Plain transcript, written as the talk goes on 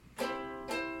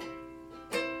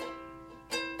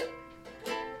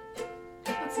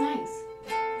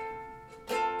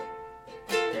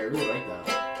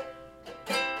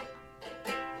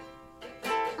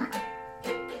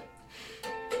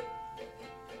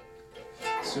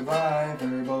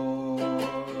Survivor Boys.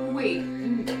 Wait,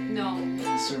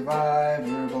 no.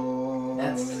 Survivor Boys.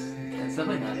 That's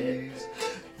definitely not it.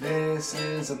 This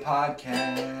is a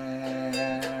podcast.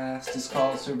 It's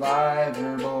called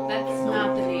Survivor Boys. That's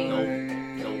not the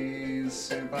name. No.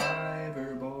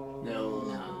 Survivor Boys.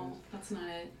 No, that's not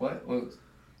it. What?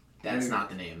 That's not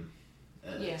the name.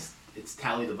 Yeah. It's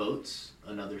Tally the Votes,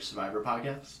 another Survivor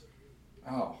podcast.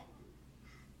 Oh.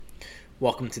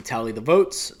 Welcome to Tally the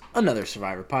Votes, another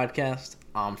Survivor podcast.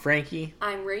 I'm Frankie,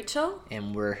 I'm Rachel.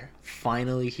 and we're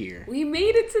finally here. We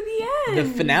made it to the end.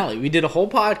 The finale. We did a whole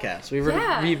podcast. We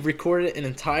Yeah. recorded an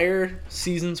entire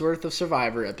season's worth of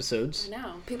Survivor episodes. I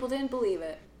know. People didn't believe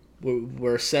it.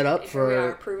 We're set up Here we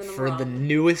are, for proving them the wrong.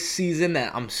 newest season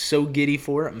that I'm so giddy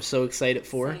for. I'm so excited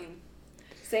for.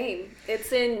 Same.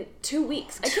 It's in 2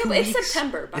 weeks. I 2 can't believe weeks? it's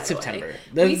September, by It's the September.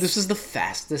 way. This is the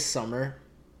fastest summer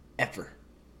ever.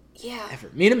 Yeah. Ever.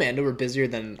 Me and Amanda were busier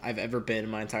than I've ever been in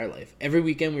my entire life. Every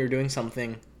weekend we were doing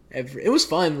something. It was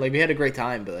fun. Like, we had a great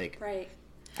time, but like, Right.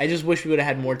 I just wish we would have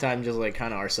had more time just like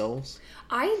kind of ourselves.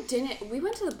 We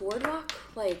went to the boardwalk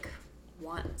like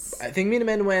once. I think me and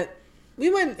Amanda we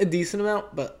went a decent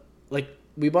amount, but like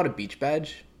we bought a beach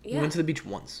badge. We Yeah. went to the beach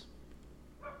once.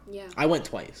 Yeah. I went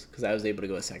twice because I was able to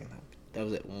go a second time. That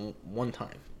was it. One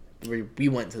time we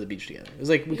went to the beach together. It was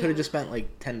like we could have just spent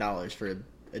like $10 for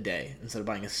a day instead of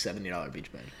buying a $70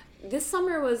 beach badge. This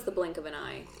summer was the blink of an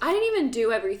eye. I didn't even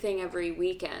do everything every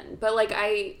weekend, but like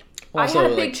I Also,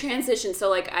 had a big like- transition. So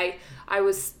like I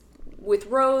was with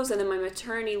Rose, and then my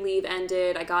maternity leave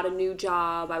ended. I got a new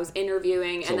job. I was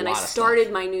interviewing, and a then I lot of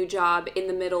started my new job in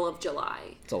the middle of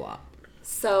July. It's a lot.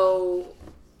 So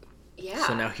yeah.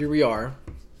 So now here we are.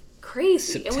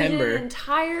 Crazy. And we September. did an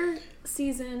entire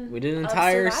season. We did an of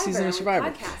entire Survivor, season of and we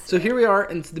Survivor. podcasted So it. here we are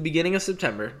into the beginning of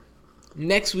September.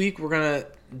 Next week we're gonna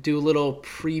do a little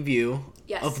preview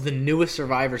Yes. of the newest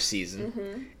Survivor season,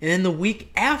 and then the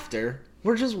week after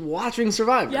we're just watching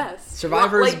Survivor. Yes.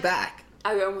 Survivor Well, is like- back.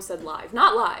 I almost said live.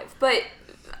 Not live, but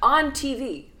on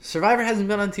TV. Survivor hasn't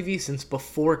been on TV since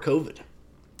before COVID.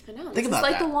 I know. Think This is about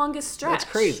like that. the longest stretch. That's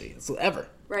crazy. It's ever.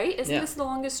 Right? Isn't Yeah. this the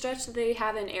longest stretch that they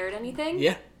haven't aired anything?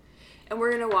 Yeah. And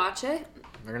we're going to watch it.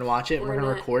 We're gonna watch it. We're gonna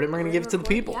record it. We're gonna give it to the record-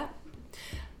 people. Yeah.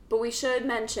 But we should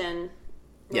mention,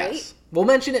 right? Yes. We'll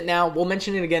mention it now. We'll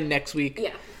mention it again next week.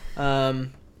 Yeah.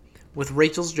 With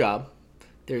Rachel's job,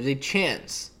 there's a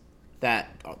chance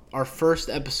that our first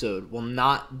episode will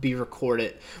not be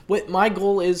recorded. What my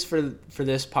goal is for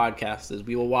this podcast is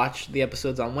we will watch the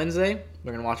episodes on Wednesday.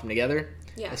 We're going to watch them together.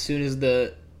 Yeah. As soon as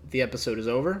the episode is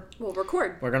over, We'll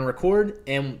record. we're going to record,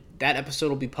 and that episode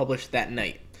will be published that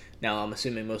night. Now, I'm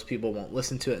assuming most people won't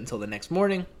listen to it until the next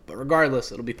morning, but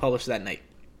regardless, it'll be published that night.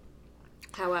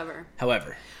 However,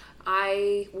 However,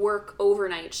 I work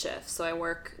overnight shifts, so I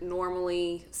work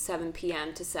normally 7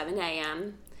 p.m. to 7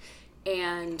 a.m.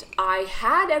 And I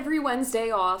had every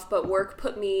Wednesday off, but work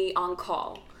put me on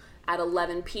call at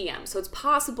 11 p.m. So it's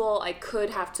possible I could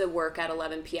have to work at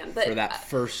 11 p.m. But for that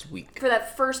first week. for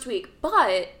that first week.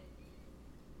 But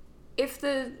if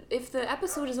the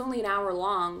episode is only an hour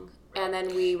long and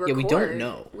then we record, Yeah, we don't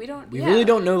know. We really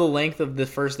don't know the length of the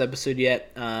first episode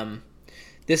yet.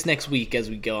 This next week, as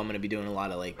we go, I'm going to be doing a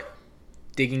lot of like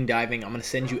digging, diving. I'm going to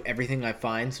send you everything I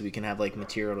find so we can have like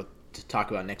material to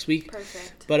talk about next week.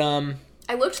 Perfect. But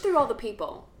I looked through all the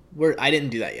people. I didn't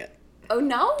do that yet. Oh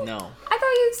no? No. I thought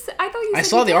you said I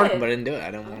saw you the did. article, but I didn't do it.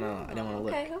 I don't want to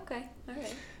look. Okay, all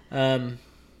right.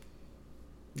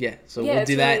 Yeah, so Yeah, we'll it's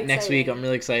do that really next week. exciting. I'm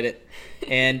really excited.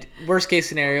 And worst case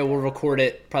scenario, we'll record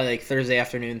it probably like Thursday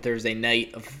afternoon, Thursday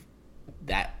night of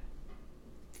that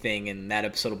thing, and that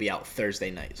episode will be out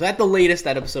Thursday night. So at the latest,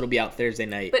 that episode will be out Thursday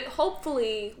night. But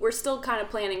hopefully, we're still kind of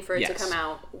planning for it to Yes. come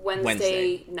out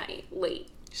Wednesday night, late.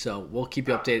 So we'll keep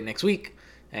you updated next week,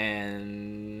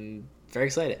 and very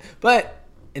excited. But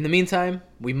in the meantime,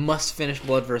 we must finish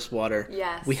Blood vs. Water.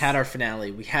 Yes. We had our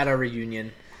finale. We had our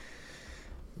reunion.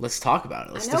 Let's talk about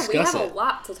it. Let's I know, we discuss have it. a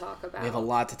lot to talk about. We have a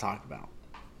lot to talk about.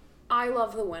 I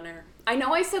love the winner. I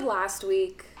know I said last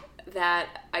week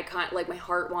that I can't, like, my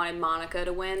heart wanted Monica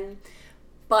to win,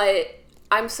 but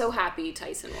I'm so happy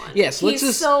Tyson won. Yes, let's He's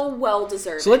just- so well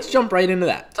deserved. So let's jump right into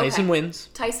that. Tyson Okay. wins.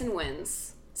 Tyson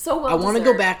wins. So well I want to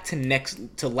deserved. go back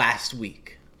to last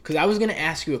week because I was going to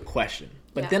ask you a question,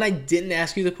 but Yeah. then I didn't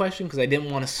ask you the question because I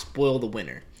didn't want to spoil the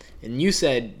winner. And you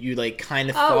said you like kind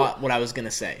of Oh. thought what I was going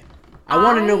to say. I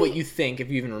want to know what you think if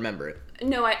you even remember it.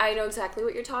 No, I know exactly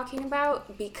what you're talking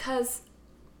about because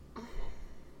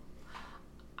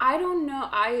I don't know.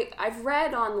 I've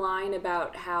read online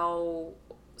about how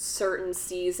certain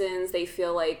seasons they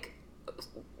feel like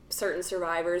certain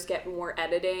survivors get more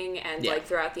editing and Yeah. like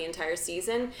throughout the entire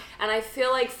season. And I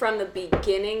feel like from the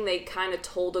beginning they kind of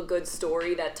told a good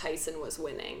story that Tyson was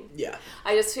winning. Yeah.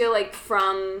 I just feel like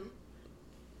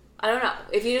I don't know.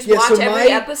 If you just Yeah, watch so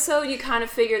every episode, you kind of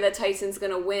figure that Tyson's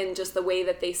going to win just the way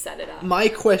that they set it up. My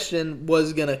question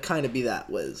was gonna kind of be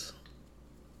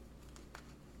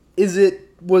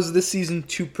was this season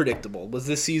too predictable? Was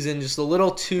this season just a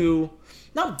little too,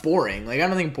 not boring? Like, I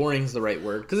don't think boring is the right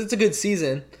word, because it's a good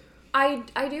season. I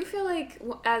do feel like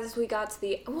as we got to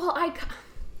the... Well, what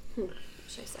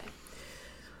should I say?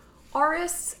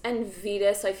 Aris and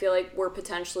Vetus, I feel like, were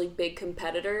potentially big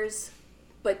competitors,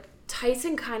 but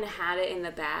Tyson kind of had it in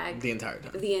the bag The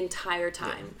entire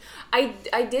time.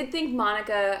 I did think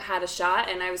Monica had a shot,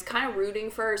 and I was kind of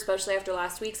rooting for her, especially after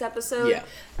last week's episode. Yeah.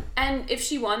 And if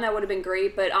she won, that would have been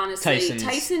great. But honestly,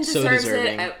 Tyson so deserves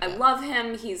deserving. it. I love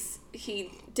him.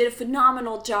 He did a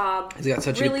phenomenal job. He's got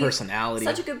such a good personality.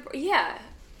 Such a good, yeah.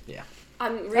 Yeah.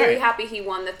 I'm really right. happy he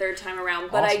won the third time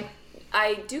around. But Awesome.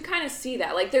 I do kind of see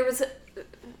that. Like, it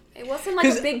wasn't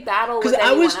like a big battle with Because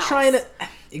I was anyone trying else. to...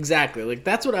 Exactly. Like,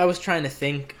 that's what I was trying to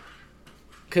think.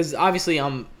 Because obviously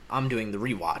I'm doing the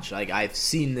rewatch. Like, I've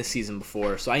seen this season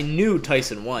before, so I knew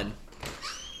Tyson won.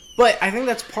 But I think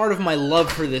that's part of my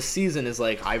love for this season is,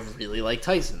 like, I really like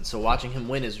Tyson. So watching him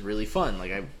win is really fun.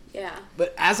 Yeah.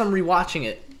 But as I'm rewatching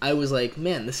it, I was like,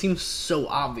 man, this seems so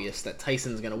obvious that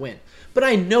Tyson's going to win. But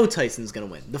I know Tyson's going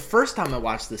to win. The first time I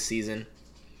watched this season,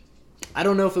 I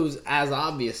don't know if it was as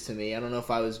obvious to me. I don't know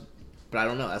if I was... But I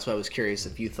don't know. That's why I was curious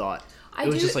if you thought it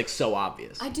was just, like, so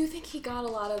obvious. I do think he got a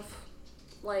lot of,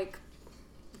 like,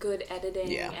 good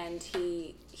editing. Yeah. And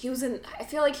he was in... I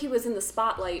feel like he was in the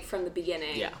spotlight from the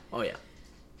beginning. Yeah. Oh, yeah.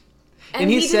 And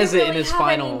he didn't says it in really his have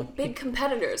final... any big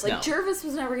competitors. Like, No. Jervis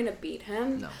was never going to beat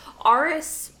him. No.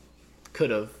 Aris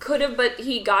Could have, but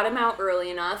he got him out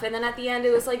early enough. And then at the end,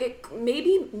 it was like,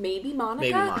 maybe Monica.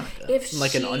 Maybe Monica. If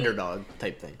like an she- underdog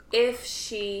type thing. If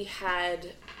she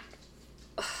had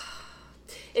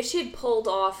pulled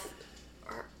off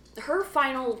her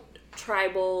final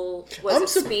tribal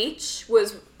speech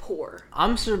was poor.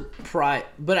 I'm surprised,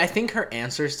 but I think her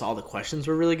answers to all the questions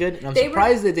were really good, and I'm They were-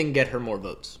 surprised they didn't get her more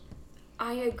votes.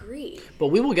 I agree. But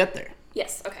we will get there.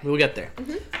 Yes. Okay. We will get there.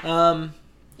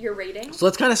 Your rating? So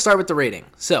let's kind of start with the rating.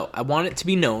 So I want it to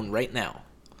be known right now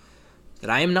that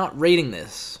I am not rating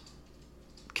this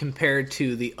compared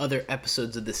to the other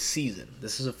episodes of this season.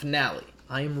 This is a finale.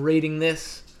 I am rating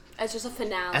this As just a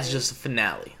finale. as just a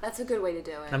finale. That's a good way to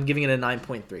do it. I'm giving it a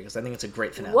 9.3 because I think it's a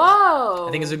great finale. Whoa.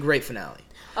 I think it's a great finale.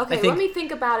 Okay, I think let me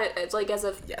think about it as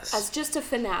Yes. as just a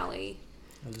finale.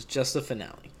 it was just a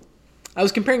finale. I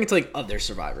was comparing it to like other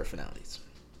Survivor finales.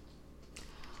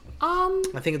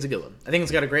 I think it's a good one. I think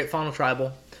it's got a great final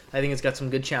tribal. I think it's got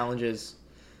some good challenges.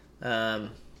 I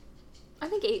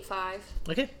think 8.5.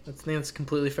 Okay, I think that's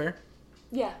completely fair.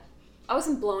 Yeah. I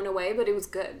wasn't blown away, but it was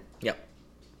good. Yep.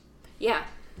 Yeah.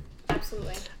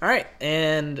 Absolutely. All right,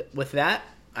 and with that,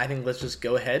 I think let's just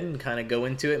go ahead and kind of go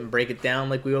into it and break it down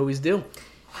like we always do.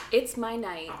 It's My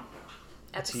Night.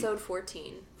 Episode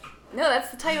 14. No, that's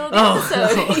the title of the Oh,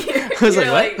 episode. no. I was You're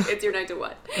like, what? It's your night to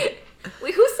what?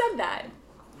 Wait, who said that?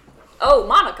 Oh,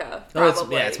 Monica.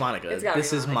 Probably. It's Monica. It's gotta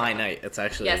This be is Monica. my night. It's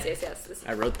actually... Yes. This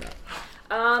I wrote that.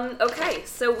 Okay,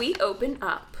 so we open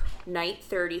up night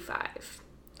 35.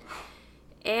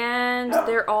 And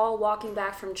they're all walking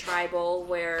back from Tribal,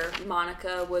 where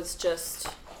Monica was just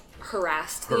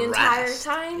harassed the entire Harassed,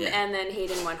 time, yeah. and then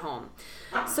Hayden went home.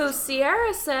 So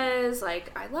Sierra says,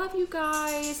 like, I love you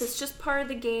guys. It's just part of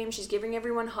the game. She's giving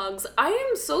everyone hugs. I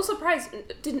am so surprised.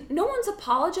 No one's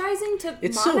apologizing to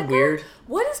It's Monica? so weird.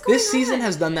 What is going on? This season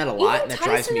has done that a lot, Even and it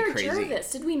drives Tyson me or crazy.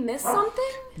 Jervis, did we miss something?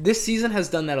 This season has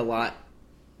done that a lot,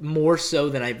 more so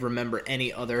than I remember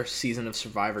any other season of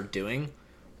Survivor doing,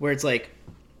 where it's like,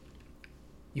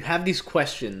 you have these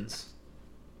questions,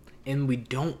 and we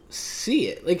don't see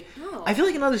it. Like, No. I feel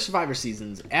like in other Survivor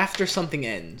seasons, after something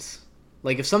ends,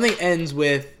 like if something ends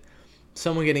with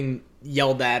someone getting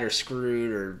yelled at or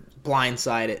screwed or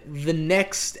blindsided, the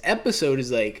next episode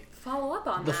is like Follow up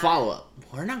on the that. follow-up.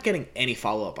 We're not getting any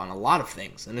follow-up on a lot of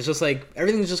things, and it's just like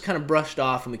everything's just kind of brushed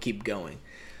off and we keep going.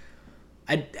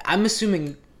 I'm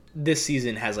assuming this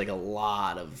season has like a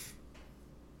lot of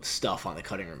stuff on the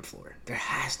cutting room floor. There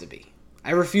has to be.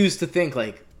 I refuse to think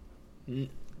like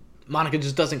Monica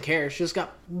just doesn't care. She just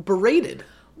got berated.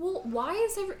 Well, why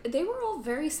is they were all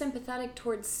very sympathetic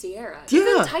towards Sierra. Yeah.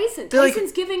 Even Tyson. They're like-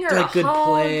 Tyson's giving her They're a like, good hug.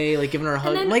 play, like giving her a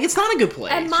hug. then- Like, it's not a good play.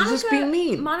 And She's Monica, just being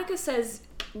mean. Monica says,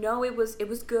 no, it was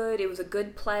good. It was a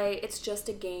good play. It's just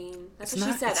a game. That's what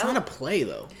she said. It's I not a was- play,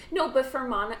 though. No, but for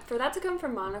that to come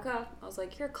from Monica, I was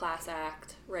like, you're a class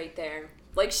act right there.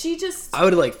 Like, she just... I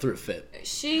would have, like, threw a fit. But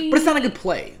She... it's not a good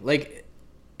play. Like,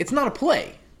 it's not a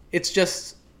play. It's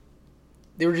just...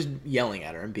 They were just yelling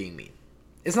at her and being mean.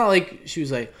 It's not like she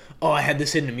was like, oh, I had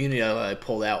this hidden immunity that I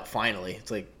pulled out finally.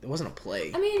 It's like, it wasn't a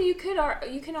play. I mean, you can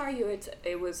argue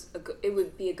it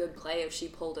would be a good play if she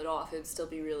pulled it off. It would still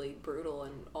be really brutal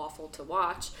and awful to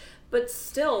watch. But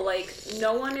still, like,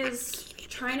 no one is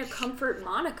trying to comfort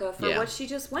Monica for what she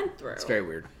just went through. It's very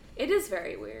weird. It is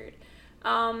very weird.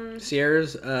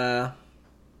 Sierra's,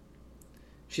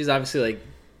 she's obviously, like,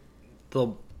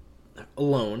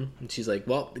 alone. And she's like,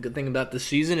 well, the good thing about this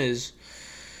season is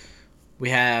we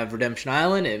have Redemption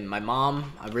Island and my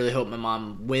mom. I really hope my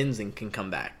mom wins and can come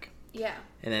back. Yeah.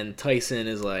 And then Tyson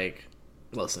is like,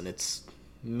 listen, it's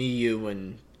me, you,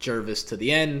 and Jervis to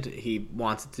the end. He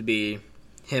wants it to be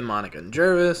him, Monica, and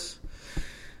Jervis.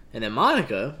 And then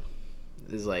Monica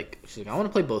is like, she's like, I want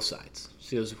to play both sides.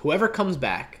 She goes, whoever comes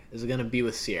back is going to be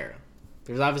with Sierra.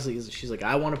 There's obviously, she's like,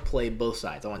 I want to play both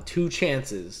sides. I want 2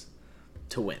 chances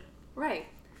to win. Right.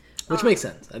 Which makes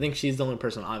sense. I think she's the only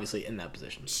person obviously in that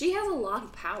position. She has a lot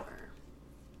of power.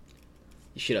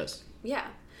 She does. Yeah.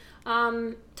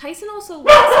 Tyson also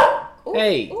likes... Ooh,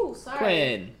 Hey, ooh, sorry.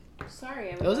 Quinn.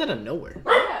 Sorry. That was out of nowhere.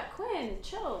 Yeah, Quinn,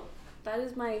 chill. That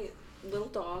is my little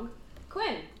dog.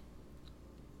 Quinn.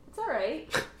 It's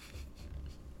alright.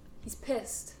 He's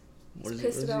pissed. What He's is it?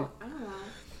 pissed about... I don't know.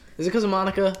 Is it because of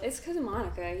Monica? It's because of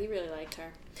Monica. He really liked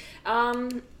her.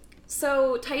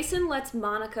 So Tyson lets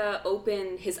Monica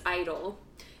open his idol,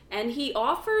 and he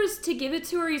offers to give it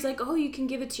to her. He's like, oh, you can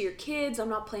give it to your kids. I'm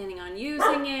not planning on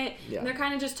using it. Yeah. And they're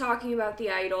kind of just talking about the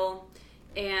idol,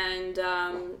 and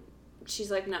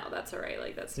she's like, no, that's all right.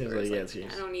 Like, that's He's yours. like, Like, yeah, it's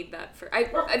yours. I don't need that for...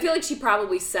 I feel like she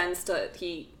probably sensed that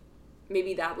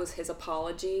maybe that was his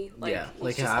apology. Like, Yeah, it's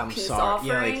like, just I'm a peace sorry.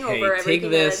 Yeah, offering like, hey, over take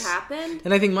everything this. that had happened.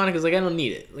 And I think Monica's like, I don't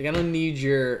need it. Like, I don't need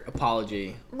your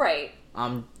apology. Right.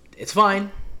 It's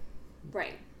fine.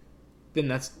 Right. Then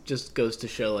that just goes to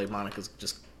show, like, Monica's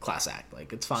just class act.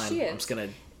 Like, it's fine. She is. I'm just gonna...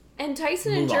 And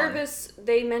Tyson and Move on. Jervis,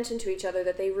 they mentioned to each other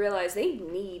that they realize they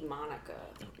need Monica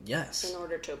Yes. in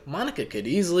order to... Monica could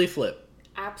easily flip.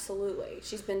 Absolutely.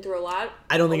 She's been through a lot.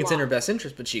 I don't think it's in her lot. best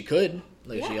interest, but she could.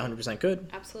 Like, she Yeah. 100% could.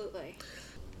 Absolutely.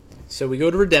 So we go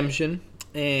to Redemption,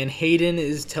 and Hayden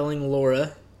is telling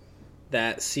Laura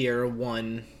that Sierra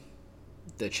won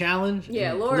the challenge.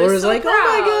 Yeah, and Laura's so like, proud.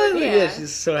 oh my god. Like, Yeah. yeah,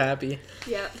 she's so happy.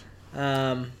 Yep.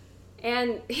 Um,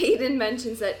 And Hayden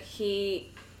mentions that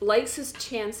he likes his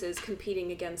chances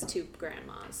competing against 2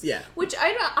 grandmas. Yeah. Which,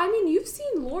 I mean, you've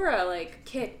seen Laura, like,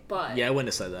 kick butt. yeah, I wouldn't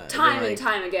have said that. I'd Time been and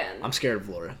like, time again. I'm scared of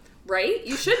Laura. Right?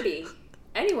 You should be.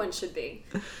 Anyone should be.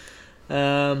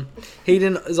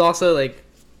 Hayden is also, like,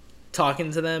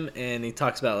 talking to them, and he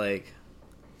talks about, like,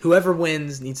 whoever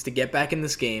wins needs to get back in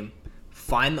this game,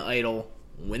 find the idol,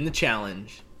 win the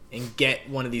challenge, and get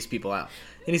one of these people out.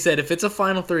 And he said, if it's a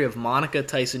final 3 of Monica,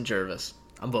 Tyson, Jervis,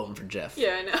 I'm voting for Jeff.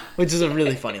 Yeah, I know. Which is a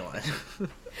really funny line.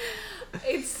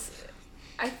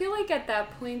 I feel like at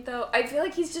that point, though, I feel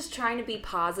like he's just trying to be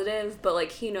positive, but,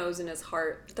 like, he knows in his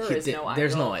heart there is no idol.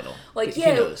 There's no idol. Like, He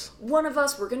yeah, knows. one of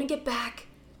us, we're gonna get back,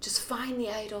 just find the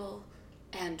idol,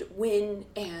 and win,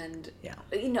 and... Yeah.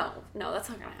 No, that's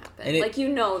not gonna happen. And like, you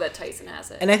know that Tyson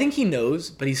has it. And I think he knows,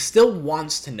 but he still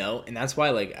wants to know, and that's why,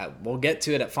 like, we'll get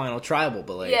to it at Final Tribal,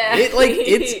 but, like, Yeah.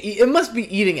 it must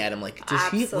be eating at him. Like,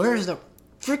 Absolutely. where's the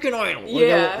freaking idol? Like,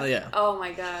 Yeah. yeah. Oh,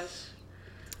 my gosh.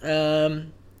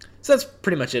 So that's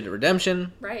pretty much it at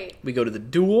Redemption. Right. We go to the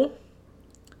duel,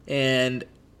 and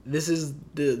this is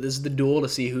the duel to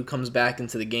see who comes back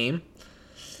into the game.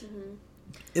 Mm-hmm.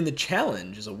 And the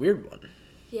challenge is a weird one.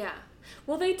 Yeah.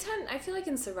 Well, I feel like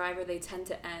in Survivor, they tend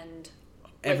to end...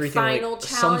 Everything final like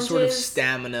some sort of challenges.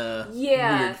 stamina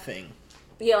Yeah. weird thing.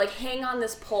 Yeah, like, hang on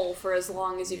this pole for as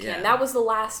long as you can. Yeah. That was the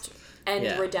last end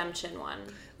Yeah. redemption one.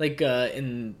 Like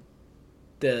in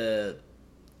the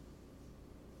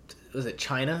was it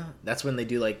China? That's when they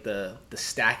do like the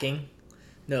stacking.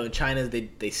 No, in China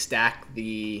they stack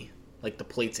the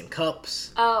plates and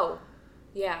cups. Oh,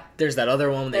 yeah. There's that other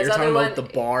one that There's you're talking other about, the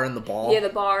one- bar and the ball. Yeah, the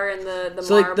bar and the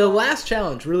So marble. like the last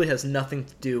challenge really has nothing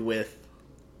to do with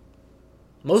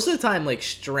most of the time like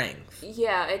strength.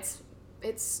 Yeah, it's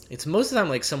It's most of the time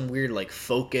like some weird like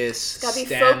focus, gotta be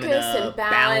stamina, focus and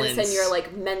balance and your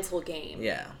like mental game.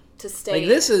 yeah. To stay. Like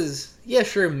this is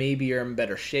sure, maybe you're in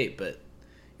better shape, but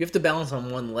you have to balance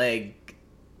on one leg,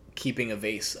 keeping a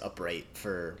vase upright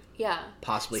for Yeah.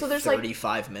 possibly So there's,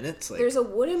 35 minutes. Like There's a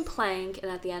wooden plank,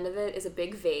 and at the end of it is a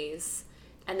big vase,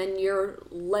 and then your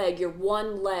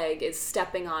one leg is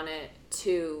stepping on it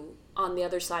on the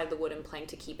other side of the wooden plank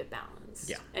to keep it balanced.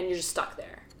 Yeah. And you're just stuck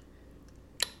there.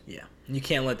 yeah, you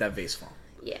can't let that vase fall.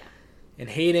 Yeah. And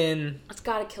Hayden, It's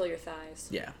gotta kill your thighs.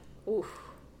 yeah. Oof.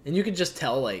 And you could just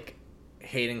tell, like,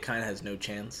 Hayden kind of has no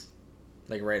chance,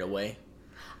 like, right away.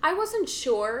 I wasn't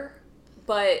sure,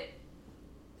 but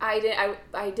I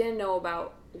didn't know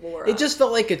about Laura. It just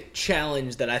felt like a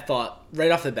challenge that I thought,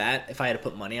 right off the bat, if I had to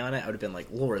put money on it, I would have been like,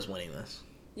 Laura's winning this.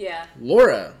 Yeah.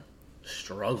 Laura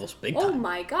struggles big time. Oh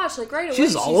my gosh, like right away.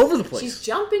 She's all over the place. She's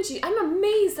jumping. I'm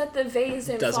amazed that the vase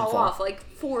didn't Doesn't fall fall. off like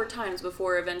 4 times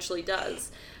before it eventually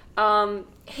does.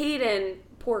 Hayden,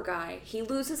 poor guy, he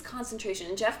loses concentration.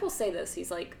 And Jeff will say this.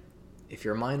 He's like, If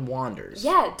your mind wanders.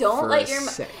 yeah, don't for let a your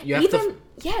sec- you have to.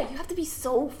 you have to be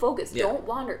so focused. Yeah. Don't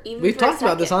wander even We've for a talked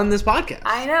about this second. on this podcast.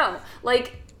 I know.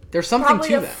 Like, There's something probably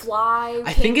to a that. fly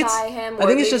I think pink it's. eye him, I or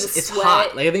think it's maybe just the it's sweat.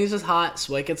 hot. Like I think it's just hot.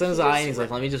 Sweat gets in his He eye, just and he's like,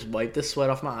 sweat. "Let me just wipe this sweat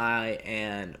off my eye,"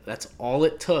 and that's all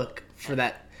it took for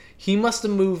that. He must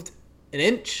have moved an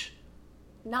inch,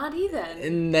 Not even.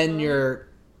 and then your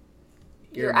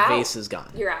You're out. vase is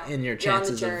gone. You're out. and your You're on the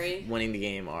chances jury. of winning the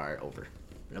game are over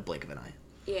in a blink of an eye.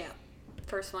 Yeah,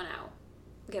 first one out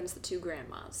against the 2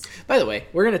 grandmas. By the way,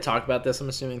 we're going to talk about this, I'm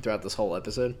assuming, throughout this whole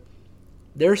episode.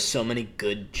 There's so many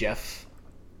good Jeff...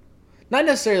 Not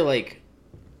necessarily, like,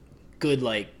 good,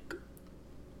 like,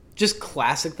 just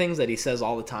classic things that he says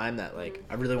all the time that, like,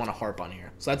 I really want to harp on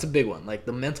here. So that's a big one. Like,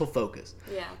 the mental focus.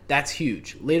 Yeah. That's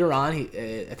huge. Later on,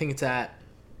 I think it's at...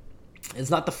 It's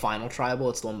not the final tribal,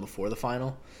 it's the one before the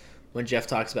final. When Jeff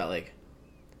talks about, like,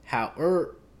 how...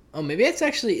 Or... Oh, maybe it's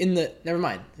actually in the... Never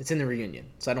mind. It's in the reunion.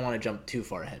 So I don't want to jump too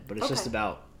far ahead. But it's just Okay.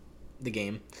 about the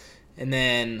game. And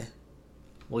then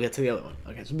we'll get to the other one.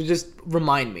 Okay, so just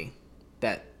remind me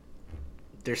that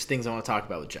there's things I want to talk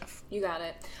about with Jeff. You got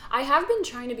it. I have been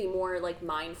trying to be more, like,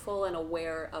 mindful and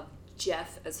aware of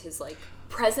Jeff as his, like,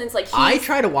 presence. Like, I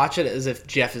try to watch it as if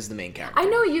Jeff is the main character. I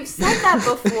know you've said that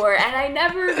before, and I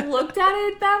never looked at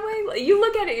it that way. Like, you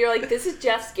look at it, you're like, this is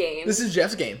Jeff's game. This is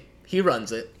Jeff's game. He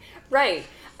runs it. Right.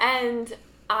 And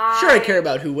Sure, I care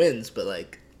about who wins, but,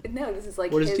 like... No, this is,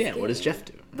 like, What his does game. What does Jeff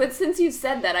do? But since you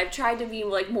said that, I've tried to be,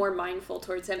 like, more mindful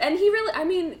towards him. And he really, I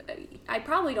mean, I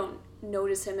probably don't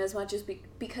notice him as much as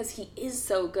because he is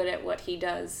so good at what he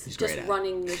does. He's just great at it.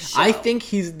 running the show. I think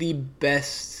he's the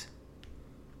best...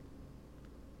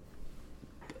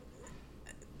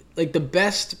 Like, the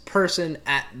best person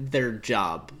at their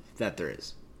job that there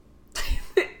is.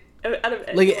 out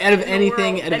of Like, out of in the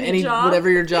anything, world, out of any job. whatever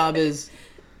your job is,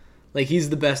 like, he's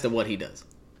the best at what he does.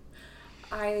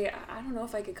 I don't know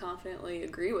if I could confidently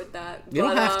agree with that. You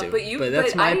don't have to, but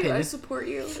that's my opinion. I support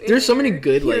you. in There's so many your-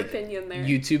 good, your like, opinion there.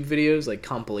 YouTube videos, like,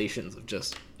 compilations of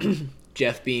just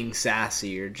Jeff being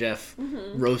sassy or Jeff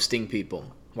roasting people.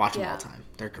 Watch them all Yeah. the time.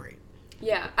 They're great.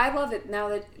 Yeah, I love it. Now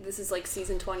that this is like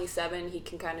season 27, he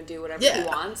can kind of do whatever Yeah. he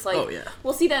wants. Like, Oh, yeah.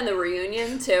 we'll see that in the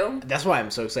reunion too. That's why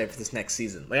I'm so excited for this next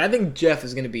season. Like, I think Jeff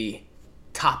is going to be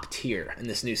top tier in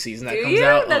this new season that Do comes you?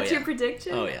 out. That's yeah. your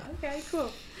prediction? Oh, yeah. Okay,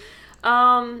 cool.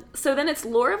 So then it's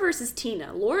Laura versus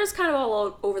Tina. Laura's kind of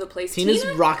all over the place. Tina's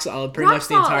Tina? rock solid pretty Rock much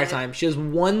the entire solid. time. She has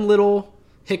one little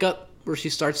hiccup where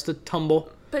she starts to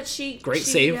tumble. But she Great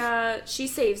save. She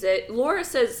saves it. Laura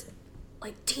says,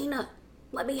 like, Tina,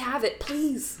 let me have it,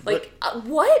 please. Like,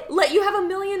 what? Let you have $1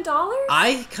 million?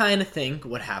 I kind of think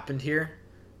what happened here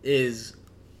is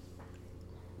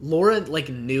Laura, like,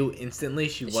 knew instantly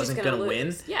she She's wasn't gonna going to win.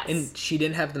 lose, yes. And she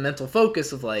didn't have the mental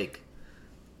focus of, like,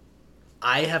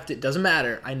 I have to, it doesn't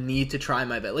matter. I need to try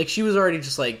my best. Like, she was already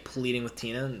just, like, pleading with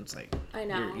Tina, and it's like, I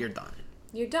know. You're done.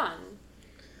 You're done.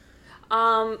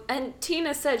 And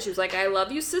Tina said, she was like, I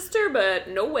love you, sister, but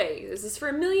no way. This is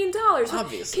for $1 million.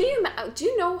 Obviously. Do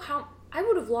you know how... I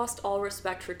would have lost all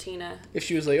respect for Tina If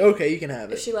she was like, okay, you can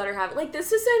have if it. she let her have it. Like,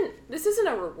 this isn't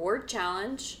a reward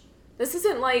challenge. This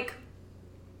isn't like...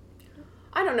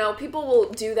 I don't know. People will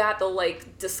do that. They'll,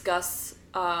 like, discuss...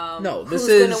 No, this who's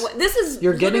is- gonna win. This is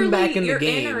you're getting literally back in the you're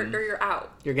game. in or you're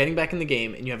out. You're getting back in the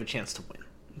game, and you have a chance to win.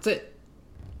 That's it.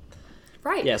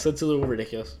 Right. Yeah, so it's a little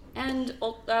ridiculous. And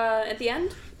at the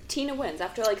end, Tina wins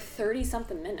after like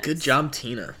 30-something minutes. Good job,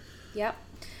 Tina. Yep.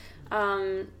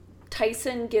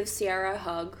 Tyson gives Sierra a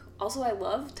hug. Also, I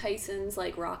love Tyson's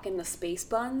like rocking the space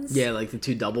buns. Yeah, like the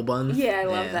 2 double buns. Yeah, I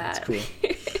love that. That's cool.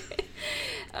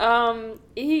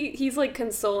 He's like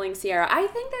consoling Sierra. I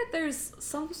think that there's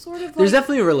some sort of like, There's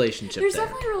definitely a relationship there's there.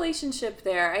 definitely a relationship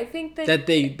there. I think that that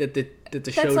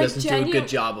the show like, doesn't do a good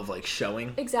job of like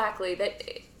showing. exactly that.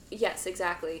 Yes,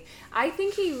 exactly. I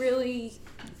think he really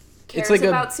cares like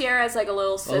about Sierra as like a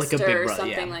little sister Like a big or brother,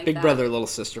 something yeah. like Big that. brother, little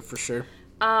sister for sure.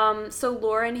 So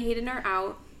Laura and Hayden are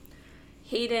out.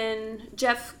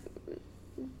 Jeff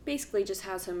basically just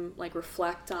has him like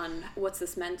reflect on what's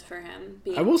this meant for him.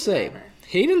 Being I will say, survivor.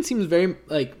 Hayden seems very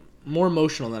like more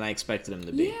emotional than I expected him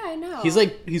to be. Yeah, I know.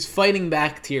 He's fighting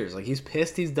back tears. Like, he's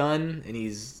pissed he's done, and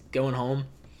he's going home.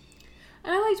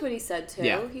 And I liked what he said, too.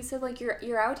 Yeah. He said, like,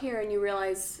 you're out here and you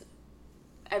realize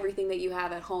everything that you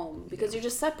have at home because you're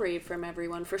just separated from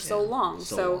everyone for so long.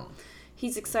 So long.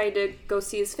 he's excited to go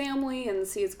see his family and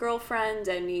see his girlfriend,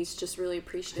 and he's just really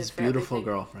appreciative His for beautiful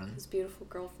everything. girlfriend. His beautiful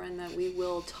girlfriend that we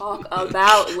will talk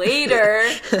about later.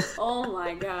 Oh,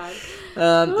 my God.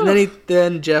 And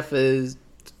then Jeff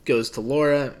goes to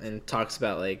Laura and talks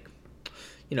about, like,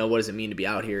 you know, what does it mean to be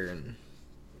out here?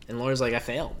 And Laura's like, I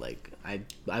failed. Like,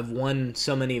 I've won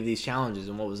so many of these challenges,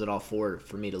 and what was it all for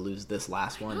me to lose this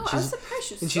last one? No, I was surprised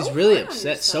she was and so she's really hard on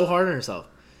upset, so herself. hard on herself.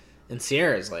 And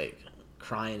Sierra's like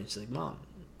crying. And she's like, Mom,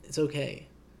 it's okay.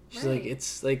 She's like, Right.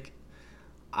 it's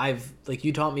like,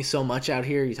 you taught me so much out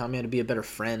here. You taught me how to be a better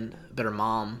friend, a better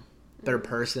mom, a better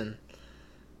person.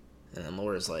 And then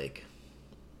Laura's like,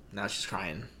 now she's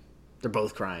crying. They're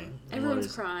both crying. And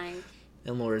Everyone's crying.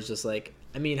 And Laura's just like,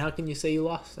 I mean, how can you say you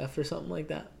lost after something like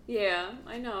that? Yeah,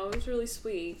 I know. It was really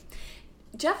sweet.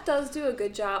 Jeff does do a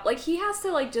good job. Like, he has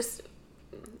to, like, just...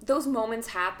 Those moments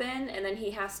happen, and then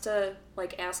he has to,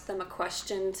 like, ask them a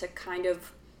question to kind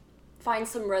of find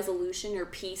some resolution or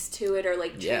peace to it or,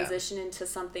 like, Yeah. transition into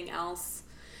something else.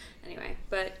 Anyway,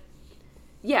 but...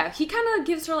 Yeah, he kind of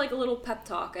gives her, like, a little pep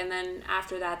talk, and then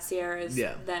after that, Sierra's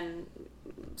then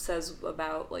says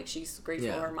about, like, she's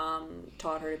grateful her mom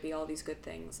taught her to be all these good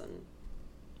things, and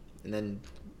then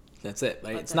that's it.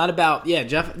 Like, But it's then- not about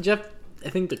Jeff. I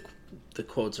think the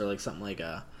quotes are like something like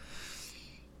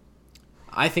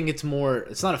I think it's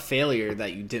not a failure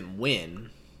that you didn't win.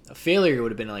 A failure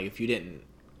would have been like if you didn't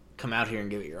come out here and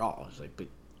give it your all. It's like, but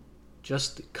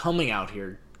just coming out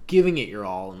here, giving it your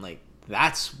all, and like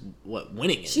that's what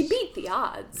winning is. she beat the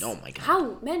odds. Oh my God.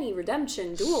 How many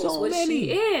redemption duels So was many.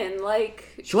 she in?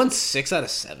 Like, She won 6 out of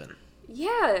 7.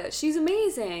 yeah, she's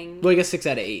amazing. Well, I guess 6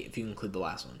 out of 8 if you include the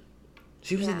last one.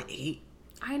 She was Yeah. in 8.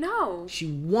 I know. She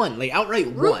won, like outright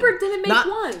won. Rupert didn't make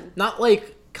one. Not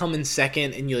like come in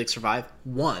second and you like survive.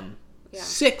 Won. Yeah.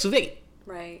 6 of 8.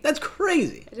 Right. That's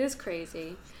crazy. It is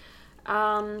crazy.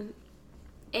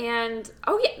 And,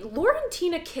 oh yeah, Lord and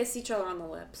Tina kiss each other on the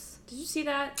lips. Did you see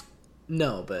that?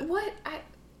 No, but What?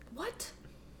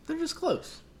 they're just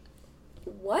close.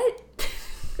 What?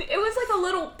 It was like a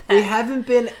little peck. They haven't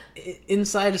been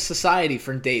inside a society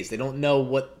for days. They don't know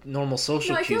what normal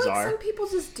social No, I feel cues like are. some people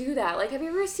just do that. Like, have you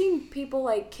ever seen people,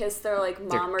 like, kiss their, like,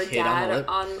 mom or kid on the dad lip?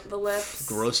 on the lips?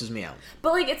 Grosses me out.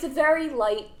 But, like, it's a very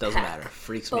light Doesn't peck. matter.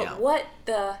 Freaks me But out. what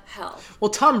the hell?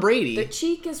 Well, Tom Brady. The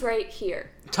cheek is right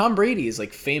here Tom Brady is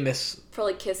like famous for,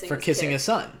 like, kissing for his kissing kid. his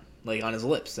son, like on his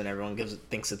lips, and everyone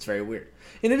thinks it's very weird,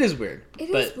 and it is weird.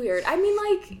 It but is weird. I mean,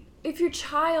 like, if your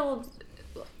child...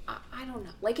 I don't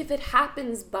know. Like, if it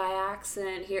happens by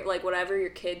accident here, like, whatever, your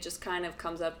kid just kind of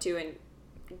comes up to and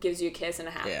gives you a kiss and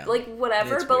a half. Yeah. Like,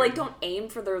 whatever, It's but, weird. like, don't aim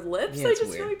for their lips. Yeah, I it's just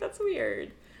weird. feel like that's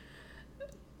weird.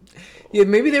 Yeah,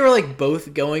 maybe they were like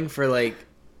both going for like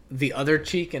the other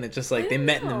cheek, and it just like I they don't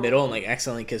met in the know. middle and like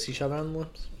accidentally kissed each other on the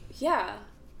lips. Yeah.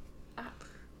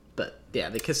 But yeah,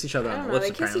 they kissed each other I on don't the know. lips.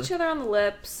 They kiss apparently. each other on the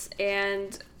lips,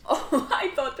 and oh, I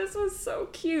thought this was so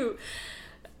cute.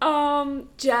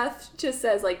 Jeff just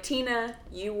says, like, Tina,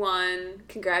 you won.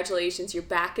 Congratulations, you're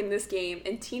back in this game.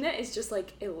 And Tina is just,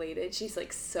 like, elated. She's,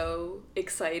 like, so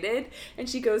excited. And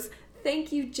she goes,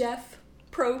 thank you, Jeff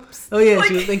Probst. Oh yeah, Like,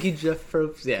 she was thank you, Jeff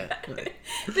Probst. Yeah.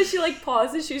 then she, like,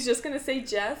 pauses. She was just going to say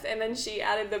Jeff, and then she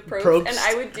added the Probst. Probst. And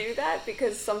I would do that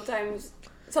because sometimes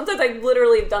I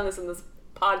literally have done this in this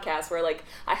podcast where, like,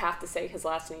 I have to say his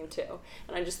last name, too.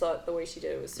 And I just thought the way she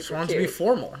did it was She super wants to cute. be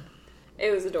formal. It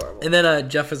was adorable. And then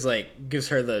Jeff is like gives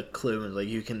her the clue and like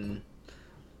you can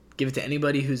give it to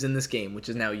anybody who's in this game, which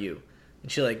is now you.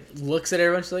 And she like looks at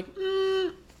everyone. She's like,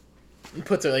 and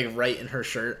puts it like right in her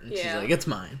shirt, and she's Yeah. like, it's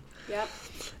mine. Yep.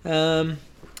 So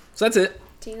that's it.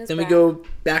 Tina's Then back. we go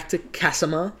back to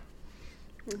Cassima.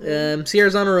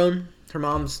 Sierra's on her own. Her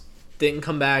mom's didn't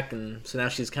come back, and so now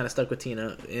she's kind of stuck with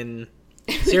Tina. And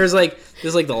Sierra's like, this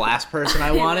is like the last person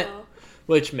I wanted, know.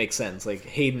 which makes sense. Like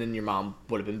Hayden and your mom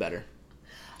would have been better.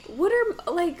 What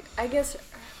are, like, I guess,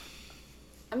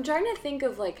 I'm trying to think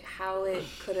of, like, how they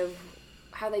could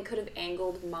have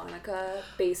angled Monica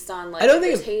based on, like, I don't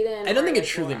think if Hayden I don't or, think it like,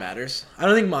 truly Laura matters. I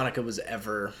don't think Monica was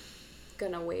ever.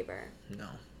 gonna waver. No.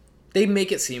 They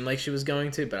make it seem like she was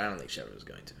going to, but I don't think she ever was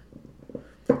going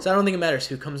to. So I don't think it matters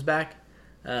who comes back.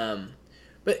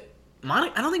 But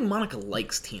Monica, I don't think Monica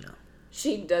likes Tina.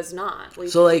 She does not. Like,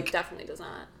 So, like- she definitely does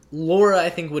not. Laura, I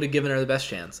think, would have given her the best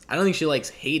chance. I don't think she likes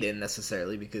Hayden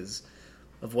necessarily because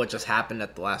of what just happened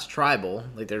at the last tribal.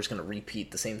 Like, they're just going to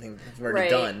repeat the same thing they've already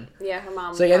done. Yeah, her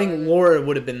mom. So, like, I think Laura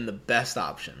would have been the best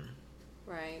option.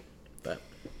 Right. But.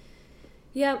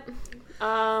 Yep.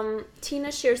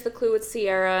 Tina shares the clue with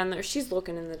Sierra, and she's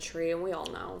looking in the tree, and we all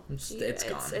know. It's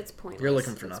gone. It's pointless. You're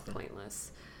looking for nothing. It's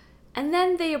pointless. And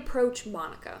then they approach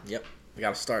Monica. Yep. They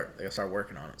gotta start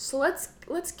working on it. So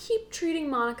let's keep treating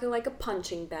Monica like a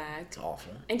punching bag. It's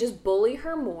awful. And just bully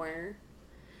her more.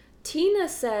 Tina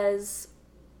says,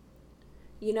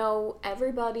 you know,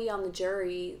 everybody on the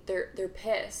jury, they're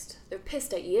pissed. They're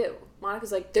pissed at you.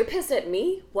 Monica's like, they're pissed at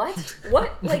me? What?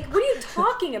 What? Like, what are you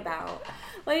talking about?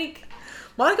 Like,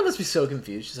 Monica must be so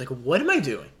confused. She's like, what am I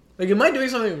doing? Like, am I doing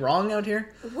something wrong out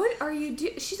here? what are you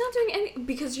doing? She's not doing any,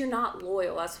 because you're not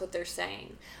loyal. That's what they're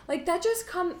saying. Like,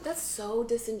 that's so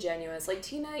disingenuous. Like,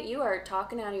 Tina, you are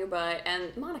talking out of your butt,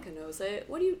 and Monica knows it.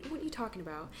 What are you talking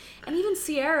about? And even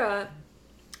Sierra,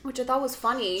 which I thought was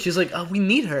funny. She's like, we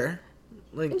need her.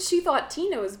 Like, And she thought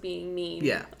Tina was being mean.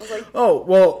 yeah. I was like, Oh,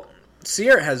 well,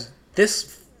 Sierra has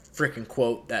this freaking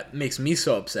quote that makes me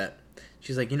so upset.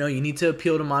 She's like, you know, you need to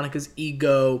appeal to Monica's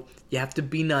ego. You have to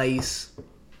be nice.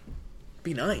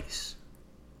 Be nice.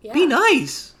 yeah. Be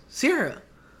nice. Sierra.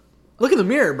 Look in the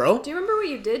mirror, bro. Do you remember what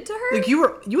you did to her? Like,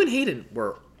 you and Hayden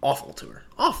were awful to her.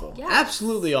 Awful. Yes.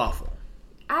 Absolutely awful.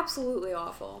 Absolutely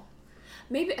awful.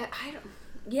 Maybe, I don't,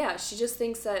 yeah, she just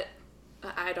thinks that,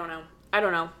 I don't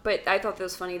know. But I thought that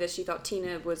was funny that she thought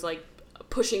Tina was, like,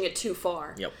 pushing it too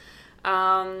far. Yep.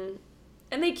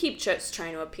 And they keep just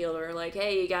trying to appeal to her, like,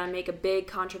 hey, you gotta make a big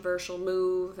controversial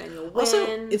move and you'll win. Also,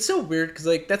 it's so weird because,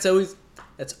 like, that's always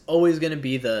going to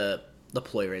be the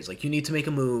ploy raise. Like, you need to make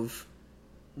a move.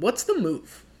 What's the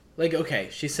move? Like, okay,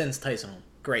 she sends Tyson home.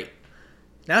 Great.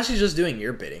 Now she's just doing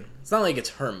your bidding. It's not like it's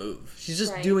her move. She's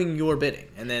just Right. doing your bidding.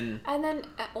 And then,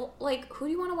 like, who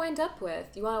do you want to wind up with?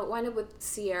 You want to wind up with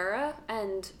Sierra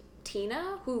and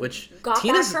Tina, who Which got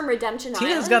Tina's- back from Redemption Island?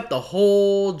 Tina's got the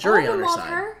whole jury All on of her them love side.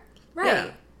 her? Right.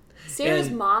 Yeah. Sierra's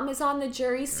And- mom is on the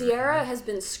jury. Sierra has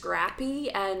been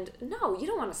scrappy, and no, you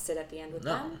don't want to sit at the end with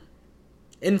No. them.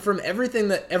 And from everything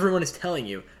that everyone is telling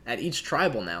you at each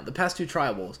tribal now, the past two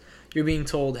tribals, you're being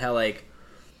told how, like,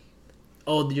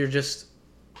 oh, you're just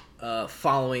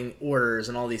following orders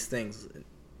and all these things.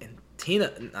 And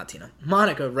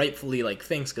Monica rightfully, like,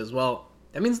 thinks, because, well,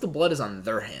 that means the blood is on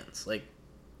their hands. Like,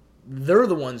 they're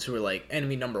the ones who are, like,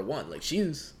 enemy number one. Like,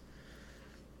 she's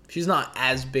not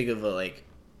as big of a, like,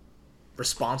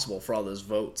 responsible for all those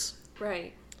votes.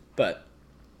 Right. But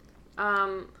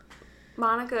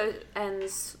Monica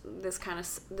ends this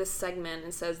segment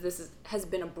and says has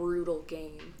been a brutal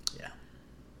game. yeah,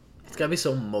 it's gotta be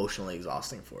so emotionally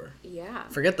exhausting for her. Yeah.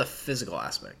 Forget the physical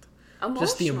aspect.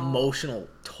 Just the emotional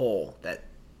toll that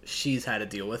she's had to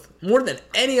deal with more than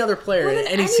any other player More in than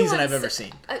any season anyone I've ever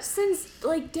seen. Since,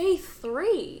 like, day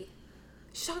 3.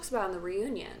 She talks about it in the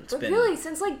reunion. But been- really,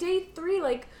 since, like, day 3,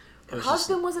 like, her was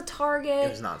husband was a target.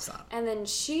 It was nonstop. And then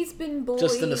she's been bullied.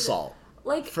 Just an assault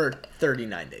Like, for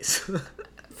 39 days.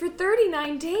 for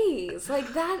 39 days.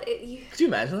 Like, that... Could you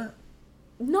imagine that?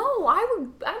 No,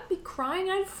 I'd be crying.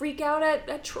 I'd freak out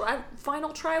at Final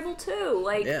Tribal too.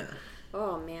 Like, Yeah.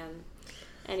 oh man.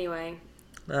 Anyway,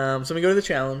 So we go to the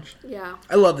challenge. yeah.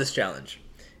 I love this challenge.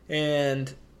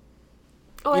 And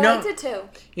Oh, You I know- liked it too.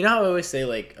 you know how I always say,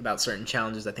 like, about certain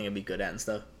challenges I think I'd be good at and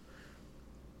stuff?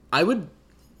 I would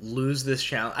lose this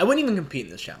challenge. I wouldn't even compete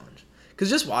in this challenge. Because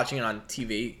just watching it on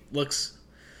TV looks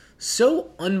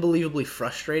so unbelievably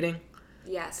frustrating.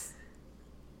 Yes.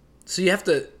 So you have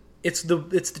to... It's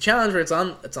the challenge where it's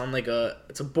on like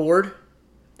it's a board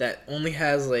that only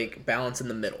has, like, balance in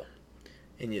the middle.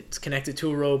 And it's connected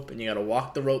to a rope, and you gotta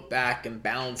walk the rope back and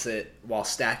balance it while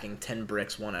stacking 10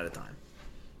 bricks one at a time.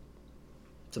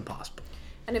 It's impossible.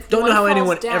 And if Don't one know how falls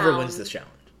anyone down, ever wins this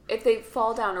challenge. If they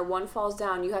fall down or one falls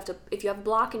down, you have to. If you have a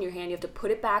block in your hand, you have to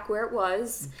put it back where it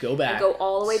was. Go back. And go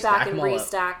all the way stack back and them all up.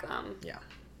 restack them. Yeah.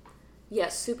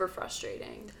 Yes, super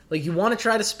frustrating. Like, you want to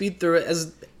try to speed through it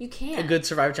as You can't. a good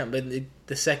Survivor challenge, but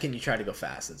the second you try to go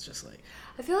fast, it's just like...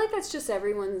 I feel like that's just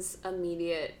everyone's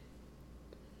immediate,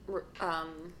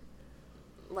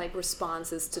 like,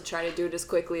 response is to try to do it as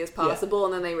quickly as possible,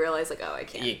 and then they realize, like, oh, I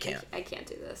can't. You can't. I can't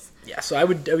do this. Yeah, so I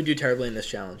would do terribly in this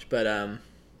challenge, but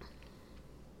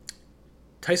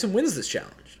Tyson wins this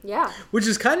challenge, Yeah. which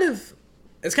is kind of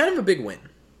a big win.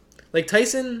 Like,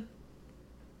 Tyson,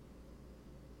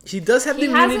 he does have the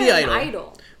immunity has an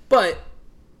idol, but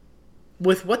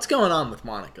with what's going on with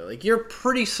Monica, like, you're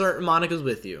pretty certain Monica's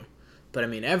with you, but I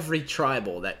mean, every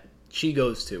tribal that she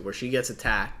goes to where she gets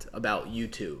attacked about you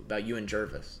two, about you and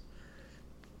Jervis,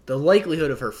 the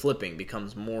likelihood of her flipping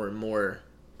becomes more and more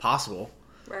possible.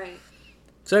 Right.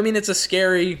 So I mean, it's a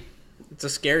scary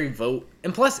vote.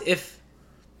 And plus, if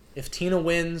Tina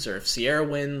wins or if Sierra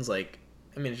wins, like,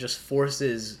 I mean, it just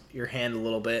forces your hand a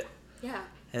little bit. Yeah.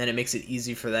 And then it makes it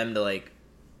easy for them to, like,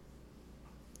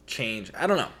 change. I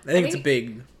don't know. I think it's a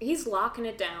big... He's locking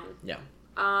it down. Yeah.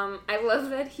 I love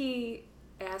that he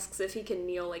asks if he can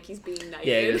kneel like he's being knighted.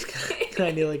 Yeah, he just kind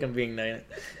of kneel like I'm being knighted.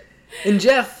 And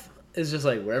Jeff is just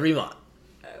like, wherever you want.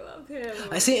 I love him.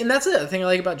 I see, and that's the other thing I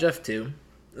like about Jeff, too.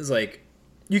 Is, like,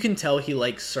 you can tell he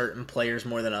likes certain players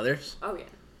more than others. Oh, yeah.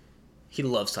 He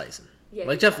loves Tyson. Yeah,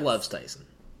 like, he Jeff does. loves Tyson.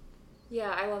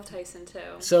 Yeah, I love Tyson, too.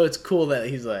 So it's cool that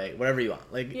he's like, whatever you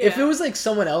want. Like, if it Yeah. was, like,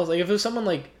 someone else, like, if it was someone,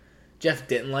 like, Jeff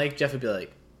didn't like, Jeff would be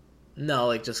like, no,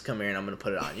 like, just come here and I'm going to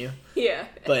put it on you. Yeah.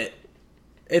 But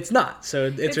it's not, so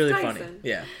it's really Tyson. funny.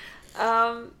 Yeah.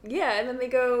 Yeah, and then they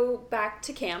go back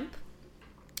to camp.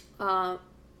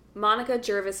 Monica,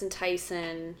 Jervis, and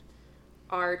Tyson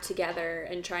are together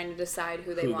and trying to decide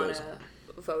who they Who want goes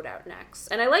to vote out next.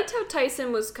 And I liked how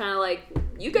Tyson was kind of like,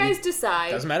 you guys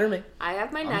decide. Doesn't matter to me. I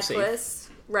have my I'm necklace.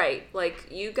 Right. Like,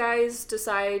 you guys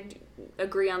decide,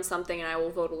 agree on something, and I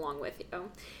will vote along with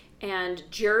you. And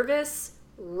Jervis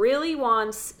really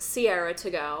wants Sierra to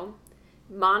go.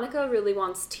 Monica really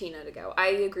wants Tina to go. I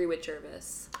agree with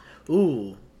Jervis.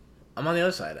 Ooh, I'm on the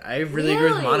other side. I really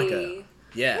agree with Monica.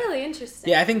 Yeah. Really interesting.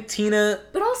 Yeah, I think Tina...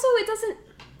 But also, it doesn't...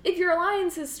 If your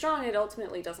alliance is strong, it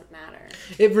ultimately doesn't matter.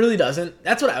 It really doesn't.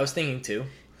 That's what I was thinking, too.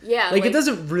 Yeah. Like, it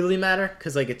doesn't really matter,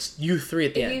 because, like, it's you three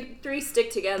at the If end. you three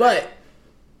stick together... But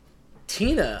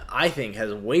Tina, I think,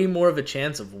 has way more of a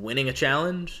chance of winning a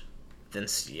challenge than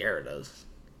Sierra does.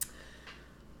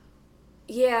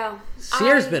 Yeah.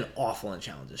 Sierra's been awful in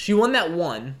challenges. She won that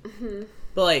one,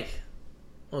 but, like,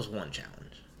 it was one challenge.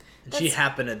 And she That's-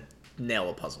 happened to nail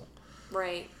a puzzle.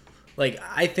 Right. Like,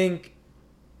 I think,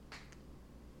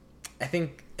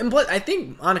 and plus, I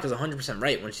think Monica's 100%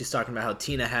 right when she's talking about how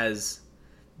Tina has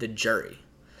the jury.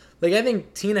 Like, I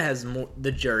think Tina has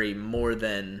the jury more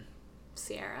than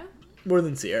Sierra?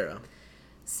 Sierra.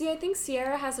 See, I think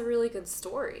Sierra has a really good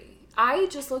story. I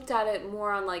just looked at it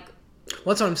more on, like,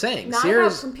 What's what I'm saying. not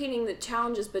Sierra's about competing the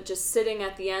challenges, but just sitting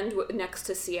at the end next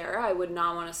to Sierra. I would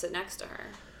not want to sit next to her.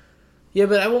 yeah,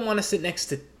 but I wouldn't want to sit next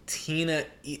to Tina.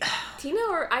 Tina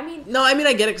or, I mean... No, I mean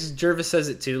I get it because Jervis says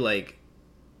it too. Like,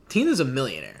 Tina's a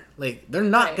millionaire. Like, they're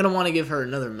not Right. gonna want to give her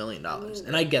another $1 million,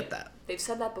 and I get that. They've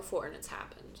said that before, and it's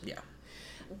happened. Yeah.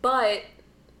 But,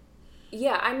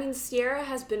 yeah, I mean, Sierra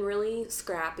has been really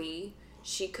scrappy.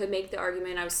 She could make the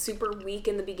argument, I was super weak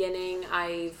in the beginning.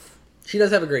 She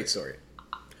does have a great story.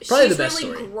 Probably she's the best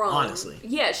really story, grown. honestly.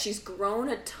 Yeah, she's grown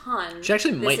a ton. She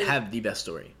actually might This is- have the best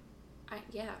story.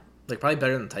 yeah. Like, probably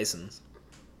better than Tyson's.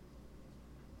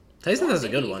 Tyson Yeah, has a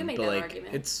maybe good you can one, make but, that like,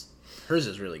 argument. hers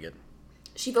is really good.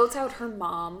 She votes out her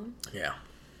mom. Yeah.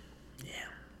 Yeah.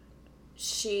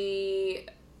 She...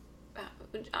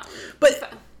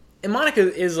 But, and Monica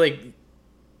is, like,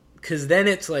 because then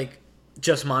it's, like,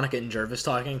 just Monica and Jervis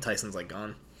talking. Tyson's, like,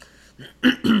 gone.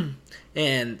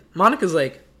 And Monica's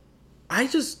like,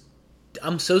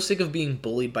 I'm so sick of being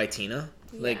bullied by Tina.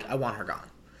 Like, Yeah. I want her gone.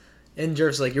 And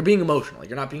Jervis is like, you're being emotional. Like,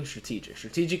 you're not being strategic.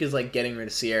 Strategic is, like, getting rid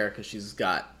of Sierra because she's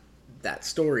got that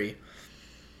story.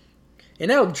 And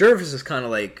now Jervis is kind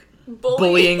of, like,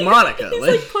 bullying Monica.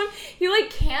 He's he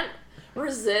can't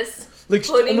resist Like,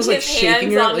 putting almost, his like,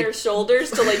 shaking hands her, on like- her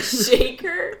shoulders to, like, shake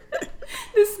her.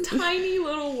 This tiny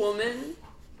little woman.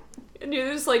 And you're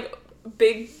this, like,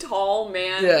 big, tall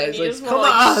man. Yeah, and it's you like, just want to, "Come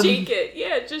like, on." shake it.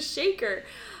 Yeah, just shake her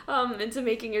into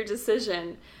making your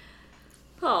decision.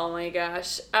 Oh, my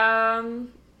gosh.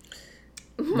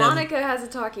 Monica has a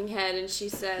talking head, and she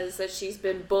says that she's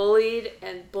been bullied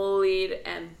and bullied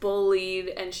and bullied,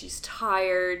 and she's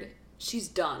tired. She's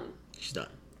done. She's done.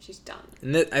 She's done.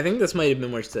 And I think this might have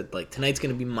been where she said, like, tonight's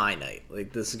going to be my night.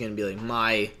 Like, this is going to be, like,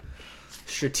 my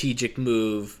strategic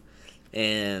move.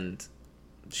 And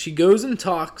she goes and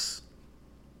talks.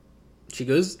 She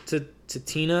goes to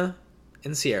Tina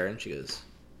and Sierra, and she goes,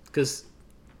 because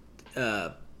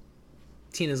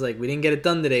Tina's like, we didn't get it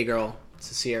done today, girl.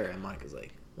 To Sierra, and Monica's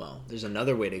like, well, there's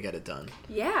another way to get it done.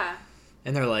 Yeah.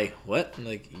 And they're like, what? And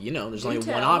like, there's only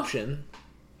Do one tell. option.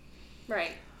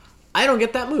 Right. I don't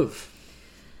get that move.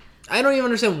 I don't even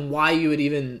understand why you would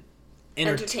even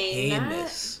entertain that?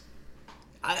 this.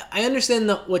 I understand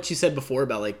what you said before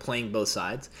about, like, playing both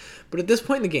sides. But at this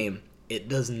point in the game, it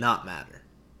does not matter.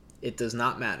 It does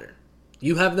not matter.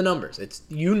 You have the numbers.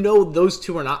 Those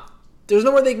two are not... There's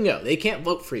nowhere they can go. They can't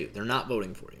vote for you. They're not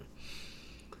voting for you.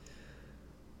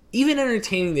 Even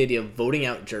entertaining the idea of voting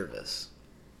out Jervis.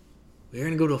 We're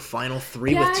going to go to a final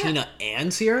three with Tina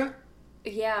and Sierra?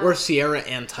 Yeah. or Sierra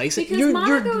and Tyson. Because You're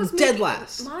Monica's dead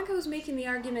last. Monica was making the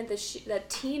argument that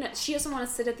Tina, she doesn't want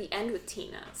to sit at the end with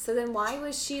Tina. So then why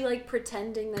was she like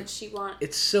pretending that she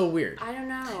It's so weird. I don't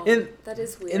know. And- that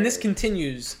is weird. And this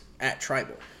continues at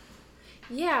Tribal.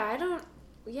 I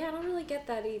don't really get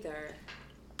that either.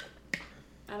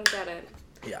 I don't get it.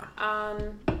 Yeah. I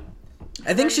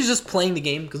I think she's just playing the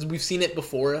game because we've seen it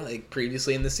before, like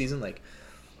previously in this season. Like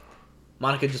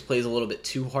Monica just plays a little bit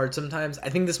too hard sometimes. I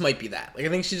think this might be that. Like I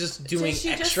think she's just doing she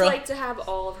extra. just like to have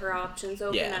all of her options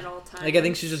open at all times. Like I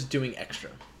think she's just doing extra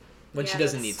when she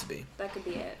doesn't need to be. That could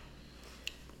be it.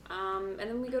 And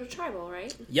then we go to Tribal,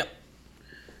 right? Yep.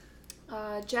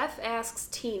 Jeff asks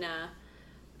Tina.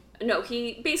 No,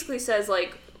 he basically says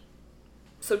like,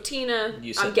 so Tina,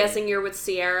 I'm guessing you're with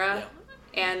Sierra. Yeah.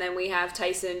 And then we have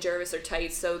Tyson and Jervis are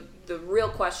tight. So the real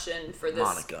question for this,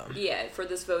 Monica. Yeah, for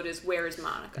this vote is where is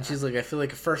Monica? And she's like, I feel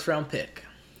like a first round pick,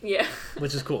 Yeah.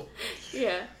 which is cool.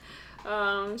 Yeah.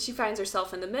 She finds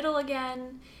herself in the middle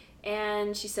again,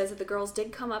 and she says that the girls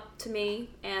did come up to me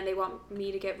and they want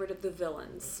me to get rid of the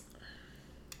villains.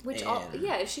 Which,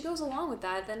 if she goes along with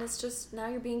that, then it's just now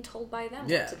you're being told by them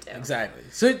what to do. Exactly.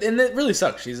 So and it really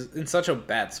sucks. She's in such a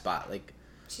bad spot. Like,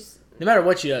 no matter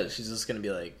what she does, she's just gonna be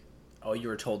like, "Oh, you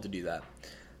were told to do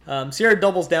that." Sierra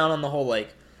doubles down on the whole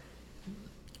like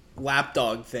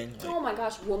lapdog thing. Like, oh my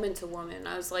gosh, woman to woman.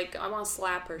 I was like, I want to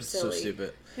slap her. Silly. So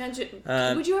stupid.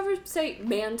 Would you ever say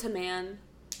man to man?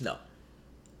 No.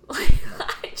 Like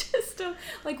I just don't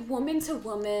like woman to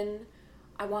woman.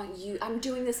 I want you. I'm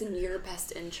doing this in your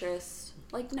best interest.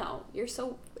 Like no, you're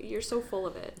so full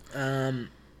of it.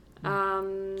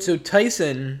 So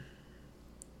Tyson,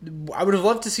 I would have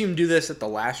loved to see him do this at the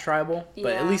last Tribal,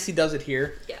 but at least he does it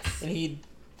here. Yes. And he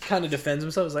kind of defends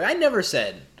himself. He's like, I never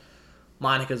said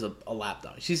Monica's a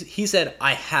lapdog. He said,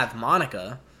 I have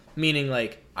Monica, meaning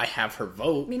like I have her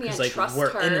vote. Meaning I like trust we're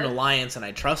her. in an alliance and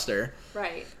I trust her.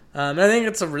 Right. And I think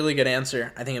it's a really good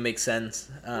answer. I think it makes sense.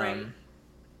 Right.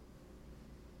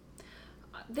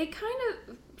 They kind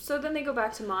of... So then they go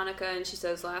back to Monica, and she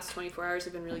says, last 24 hours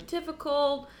have been really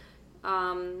difficult.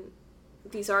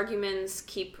 These arguments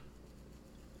keep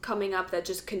coming up that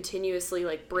just continuously,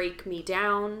 like, break me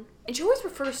down. And she always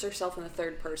refers to herself in the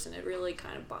third person. It really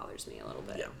kind of bothers me a little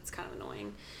bit. Yeah. It's kind of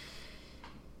annoying.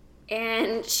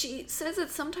 And she says that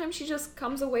sometimes she just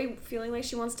comes away feeling like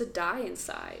she wants to die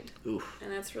inside. Oof. And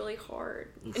that's really hard.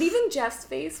 Oof. And even Jeff's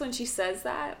face when she says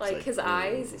that, like his ooh.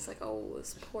 eyes, he's like, oh,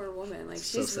 this poor woman. Like,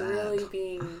 So she's sad. really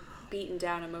being beaten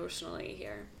down emotionally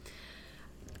here.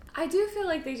 I do feel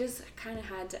like they just kind of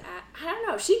had to act. I don't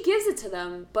know. She gives it to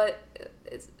them, but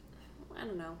it's, I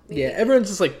don't know. Maybe, Yeah, everyone's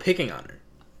just like picking on her.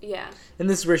 Yeah. And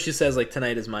this is where she says, like,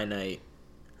 tonight is my night.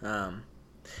 And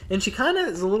she kind of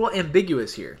is a little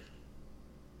ambiguous here.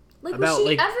 Like, About, was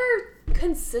she like- ever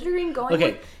considering going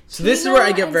Okay, with so this is Tina where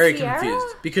I get and very Sierra?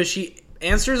 confused. Because she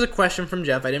answers a question from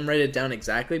Jeff. I didn't write it down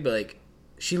exactly, but, like,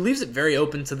 she leaves it very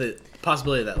open to the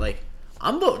possibility that, like,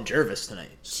 I'm voting Jervis tonight.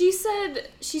 She said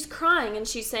she's crying and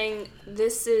she's saying,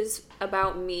 this is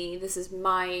about me. This is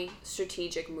my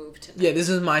strategic move tonight. Yeah, this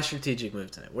is my strategic move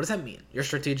tonight. What does that mean? Your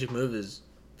strategic move is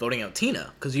voting out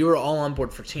Tina, because you were all on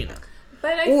board for Tina.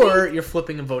 But I Or think, you're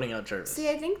flipping and voting out Jervis. see,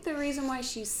 I think the reason why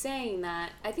she's saying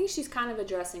that, I think she's kind of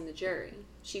addressing the jury.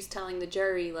 She's telling the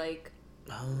jury, like,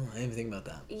 Oh, I didn't even think about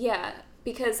that. yeah,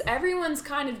 because everyone's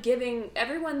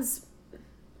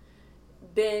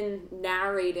been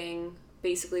narrating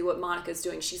basically what Monica's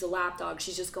doing. She's a lapdog.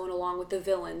 She's just going along with the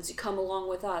villains. You come along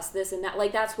with us, this and that.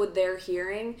 Like, that's what they're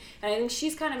hearing. And I think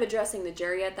she's kind of addressing the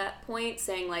jury at that point,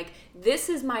 saying, like, this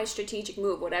is my strategic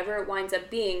move. Whatever it winds up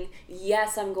being,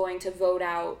 yes, I'm going to vote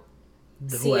out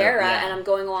Sierra, and I'm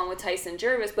going along with Tyson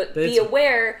Jervis, but be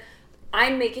aware,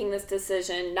 I'm making this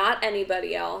decision, not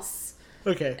anybody else.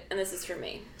 Okay. And this is for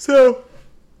me. So,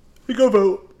 we go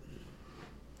vote.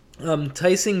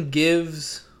 Tyson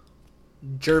gives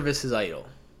Jervis his idol.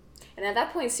 And at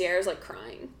that point, Sierra's, like,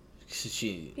 crying.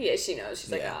 She Yeah, she knows.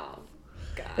 She's like, Yeah. oh,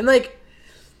 God. And, like,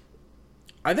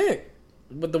 I think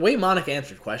with the way Monica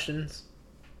answered questions,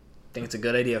 I think it's a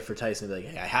good idea for Tyson to be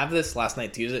like, hey, I have this last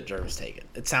night to use it, Jervis, take it.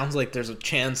 It sounds like there's a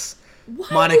chance Why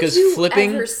Monica's would you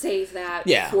flipping. ever save that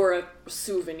Yeah. for a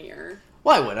souvenir?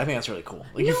 Well, I would. I think that's really cool.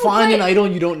 Like, you No, find an but- idol,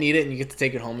 you don't need it, and you get to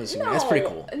take it home as a souvenir. That's pretty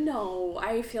cool. No,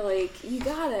 I feel like you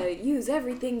gotta use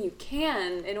everything you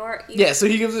can in order. Yeah, so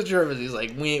he gives it to Jervis. He's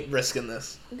like, we ain't risking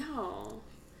this. No.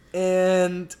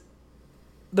 And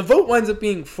the vote winds up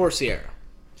being for Sierra.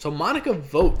 So Monica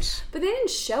votes. But they didn't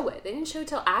show it. They didn't show it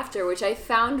till after, which I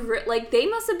found like they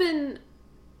must have been.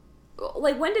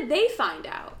 Like, when did they find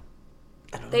out?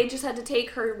 I don't know. They just had to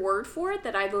take her word for it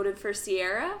that I voted for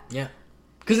Sierra. Yeah.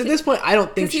 Because at this point, I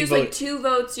don't think Because he she was voted. like, 2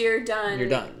 votes, you're done. You're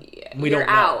done. Yeah, We you're don't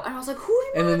know. out. And I was like, who do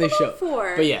you And then want they to show. vote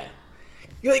for? But yeah.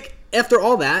 You're like, after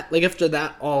all that, like after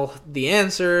that, all the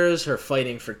answers, her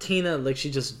fighting for Tina, like she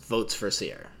just votes for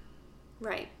Sierra.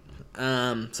 Right.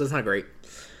 So it's not great.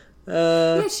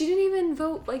 Yeah, she didn't even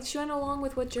vote. Like, she went along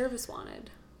with what Jervis wanted.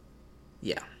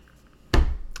 Yeah.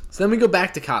 So then we go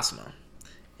back to Cosimo.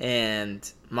 And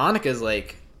Monica's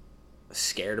like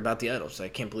scared about the idol. She's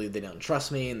like, I can't believe they don't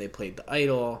trust me and they played the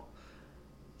idol.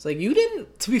 It's like, you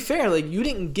didn't, to be fair, like you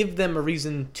didn't give them a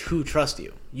reason to trust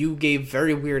you. You gave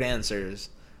very weird answers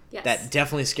Yes. that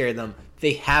definitely scared them.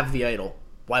 They have the idol.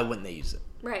 Why wouldn't they use it?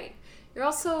 Right. You're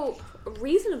also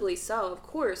reasonably so, of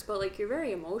course, but like you're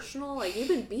very emotional. Like you've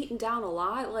been beaten down a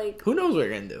lot. Like Who knows what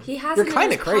you're gonna do? he has You're it in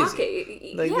kind his of crazy.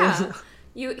 pocket. Like,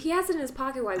 Yeah. He has it in his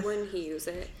pocket. Why wouldn't he use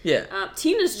it? Yeah.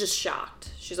 Tina's just shocked.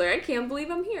 She's like, I can't believe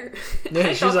I'm here. Yeah,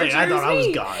 she's thought for like, I sure thought I it was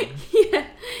me." God. Yeah.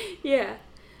 Yeah.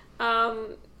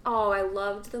 Oh, I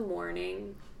loved the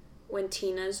morning when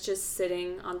Tina's just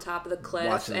sitting on top of the cliff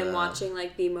watching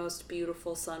like the most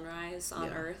beautiful sunrise on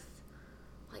Yeah. Earth.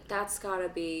 Like that's gotta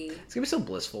be, It's gonna be so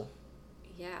blissful.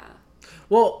 yeah.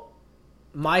 Well,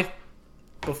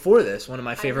 before this, one of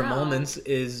my favorite know. moments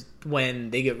is when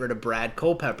they get rid of Brad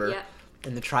Culpepper Yeah.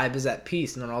 and the tribe is at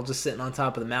peace and they're all just sitting on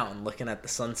top of the mountain looking at the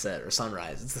sunset or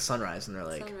sunrise. It's the sunrise and they're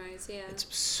like, Sunrise, yeah. it's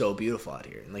so beautiful out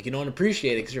here. And like you don't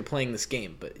appreciate it because you're playing this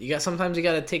game, but sometimes you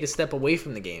got to take a step away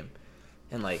from the game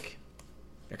and like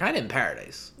you're kind of in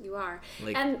paradise. You are.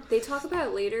 Like- And they talk about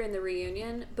it later in the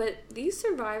reunion, but these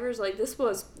survivors, like, this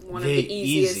was one of The the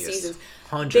easiest easiest. seasons.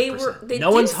 100%. They No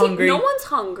didn't one's seem- hungry. No one's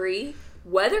hungry.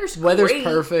 Weather's great.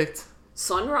 Perfect.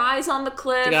 Sunrise on the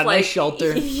cliff. They got a like, nice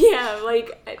shelter. Yeah,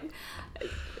 like,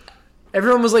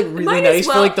 Everyone was like really might as nice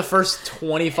for well- like the first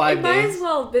 25 it might days. as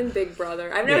well have been Big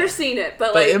Brother. I've never Yeah. seen it, but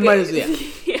But like, it might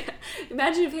as- yeah.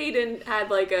 Imagine if Hayden had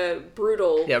like a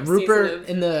brutal. Yeah, season Rupert of-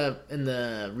 in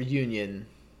the reunion,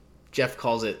 Jeff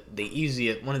calls it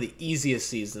one of the easiest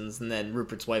seasons, and then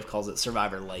Rupert's wife calls it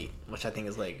Survivor Light, which I think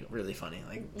is like really funny.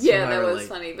 Like Yeah, that Survivor was Light.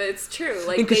 funny, but it's true.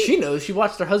 Like, Because they- she knows she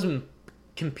watched her husband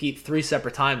compete 3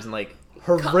 separate times in like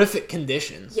horrific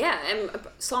conditions. Yeah, and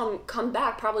saw him come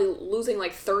back probably losing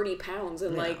like 30 pounds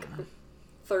in like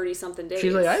 30 something days.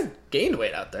 She's like, I gained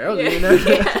weight out there. I was yeah, eating that.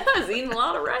 yeah, I was eating a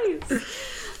lot of rice.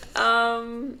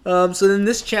 So then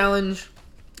this challenge,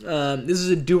 this is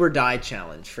a do or die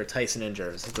challenge for Tyson and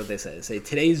Jervis. That's what they say. They say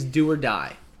today's do or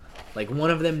die. Like one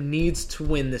of them needs to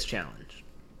win this challenge.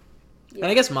 Yeah.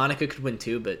 And I guess Monica could win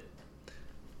too, but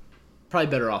probably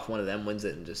better off one of them wins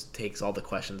it and just takes all the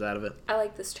questions out of it. I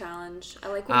like this challenge. I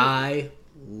like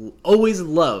when Always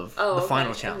love Oh, the okay.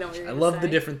 final I didn't know challenge. what you were I gonna love the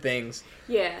say. different things.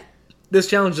 yeah. This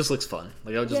challenge just looks fun.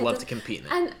 Like I would just Yeah, love the- to compete in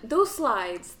it. And those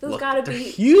slides, those Look, gotta they're be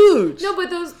huge. No, but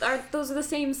those are the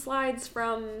same slides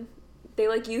from. They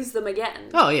like use them again.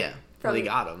 Oh yeah. Well, From- they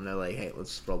got them. They're like, hey,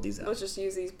 let's roll these out. Let's just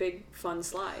use these big fun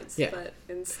slides. Yeah. But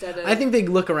instead of I think they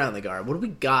look around the guard. What do we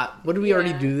got? What do we already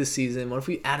Yeah. do this season? What if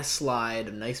we add a slide,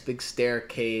 a nice big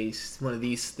staircase, one of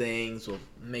these things? We'll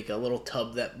make a little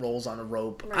tub that rolls on a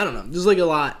rope. I don't know. There's like a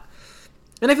lot.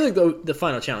 And I feel like the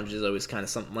final challenge is always kind of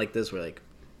something like this where like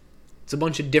it's a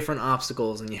bunch of different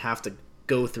obstacles and you have to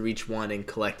go through each one and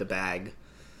collect a bag.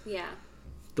 yeah.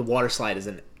 The water slide is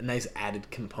a nice added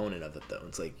component of it though.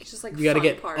 It's like, It's just like you got to fun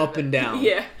get part up of it. and down.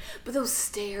 Yeah, but those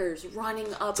stairs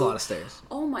running up. It's a lot of stairs.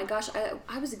 Oh my gosh,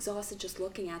 I was exhausted just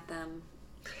looking at them.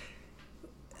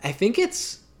 I think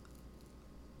it's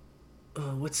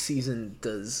what season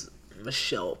does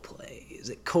Michelle play? Is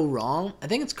it Korong? I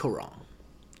think it's Korong.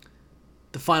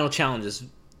 The final challenge is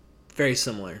very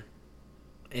similar,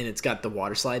 and it's got the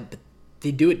water slide, but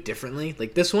they do it differently.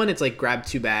 Like this one, it's like grab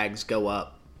 2 bags, go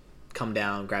up, come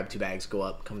down, grab 2 bags, go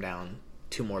up, come down,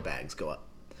 2 more bags, go up.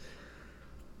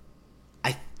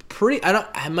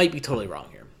 I might be totally wrong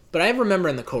here, but I remember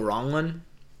in the Korong one,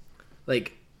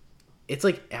 like it's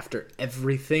like after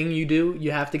everything you do,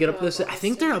 you have to get up the stairs. I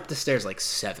think they're up the stairs like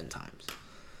 7 times.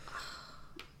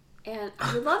 And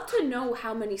I would love to know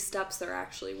how many steps there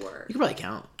actually were. You could probably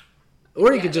count, or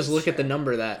you Yeah, could just that's look at the true.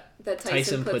 number that That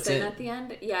Tyson puts in at the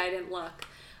end. Yeah, I didn't look.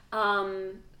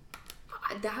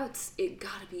 It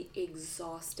gotta be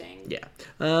exhausting.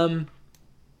 Yeah.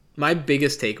 My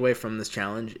biggest takeaway from this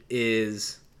challenge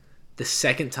is the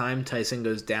second time Tyson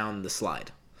goes down the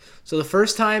slide. So the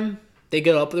first time they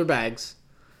get up with their bags,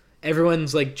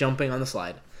 everyone's like jumping on the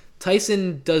slide.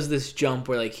 Tyson does this jump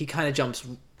where like he kind of jumps,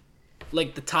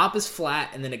 like the top is flat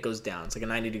and then it goes down. It's like a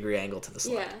 90-degree angle to the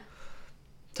slide. Yeah.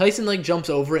 Tyson like jumps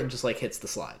over it and just like hits the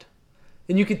slide.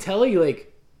 And you could tell he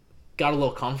like got a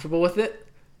little comfortable with it.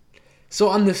 So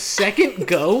on the second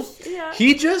go, Yeah.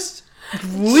 he just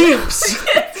leaps.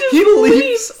 He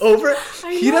leaps over.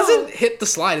 I He know. doesn't hit the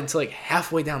slide until like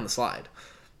halfway down the slide.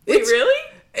 Wait,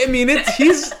 really? I mean,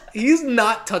 he's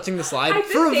not touching the slide I've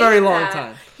been for a thinking very long that.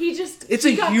 time. It's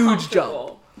a huge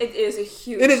jump. It is a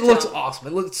huge And it looks jump. awesome.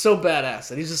 It looks so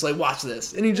badass. And he's just like, watch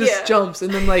this. And he just Yeah. jumps.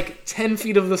 And then like 10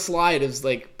 feet of the slide is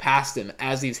like past him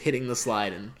as he's hitting the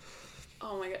slide. And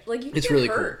Oh my god. Like, you it's get really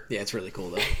hurt. cool. Yeah, it's really cool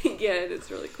though. Yeah, it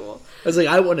is really cool. I was like,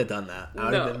 I wouldn't have done that. I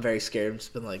would have No. been very scared.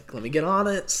 Just been like, let me get on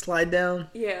it, slide down.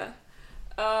 Yeah.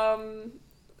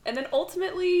 And then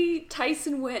ultimately,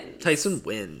 Tyson wins. Tyson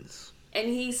wins. And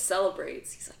he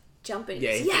celebrates. He's like jumping.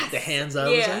 Yeah, He's, he yes! put the hands up.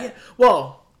 Yeah. He's like, yeah.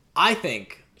 Well, I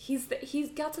think. He's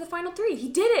got to the final three. He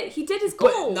did it. He did his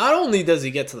But goal. not only does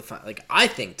he get to the final, like, I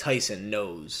think Tyson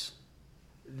knows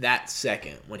that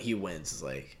second when he wins is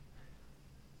like,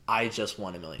 I just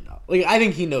won $1 million. Like, I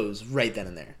think he knows right then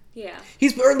and there. Yeah.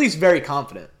 He's, or at least very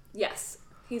confident. Yes.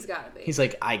 He's got to be. He's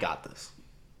like, I got this.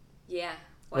 Yeah.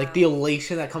 Wow. Like, the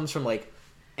elation that comes from, like,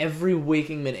 every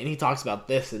waking minute. And he talks about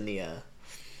this in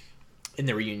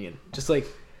the reunion. Just, like,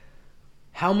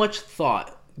 how much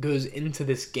thought goes into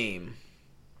this game.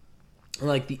 And,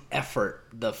 like, the effort,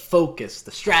 the focus,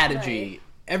 the strategy. Right.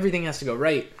 Everything has to go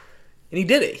right. And he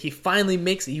did it. He finally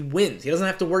makes it. He wins. He doesn't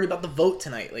have to worry about the vote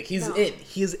tonight. Like, he's No. in.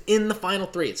 He is in the final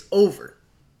three. It's over.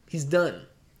 He's done.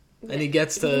 And he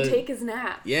gets He can to... take his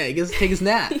nap. Yeah, he gets to take his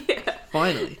nap. Yeah.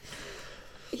 Finally.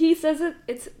 He says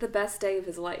it's the best day of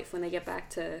his life when they get back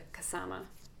to Kasama.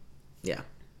 Yeah.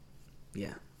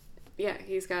 Yeah. Yeah,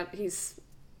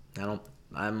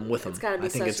 I'm with him. It's gotta be I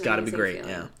think such it's an got to be amazing great. feeling.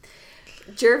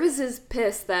 Yeah. Jervis is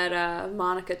pissed that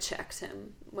Monica checked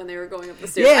him when they were going up the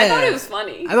stairs. I thought it was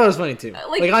funny. I thought it was funny too.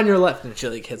 Like on your left, and she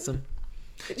like hits him.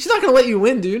 She's not gonna let you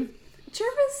win, dude.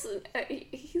 Jervis,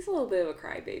 he's a little bit of a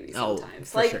crybaby Oh,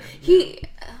 sometimes. for Like sure.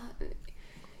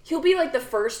 he'll be like the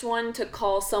first one to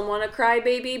call someone a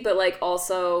crybaby, but like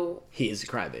also He is a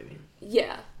crybaby.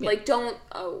 yeah. Like don't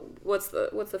what's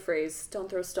the phrase? Don't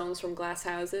throw stones from glass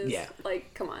houses. Yeah.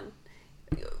 Like come on.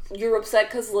 You're upset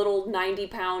because little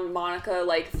 90-pound Monica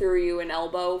like threw you an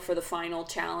elbow for the final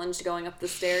challenge going up the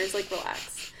stairs. Like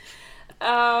relax.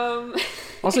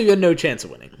 Also, you had no chance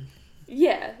of winning.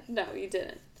 Yeah, no, you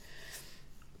didn't.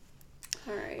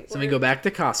 All right. So we go back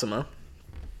to Kasama,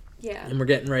 Yeah. and we're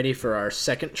getting ready for our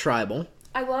second tribal.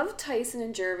 I love Tyson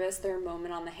and Jervis, their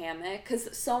moment on the hammock,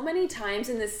 because so many times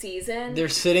in this season... They're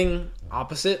sitting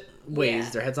opposite ways, Yeah.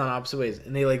 their heads on opposite ways,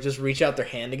 and they like just reach out their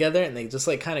hand together, and they just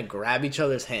like kind of grab each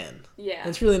other's hand. Yeah. And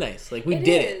it's really nice. Like we It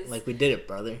did is. it. Like we did it,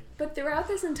 brother. But throughout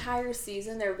this entire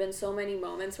season, there have been so many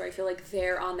moments where I feel like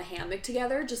they're on the hammock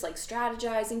together, just like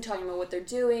strategizing, talking about what they're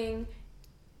doing,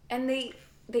 and they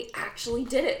actually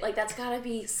did it. Like that's gotta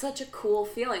be such a cool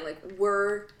feeling. Like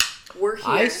we're here.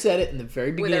 I said it in the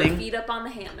very with our beginning. feet up on the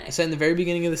hammock. I said in the very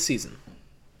beginning of the season,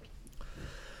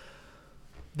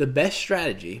 the best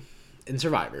strategy in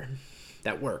Survivor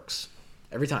that works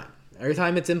every time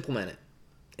it's implemented,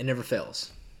 it never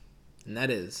fails. And that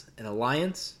is an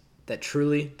alliance that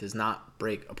truly does not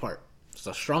break apart. It's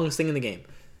the strongest thing in the game.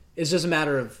 It's just a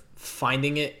matter of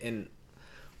finding it. And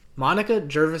Monica,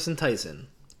 Jervis, and Tyson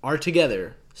are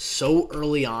together so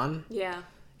early on. Yeah.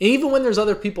 And even when there's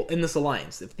other people in this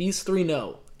alliance, if these three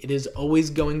know it is always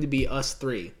going to be us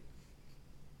three,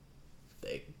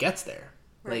 it gets there.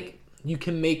 Right. Like, you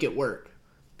can make it work.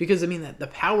 Because, I mean, the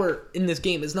power in this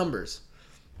game is numbers.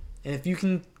 And if you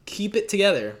can keep it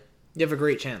together, you have a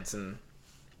great chance. And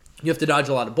you have to dodge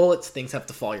a lot of bullets. Things have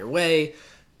to fall your way.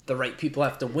 The right people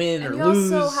have to win And or you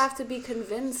lose. also have to be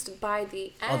convinced by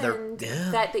the end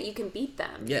yeah. that you can beat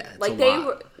them. Yeah, it's like a they lot.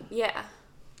 were, yeah,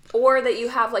 or that you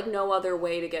have like no other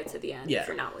way to get to the end Yeah. if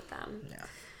you're not with them.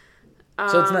 Yeah.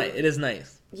 So it's nice. It is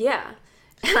nice. Yeah,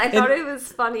 and I thought it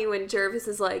was funny when Jervis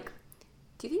is like,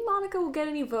 "Do you think Monica will get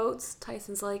any votes?"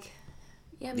 Tyson's like,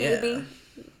 "Yeah, maybe."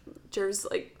 Yeah. Jervis is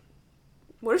like,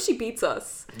 "What if she beats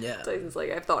us?" Yeah. Tyson's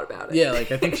like, "I've thought about it." Yeah,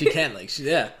 like, I think she can. Like,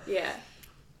 yeah. Yeah.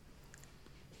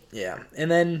 Yeah. And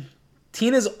then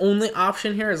Tina's only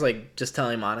option here is, like, just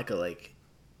telling Monica, like,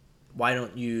 why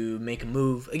don't you make a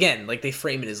move? Again, like, they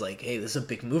frame it as, like, hey, this is a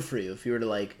big move for you. If you were to,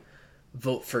 like,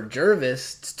 vote for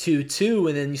Jervis, it's 2-2,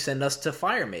 and then you send us to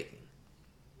fire making.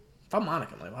 If I'm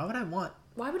Monica, I'm like, why would I want?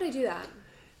 Why would I do that?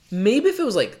 Maybe if it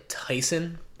was, like,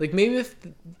 Tyson. Like, maybe if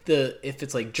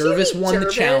it's, like, Jervis won the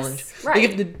Jervis, challenge.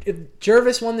 right. Like, if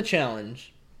Jervis won the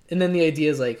challenge, and then the idea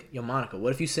is, like, yo, Monica,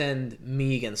 what if you send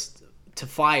me to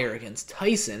fire against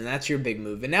Tyson, and that's your big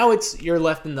move. And now you're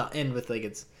left in the end with, like,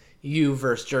 it's you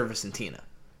versus Jervis and Tina.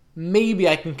 Maybe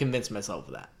I can convince myself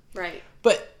of that. Right.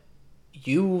 But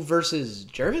you versus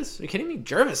Jervis? Are you kidding me?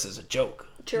 Jervis is a joke.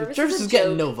 Jervis is is a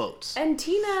getting joke. no votes. And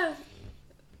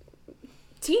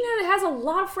Tina has a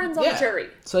lot of friends on the jury.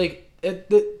 It's like,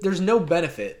 there's no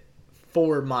benefit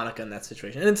for Monica in that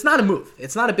situation. And it's not a move.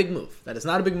 It's not a big move. That is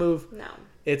not a big move. No.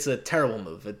 It's a terrible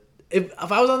move. If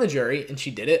I was on the jury and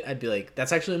she did it, I'd be like,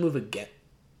 that's actually a move again.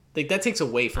 Like, that takes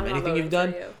away from anything you've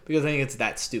done. Because I think it's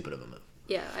that stupid of a move.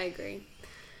 Yeah, I agree.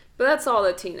 But that's all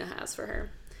that Tina has for her.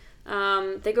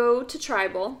 They go to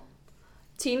Tribal.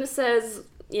 Tina says,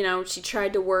 she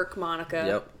tried to work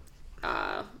Monica.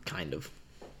 Yep. Kind of.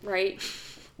 Right?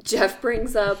 Jeff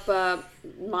brings up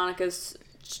Monica's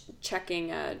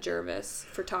checking Jervis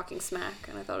for talking smack,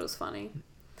 and I thought it was funny.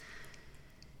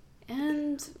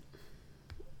 And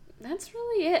that's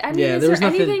really it. I mean, is there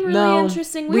anything really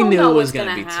interesting? We all knew know it was what's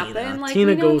going to happen. Tina. Like,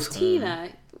 Tina we know goes it's Tina.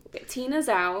 Tina's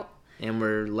out. And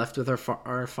we're left with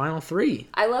our final three.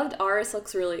 I loved Aris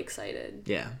looks really excited.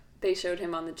 Yeah. They showed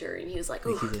him on the jury, and he was like,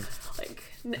 ooh. Like,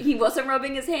 he wasn't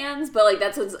rubbing his hands, but, like,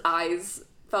 that's what his eyes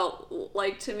felt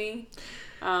like to me.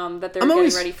 That they were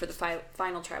getting ready for the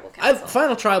final Tribal Council.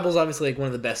 Final Tribal is obviously, like, one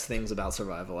of the best things about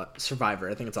Survivor.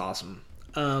 I think it's awesome.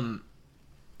 And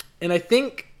I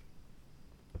think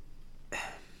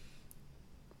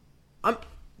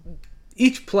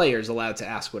each player is allowed to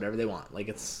ask whatever they want. Like,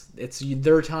 it's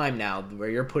their time now where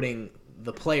you're putting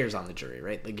the players on the jury,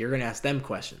 right? Like, you're going to ask them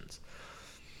questions.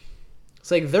 It's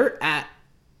like they're at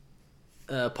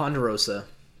Ponderosa.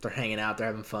 They're hanging out. They're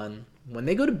having fun. When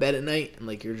they go to bed at night and,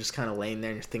 like, you're just kind of laying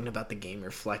there and you're thinking about the game,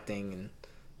 reflecting, and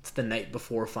it's the night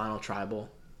before Final Tribal,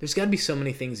 there's got to be so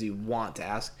many things you want to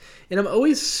ask. And I'm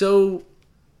always so...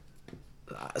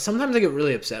 sometimes I get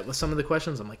really upset with some of the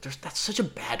questions. I'm like, that's such a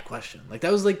bad question. Like,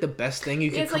 that was, like, the best thing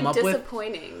you could come up with. It's, like,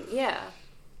 disappointing. Yeah.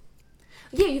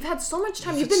 Yeah, you've had so much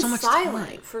time. You've been so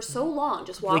silent for so long,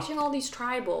 just watching all these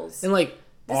tribals. And, like,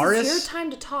 This is your time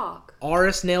to talk.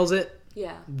 Aris nails it.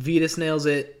 Yeah. Vetus nails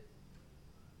it.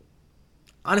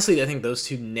 Honestly, I think those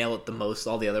two nail it the most.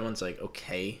 All the other ones, like,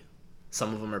 okay.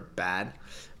 Some of them are bad.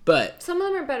 But some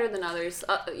of them are better than others.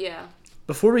 Yeah.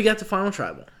 Before we get to Final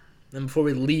Tribal, and before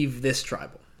we leave this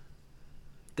Tribal,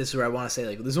 this is where I want to say,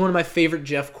 like, this is one of my favorite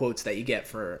Jeff quotes that you get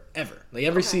forever. Like,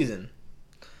 every season.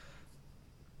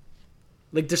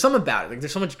 Like, there's something about it. Like,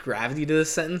 there's so much gravity to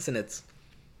this sentence, and it's,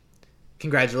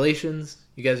 congratulations,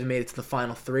 you guys have made it to the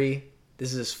final three.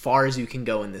 This is as far as you can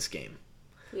go in this game.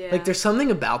 Yeah. Like, there's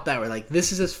something about that where, like,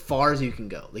 this is as far as you can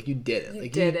go. Like, you did it. You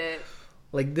like, did it.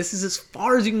 Like, this is as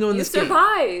far as you can go in this game. You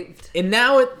survived. And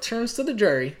now it turns to the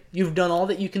jury. You've done all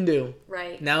that you can do.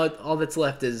 Right. Now all that's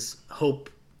left is hope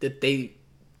that they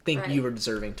think you are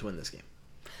deserving to win this game.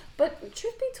 But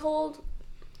truth be told,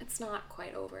 it's not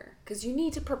quite over. Because you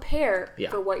need to prepare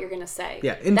for what you're going to say.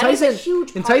 Yeah. And that Tyson, is a huge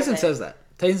part and Tyson of it. says that.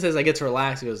 Tyson says, I get to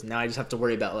relax. He goes, now I just have to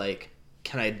worry about, like,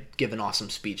 can I give an awesome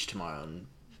speech tomorrow and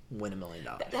win $1 million?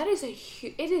 That is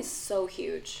it is so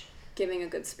huge, giving a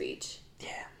good speech.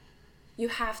 Yeah. You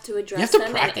have to address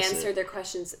them and answer their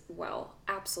questions well.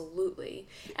 Absolutely.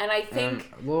 And I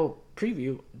think...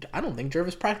 preview. I don't think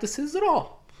Jervis practices at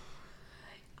all.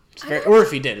 Or if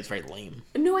he did, it's very lame.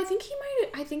 No, I think he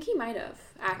might have,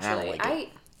 actually.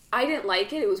 I didn't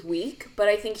like it. It was weak. But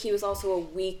I think he was also a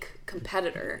weak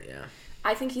competitor. Yeah.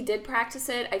 I think he did practice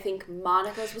it. I think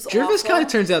Monica's was Jervis awful. kind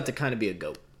of turns out to kind of be a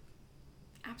goat.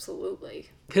 Absolutely.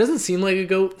 He doesn't seem like a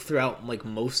goat throughout, like,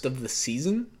 most of the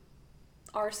season.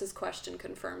 Ars's question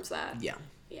confirms that. Yeah.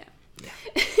 Yeah.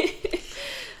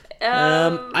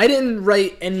 I didn't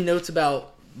write any notes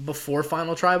about before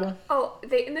Final Tribal. Oh,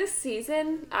 in this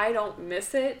season, I don't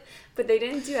miss it, but they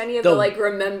didn't do any of the like,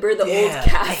 remember the old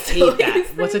cast. I hate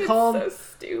that. What's it called? It's so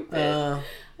stupid.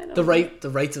 The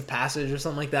rites of passage or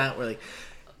something like that, where, like,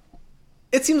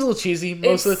 it seems a little cheesy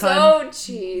most of the time. It's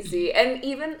so cheesy. And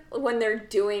even when they're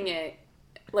doing it,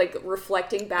 like,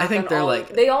 reflecting back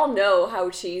they all know how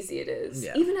cheesy it is.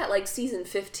 Yeah. Even at, like, season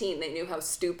 15, they knew how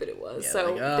stupid it was. Yeah, so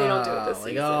like, they don't do it this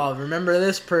season. Oh, remember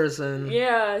this person.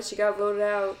 Yeah, she got voted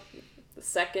out the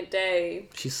second day.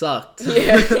 She sucked.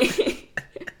 Yeah.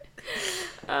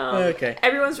 Okay.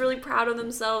 Everyone's really proud of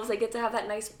themselves. They get to have that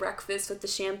nice breakfast with the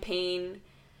champagne.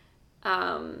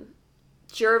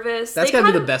 Jervis. That's gotta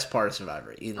be the best part of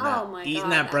Survivor. Eating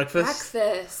that breakfast.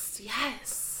 Breakfast,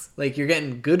 yes. Like, you're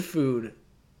getting good food.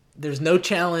 There's no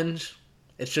challenge.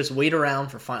 It's just wait around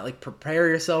for prepare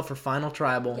yourself for Final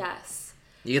Tribal. Yes.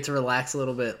 You get to relax a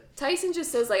little bit. Tyson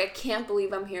just says, like, I can't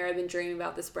believe I'm here. I've been dreaming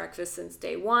about this breakfast since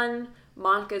day one.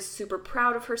 Monica's super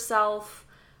proud of herself.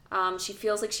 She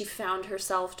feels like she found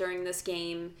herself during this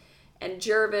game. And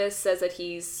Jervis says that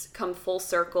he's come full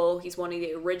circle. He's one of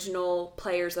the original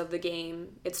players of the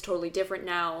game. It's totally different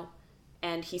now.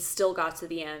 And he still got to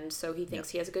the end, so he thinks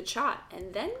he has a good shot.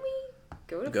 And then we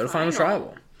go to Final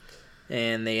Tribal.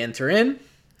 And they enter in.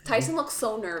 Tyson looks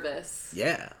so nervous.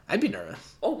 Yeah, I'd be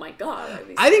nervous. Oh my god, I'd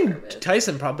be so I think nervous.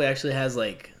 Tyson probably actually has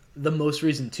like the most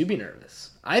reason to be nervous.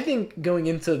 I think going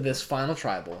into this final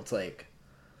tribal, it's like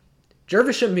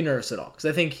Jervis shouldn't be nervous at all because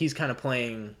I think he's kind of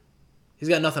playing. He's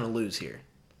got nothing to lose here.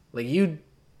 Like you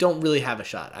don't really have a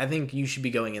shot. I think you should be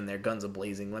going in there guns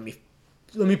a-blazing. Let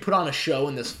me put on a show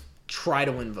and just try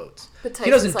to win votes. But Tyson's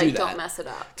he doesn't like, do that. don't mess it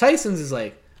up. Tyson's is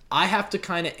like, I have to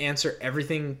kind of answer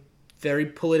everything very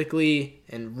politically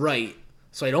and right,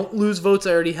 so I don't lose votes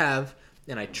I already have,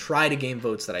 and I try to gain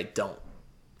votes that I don't.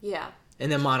 Yeah.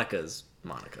 And then Monica's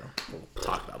Monica. We'll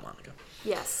talk about Monica.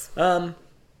 Yes.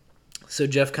 So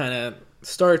Jeff kind of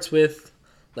starts with,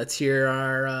 let's hear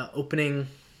our opening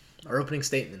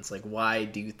statements. Like, why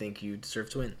do you think you deserve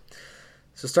to win?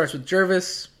 So it starts with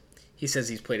Jervis. He says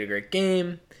he's played a great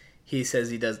game. He says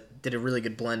he did a really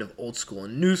good blend of old school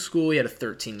and new school. He had a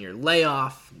 13-year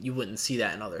layoff. You wouldn't see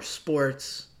that in other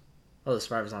sports. Oh, the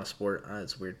Survivor's not a sport.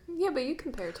 It's weird. Yeah, but you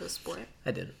compare it to a sport.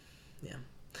 I did. Yeah.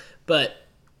 But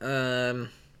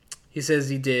he says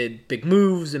he did big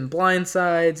moves and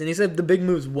blindsides, and he said the big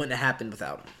moves wouldn't have happened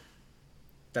without him.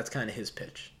 That's kind of his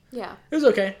pitch. Yeah. It was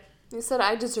okay. He said,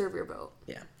 I deserve your vote.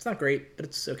 Yeah. It's not great, but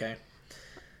it's okay.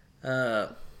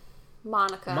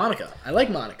 Monica. I like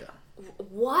Monica.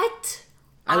 What?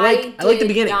 I like the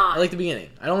beginning. Not. I like the beginning.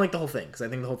 I don't like the whole thing because I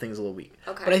think the whole thing is a little weak.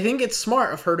 Okay. But I think it's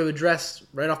smart of her to address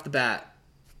right off the bat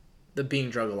the being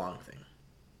drug along thing.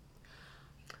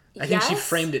 I think she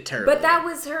framed it terribly. But that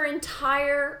was her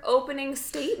entire opening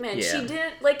statement. Yeah. She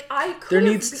didn't, I could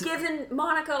have given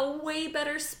Monica a way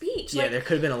better speech. Yeah, there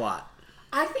could have been a lot.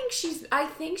 I think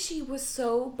she was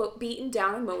so beaten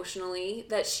down emotionally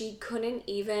that she couldn't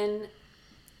even...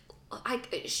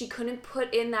 she couldn't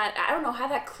put in that, I don't know, have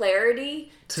that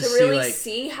clarity to really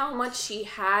see how much she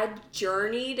had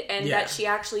journeyed and that she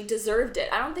actually deserved it.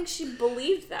 I don't think she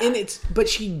believed that. But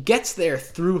she gets there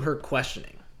through her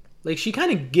questioning. Like, she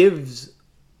kind of gives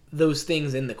those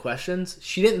things in the questions.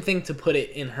 She didn't think to put it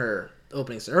in her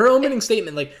opening statement. Her opening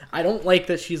statement, I don't like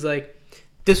that she's like,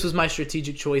 this was my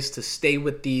strategic choice to stay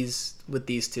with these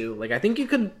two. Like, I think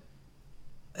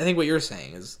what you're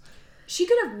saying is... She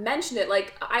could have mentioned it,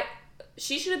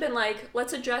 she should have been like,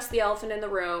 let's address the elephant in the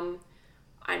room.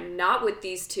 I'm not with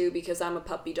these two because I'm a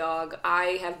puppy dog.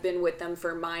 I have been with them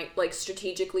for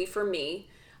strategically for me.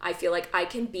 I feel like I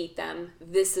can beat them.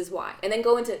 This is why. And then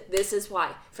go into this is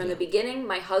why. From the beginning,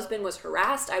 my husband was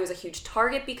harassed. I was a huge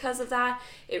target because of that.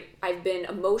 I've been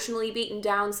emotionally beaten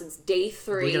down since day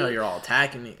 3. Look at how you're all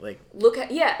attacking me. Look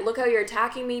how you're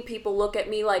attacking me. People look at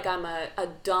me like I'm a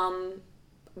dumb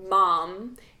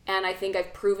mom. And I think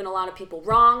I've proven a lot of people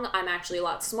wrong. I'm actually a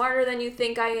lot smarter than you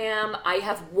think I am. I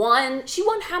have won. She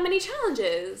won how many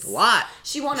challenges? A lot.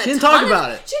 She won She didn't talk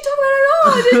about it. She didn't talk about it at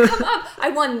all. It didn't come up. I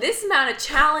won this amount of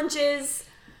challenges.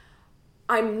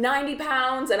 I'm 90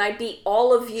 pounds and I beat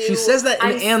all of you. She says that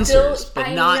in answers, but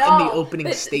not in the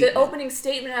opening statement. The opening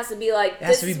statement has to be like, it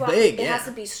has to be big. It has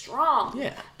to be strong.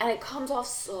 Yeah. And it comes off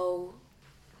so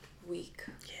weak.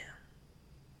 Yeah.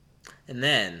 And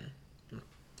then...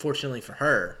 Fortunately for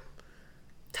her,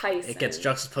 Tyson. It gets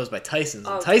juxtaposed by Tyson's.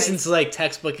 And Oh, Tyson's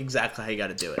textbook exactly how you got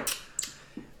to do it.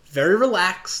 Very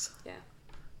relaxed. Yeah.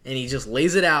 And he just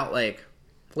lays it out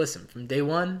listen, from day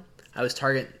one, I was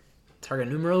target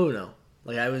numero uno.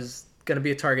 I was going to be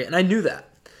a target. And I knew that.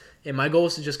 And my goal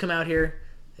was to just come out here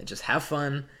and just have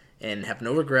fun and have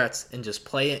no regrets and just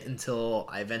play it until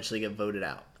I eventually get voted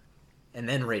out. And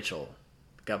then Rachel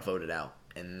got voted out.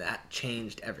 And that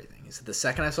changed everything. He said the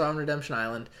second I saw him on Redemption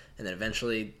Island and then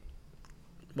eventually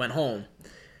went home,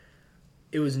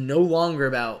 it was no longer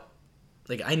about,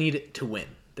 I needed to win.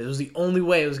 That was the only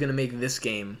way I was going to make this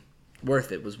game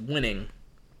worth it, was winning.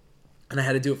 And I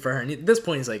had to do it for her. And at this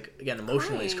point, he's again,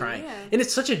 emotionally, he's crying. Yeah. And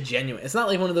it's such a genuine, it's not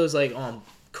one of those I'm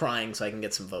crying so I can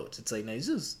get some votes. It's no,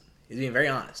 he's being very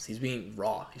honest. He's being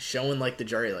raw. He's showing the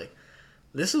jury,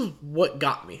 this is what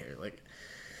got me here.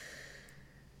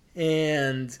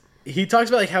 And he talks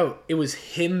about how it was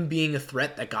him being a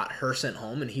threat that got her sent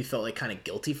home, and he felt kind of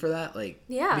guilty for that.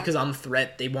 Because I'm a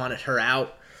threat, they wanted her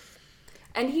out.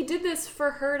 And he did this for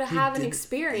her to have an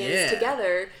experience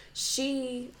together.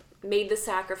 She made the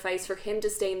sacrifice for him to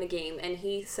stay in the game, and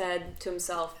he said to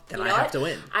himself, then I have to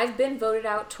win. I've been voted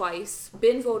out twice,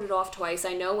 been voted off twice.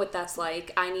 I know what that's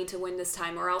like. I need to win this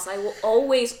time, or else I will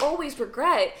always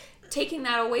regret taking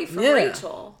that away from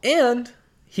Rachel. And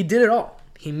he did it all.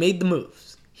 He made the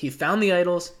moves. He found the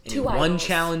idols, and he won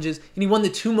challenges, and he won the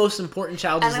 2 most important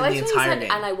challenges in the entire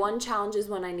game. And I won challenges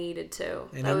when I needed to.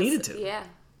 And he needed to. Yeah.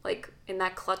 In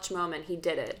that clutch moment, he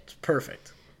did it. It's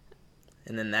perfect.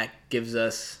 And then that gives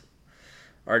us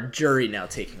our jury now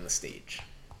taking the stage.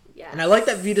 Yes. And I like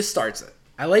that Vita starts it.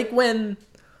 I like when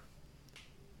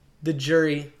the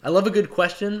jury... I love a good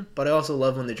question, but I also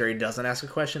love when the jury doesn't ask a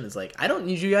question. It's like, I don't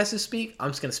need you guys to speak.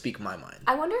 I'm just going to speak my mind.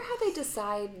 I wonder how they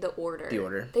decide the order. The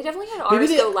order. They definitely had ours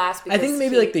go last because I think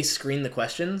maybe like they screen the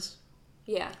questions.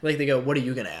 Yeah. Like they go, what are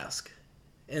you going to ask?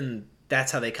 And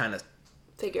that's how they kind of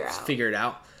Figure it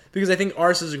out. Because I think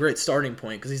ours is a great starting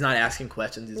point because he's not asking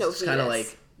questions. He's just kind of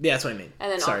like... Yeah, that's what I mean.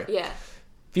 And then Sorry. yeah.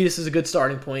 Vetus is a good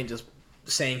starting point, just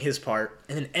saying his part.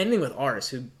 And then ending with ours,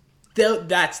 who...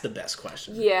 That's the best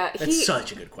question. Yeah. That's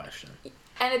such a good question.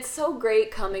 And it's so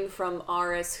great coming from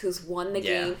Aris, who's won the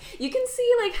game. You can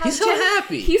see like how he's so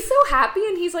happy. He's so happy,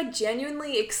 and he's like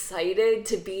genuinely excited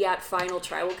to be at Final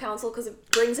Tribal Council because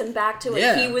it brings him back to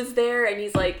when he was there, and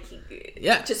he's like,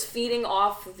 just feeding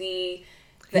off the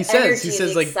energy and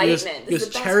the like, excitement. This is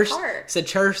the best part. He said,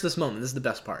 cherish this moment. This is the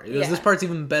best part. This part's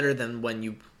even better than when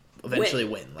you eventually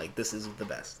win. Like, this is the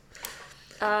best.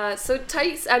 So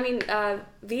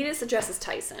Vetus addresses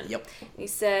Tyson. Yep. He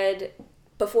said,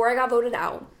 before I got voted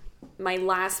out, my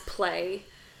last play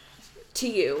to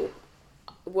you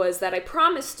was that I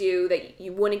promised you that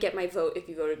you wouldn't get my vote if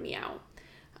you voted me out.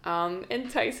 And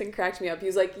Tyson cracked me up. He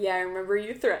was like, yeah, I remember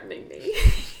you threatening me.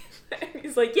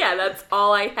 He's like, yeah, that's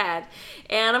all I had.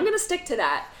 And I'm going to stick to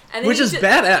that. And then Which is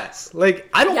badass. Like,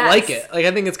 I don't like it. Like,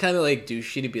 I think it's kind of like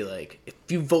douchey to be like, if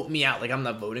you vote me out, like, I'm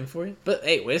not voting for you. But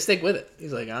hey, way to stick with it.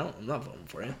 He's like, I'm not voting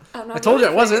for you. I told you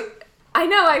I wasn't. I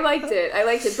know, I liked it.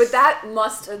 But that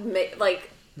must have made, like...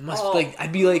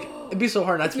 I'd be so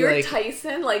hard not to be like... You're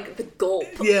Tyson, like, the gulp.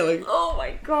 Yeah, like... Oh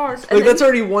my gosh. Like, that's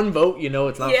already one vote, you know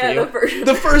it's not for you.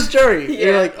 The first jury.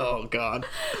 You're like, oh, God.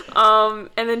 And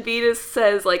then Vetus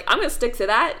says, like, I'm going to stick to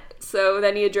that. So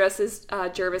then he addresses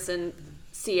Jervis and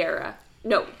Sierra.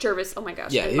 No, Jervis, oh my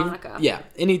gosh, and Monica.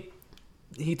 And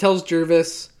he tells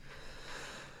Jervis...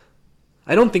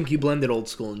 I don't think you blended old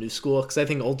school and new school, because I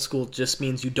think old school just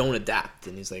means you don't adapt.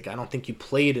 And he's like, I don't think you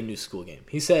played a new school game.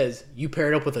 He says, you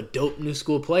paired up with a dope new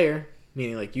school player,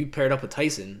 meaning like you paired up with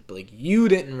Tyson, but like you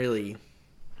didn't really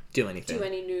do anything. Do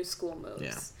any new school moves.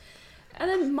 Yeah.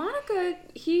 And then Monica,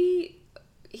 he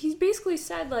basically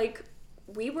said, like,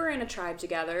 we were in a tribe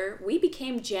together. We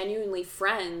became genuinely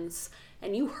friends,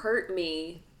 and you hurt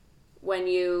me when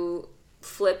you...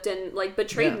 flipped and like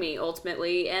betrayed me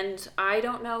ultimately, and I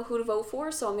don't know who to vote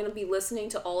for, so I'm going to be listening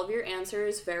to all of your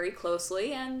answers very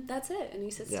closely, and that's it. And he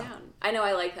sits down. I know,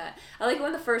 I like that. I like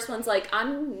when the first one's like,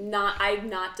 I've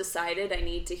not decided. I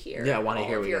need to hear I want to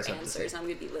hear all what of your you answers. I'm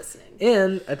going to be listening.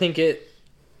 And I think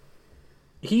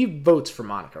he votes for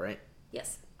Monica, right?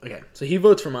 Yes. Okay, so he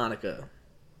votes for Monica,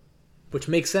 which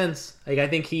makes sense. Like, I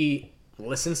think he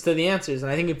listens to the answers,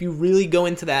 and I think if you really go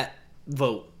into that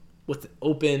vote with an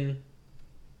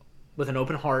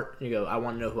open heart, you go, I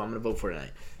want to know who I'm going to vote for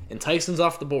tonight. And Tyson's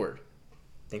off the board.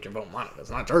 I think you're voting Monica. It's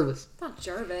not Jervis. It's not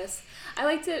Jervis. I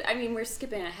liked it. I mean, we're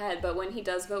skipping ahead, but when he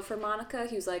does vote for Monica,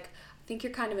 he was like, I think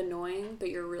you're kind of annoying,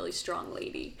 but you're a really strong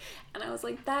lady. And I was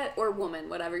like, that, or woman,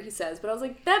 whatever he says. But I was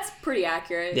like, that's pretty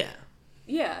accurate.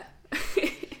 Yeah.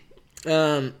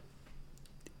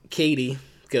 Katie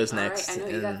goes next. All right, I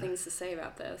know you got things to say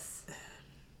about this.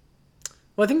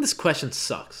 Well, I think this question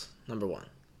sucks, number one.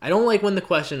 I don't like when the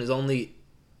question is only...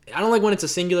 I don't like when it's a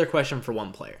singular question for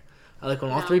one player. I like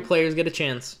when all three players get a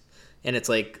chance, and it's,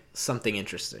 like, something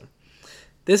interesting.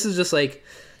 This is just like,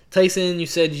 Tyson, you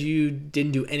said you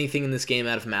didn't do anything in this game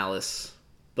out of malice,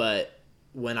 but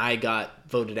when I got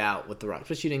voted out with the Rocks,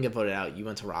 but you didn't get voted out, you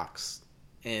went to Rocks,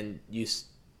 and you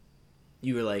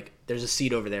were like, there's a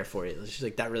seat over there for you. She's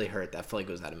like, that really hurt. That felt like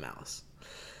it was out of malice.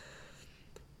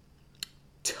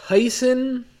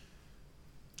 Tyson...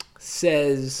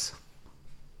 says,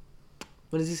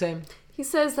 what does he say? He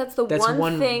says that's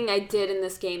one thing I did in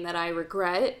this game that I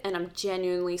regret, and I'm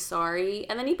genuinely sorry.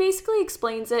 And then he basically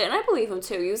explains it, and I believe him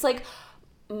too. He was like,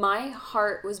 my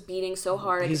heart was beating so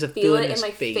hard, I could feel it in my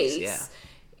face. Yeah.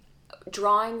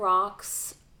 Drawing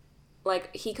rocks,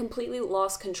 like, he completely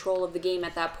lost control of the game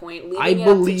at that point, leaving it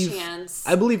up to chance.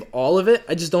 I believe all of it.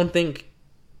 I just don't think...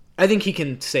 I think he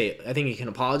can say it. I think he can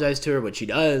apologize to her, which he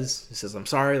does. He says, I'm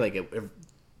sorry, like,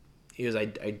 he goes, I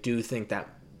do think that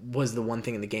was the one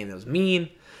thing in the game that was mean.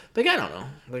 Like, I don't know.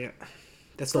 Like,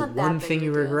 that's the one thing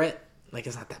you regret. Like,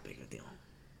 it's not that big of a deal.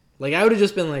 Like, I would have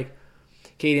just been like,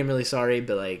 Katie, I'm really sorry,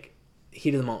 but, like,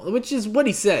 heat of the moment. Which is what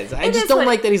he says. I just don't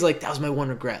like that he's like, that was my one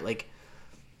regret. Like,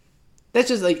 that's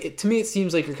just, like, to me, it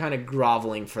seems like you're kind of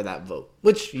groveling for that vote.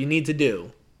 Which you need to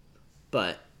do.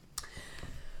 But...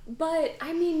 But,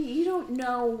 I mean, you don't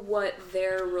know what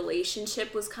their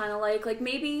relationship was kind of like. Like,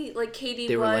 maybe, like, Katie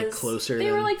They were, was... like, closer They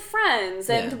than- were, like, friends.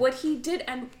 And Yeah. what he did...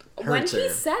 And when Hurts he her.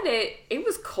 said it, it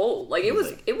was cold. Like, it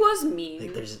Like- was mean.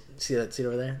 Like, there's see that seat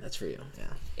over there? That's for you. Yeah.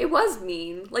 It was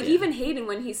mean. Like, Yeah. even Hayden,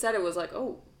 when he said it, was like,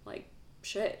 oh, like,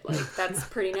 shit. Like, that's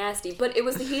pretty nasty. But it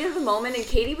was the heat of the moment, and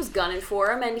Katie was gunning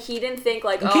for him, and he didn't think,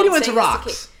 like, And oh, Katie I'm went to saying this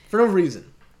rocks for no reason.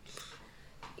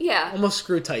 Yeah. Almost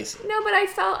screwed Tyson. No, but I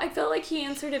felt like he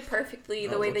answered it perfectly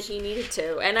the Oh, way that whoops. he needed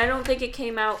to, and I don't think it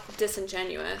came out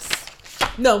disingenuous.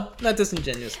 No, not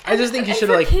disingenuous. I just think you And should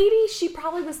for have, like... Katie, she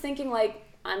probably was thinking, like,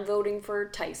 I'm voting for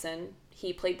Tyson.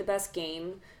 He played the best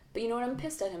game. But you know what? I'm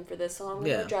pissed at him for this, so I'm going to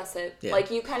Yeah. address it. Yeah. Like,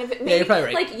 you kind of... you're probably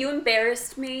right. Like, you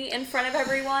embarrassed me in front of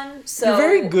everyone, so... You're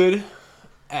very good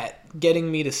at getting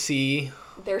me to see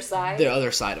Their side. the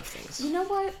other side of things. You know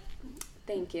what?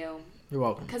 Thank you. You're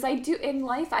welcome. Because I do... In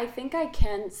life, I think I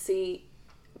can see...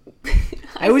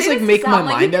 I always, say like, this make to my sound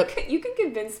like mind you up. You can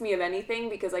convince me of anything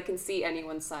because I can see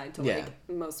anyone's side to, Yeah. like,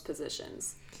 most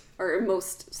positions. Or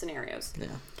most scenarios. Yeah.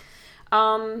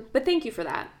 But thank you for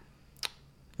that.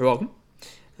 You're welcome.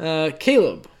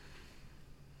 Caleb.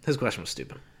 His question was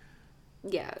stupid.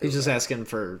 Yeah. He's just asking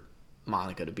for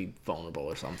Monica to be vulnerable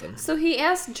or something. So he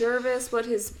asked Jervis what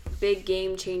his big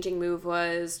game-changing move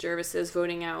was. Jervis is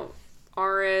voting out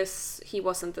Aris. He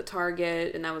wasn't the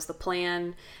target, and that was the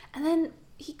plan. And then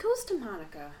he goes to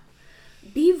Monica.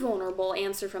 Be vulnerable,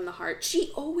 answer from the heart.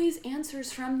 She always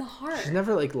answers from the heart. She's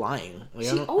never, like, lying. Like,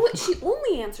 I don't... She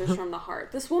only answers from the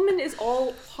heart. This woman is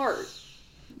all heart.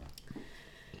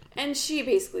 And she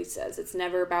basically says, it's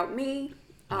never about me.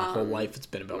 My whole life it's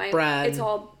been about Brad.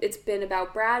 It's been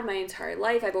about Brad my entire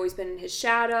life. I've always been in his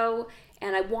shadow,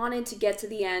 and I wanted to get to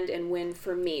the end and win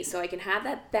for me, so I can have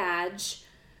that badge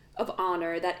of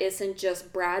honor that isn't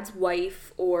just Brad's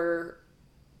wife or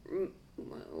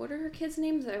what are her kids'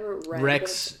 names? I wrote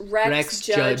Rex,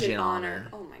 Judge, and Honor.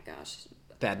 Oh my gosh.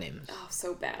 Bad names. Oh,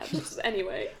 so bad.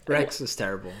 Anyway. Rex is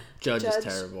terrible. Judge is Judge,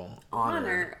 terrible.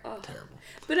 Honor. Oh. Terrible.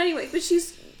 But anyway,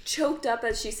 she's choked up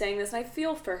as she's saying this, and I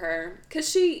feel for her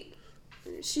because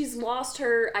she's lost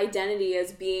her identity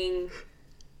as being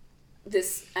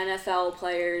this NFL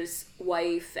player's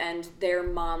wife and their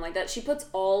mom, like that. She puts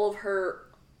all of her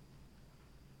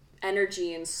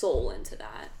energy and soul into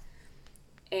that,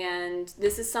 and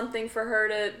this is something for her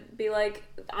to be like,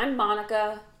 I'm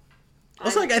Monica.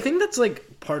 Also, like, I think that's,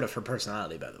 like, part of her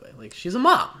personality, by the way. Like, she's a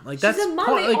mom. Like, that's She's a mom.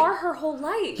 part, They like, are her whole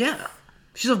life. Yeah.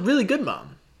 She's a really good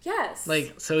mom. Yes.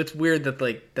 Like, so it's weird that,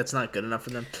 like, that's not good enough for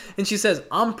them. And she says,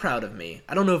 I'm proud of me.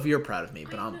 I don't know if you're proud of me,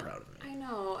 but I'm proud of me. I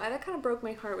know. That kind of broke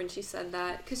my heart when she said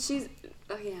that. Because she's...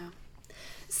 Oh, yeah.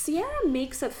 Sierra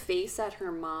makes a face at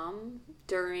her mom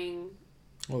during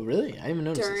Oh, really? I didn't even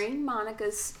notice this. during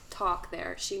Monica's talk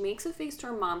there. She makes a face to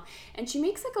her mom. And she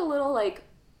makes, like, a little, like,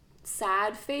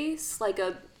 sad face. Like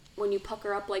a... When you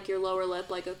pucker up, like, your lower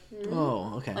lip. Like a...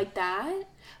 Oh, okay. Like that.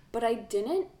 But I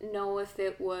didn't know if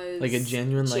it was... Like a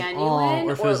genuine, like, oh,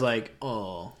 or if it was like,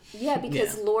 oh. Yeah,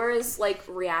 because Yeah. Laura's, like,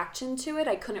 reaction to it,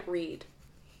 I couldn't read.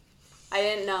 I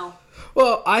didn't know.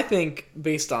 Well, I think,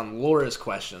 based on Laura's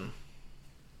question,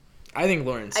 I think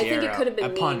Laura and I think it Sierra could have been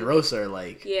at mean. Ponderosa are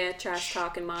like... Yeah, trash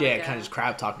talking Monica. Yeah, kind of just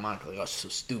crap talk Monica. Like, oh, she's so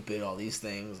stupid, all these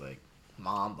things. Like,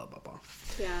 mom, blah, blah, blah.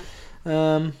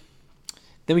 Yeah.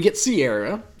 Then we get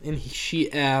Sierra, and she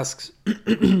asks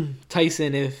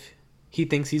Tyson if he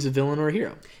thinks he's a villain or a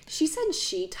hero. She said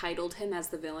she titled him as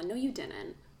the villain. No, you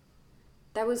didn't.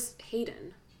 That was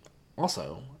Hayden.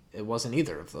 Also, it wasn't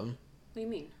either of them. What do you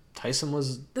mean? Tyson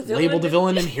was The villain? labeled the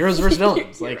villain in Heroes vs.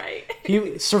 Villains. You're Like,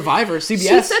 right. Survivor, CBS.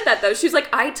 She said that, though. She was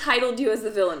like, I titled you as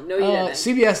the villain. No, you didn't.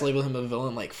 CBS labeled him a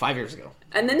villain like 5 years ago.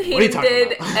 And then are you Hayden talking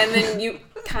did, about? and then you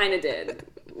kind of did.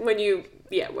 When you...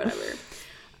 Yeah, whatever.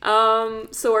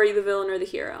 So are you the villain or the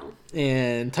hero?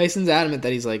 And Tyson's adamant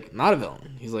that he's like not a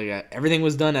villain. He's like everything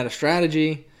was done out of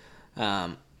strategy.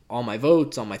 All my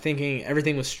votes, all my thinking,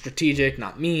 everything was strategic,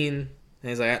 not mean. And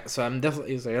he's like, so I'm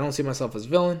definitely. He's like, I don't see myself as a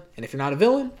villain. And if you're not a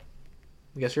villain,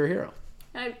 I guess you're a hero.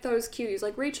 And I thought it was cute. He's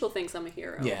like, Rachel thinks I'm a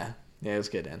hero. Yeah, it was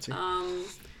a good answer.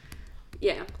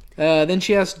 Yeah. Then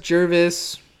she asked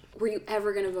Jervis, Were you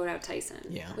ever going to vote out Tyson?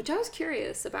 Yeah. Which I was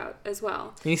curious about as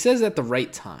well. and he says at the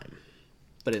right time,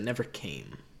 but it never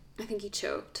came. I think he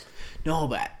choked. No,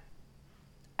 but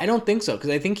I don't think so, because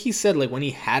I think he said like when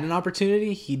he had an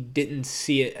opportunity, he didn't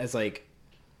see it as like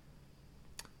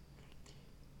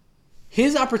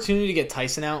his opportunity to get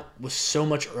Tyson out was so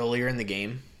much earlier in the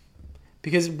game,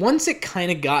 because once it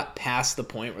kind of got past the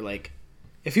point where like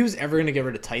if he was ever going to get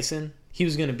rid of Tyson, he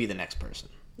was going to be the next person.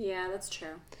 Yeah, that's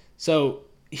true. So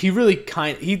he really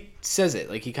he says it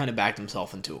like he kind of backed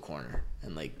himself into a corner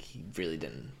and like he really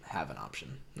didn't have an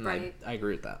option. And Right. I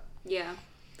agree with that. Yeah.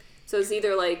 So it's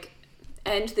either like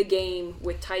end the game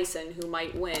with Tyson, who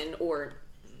might win, or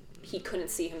he couldn't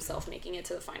see himself making it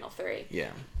to the final 3.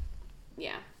 Yeah.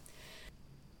 Yeah.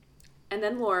 And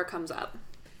then Laura comes up.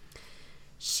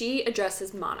 She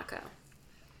addresses Monica.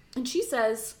 And she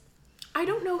says, I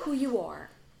don't know who you are.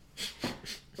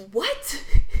 What?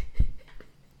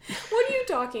 What are you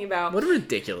talking about? What a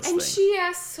ridiculous And thing. she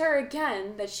asks her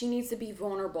again that she needs to be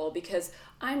vulnerable because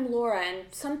I'm Laura and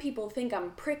some people think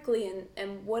I'm prickly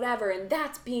and whatever, and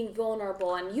that's being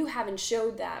vulnerable, and you haven't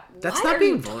showed that. That's What not are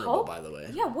being you vulnerable, by the way.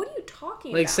 Yeah, what are you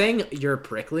talking Like about? saying you're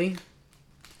prickly,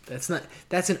 that's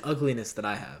an ugliness that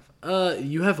I have.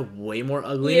 You have way more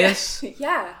ugliness.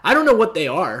 Yeah. I don't know what they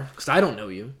are because I don't know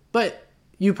you, but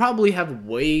you probably have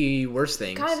way worse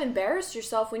things. Kind of embarrassed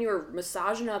yourself when you were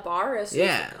massaging up Aris.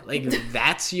 Yeah, like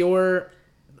that's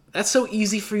so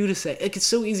easy for you to say. Like it's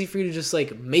so easy for you to just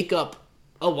like make up,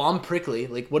 oh, well, I'm prickly.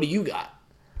 Like, what do you got?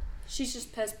 She's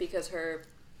just pissed because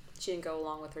she didn't go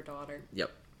along with her daughter. Yep.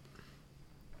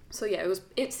 So yeah,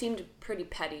 it seemed pretty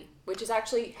petty, which is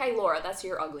actually, hey Laura, that's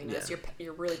your ugliness. Yeah.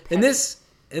 You're really petty.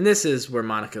 And this is where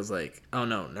Monica's like, oh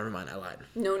no, never mind, I lied.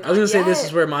 No, I was gonna say this yet.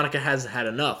 is where Monica has had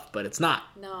enough, but it's not.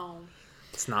 No.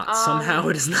 It's not. Somehow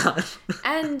it is not.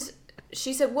 And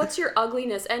she said, what's your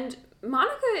ugliness? And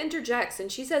Monica interjects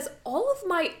and she says, all of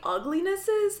my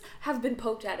uglinesses have been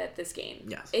poked at this game.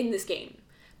 Yes. In this game.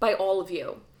 By all of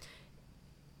you.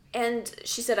 And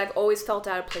she said, I've always felt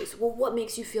out of place. Well, what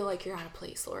makes you feel like you're out of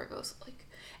place? Laura goes, like,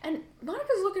 and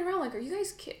Monica's looking around like, are you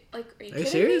guys are you Are you kidding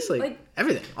serious? me? Like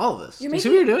everything, all of this. You're You see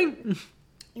what you're doing?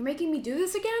 You're making me do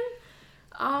this again?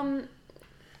 And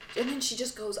then she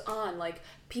just goes on, like,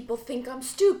 people think I'm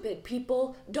stupid.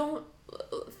 People don't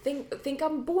think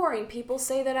I'm boring. People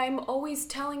say that I'm always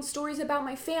telling stories about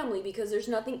my family because there's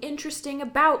nothing interesting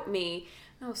about me.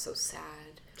 Oh, so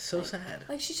sad. So sad.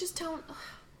 Like, she's just telling...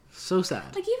 So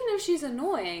sad. Like, even if she's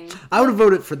annoying... I would have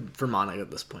voted for Monica at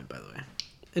this point, by the way.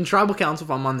 In tribal council,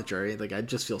 if I'm on the jury, like, I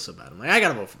just feel so bad. I'm like, I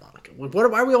gotta vote for Monica.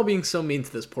 Why are we all being so mean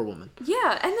to this poor woman?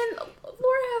 Yeah, and then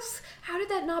Laura asks, how did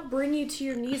that not bring you to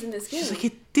your knees in this game? She's like,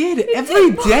 it did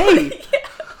every day. Yeah.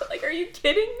 Like, are you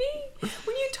kidding me?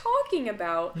 What are you talking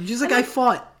about? And she's like, And I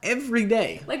fought every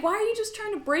day. Like, why are you just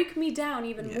trying to break me down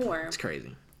even more? It's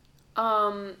crazy.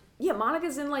 Yeah,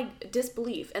 Monica's in, like,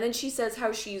 disbelief. And then she says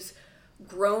how she's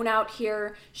grown out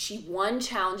here. She won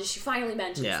challenges. She finally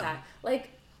mentions that.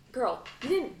 Like, girl, you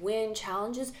didn't win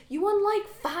challenges. You won, like,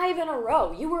 5 in a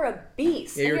row. You were a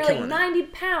beast. Yeah, and you're you're, like, killing 90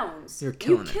 pounds. You're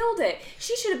killing You killed it.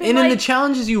 She should have been, And like... in the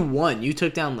challenges you won, you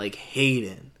took down, like,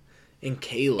 Hayden and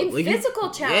Caleb. in like, physical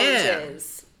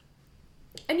challenges.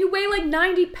 And you weigh, like,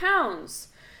 90 pounds.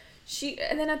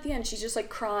 And then at the end, she's just, like,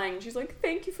 crying. She's like,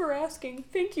 thank you for asking.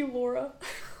 Thank you, Laura.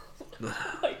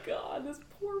 Oh, my God. This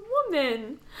poor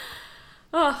woman.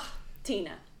 Ugh.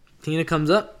 Tina. Tina comes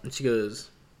up and she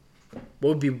goes, what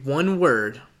would be one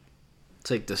word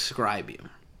to, like, describe you?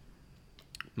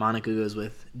 Monica goes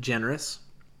with generous.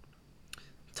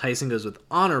 Tyson goes with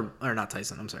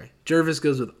Jervis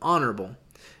goes with honorable.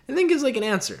 And then gives, like, an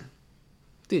answer.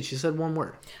 Dude, she said one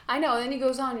word. I know. And then he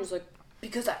goes on. He's like,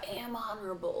 because I am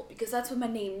honorable. Because that's what my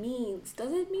name means.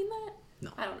 Does it mean that?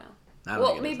 No. I don't know. I don't Well,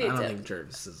 think it maybe is. it I don't did. think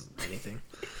Jervis is anything.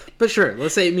 But sure,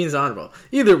 let's say it means honorable.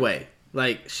 Either way,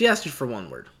 like, she asked you for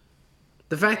one word.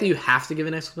 The fact that you have to give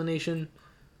an explanation,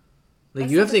 like,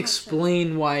 That's you have not to the question.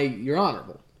 explain why you're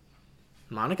honorable.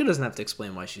 Monica doesn't have to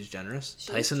explain why she's generous.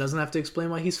 Tyson doesn't have to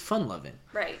explain why he's fun-loving.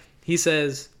 Right. He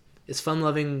says, is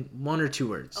fun-loving 1 or 2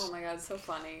 words? Oh, my God. It's so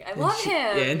funny. I love him.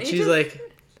 Yeah, and He she's just- like,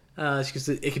 she goes,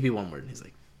 it could be 1 word. And he's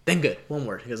like, then good, 1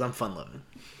 word, because I'm fun-loving.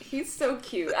 He's so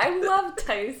cute. I love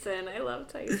Tyson.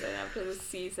 After this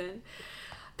season.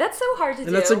 That's so hard to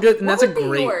do. That's a What would be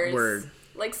great yours? word.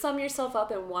 Like, sum yourself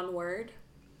up in 1 word.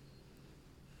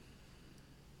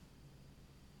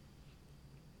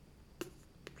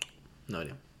 No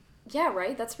idea. Yeah,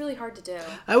 right? That's really hard to do.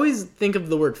 I always think of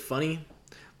the word funny,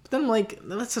 but then I'm like,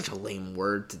 that's such a lame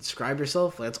word to describe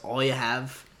yourself. Like, that's all you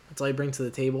have. That's all you bring to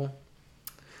the table.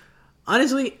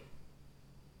 Honestly,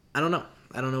 I don't know.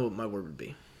 I don't know what my word would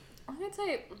be. I'm going to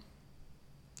say...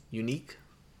 Unique?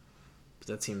 But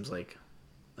that seems like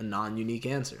a non-unique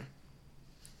answer.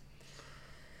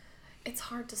 It's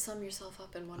hard to sum yourself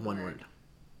up in 1 One word.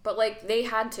 But, like, they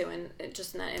had to, and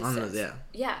just in that I don't instance. know, yeah.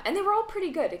 Yeah, and they were all pretty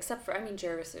good, except for,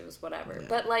 Jervis, it was whatever. Yeah.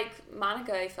 But, like,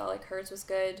 Monica, I felt like hers was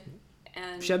good.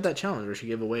 And She had that challenge where she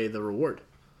gave away the reward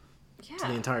yeah, to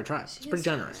the entire tribe. she It's pretty is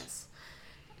generous.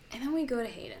 And then we go to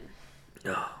Hayden.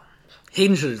 Oh.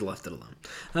 Hayden should have left it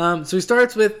alone. So he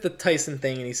starts with the Tyson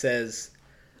thing, and he says,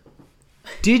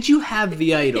 "Did you have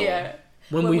the idol Yeah.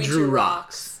 when we drew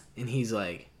rocks?" And he's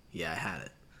like, "Yeah, I had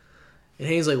it." And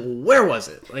Hayden's like, "Well, where was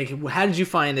it? Like, how did you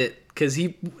find it?" Because he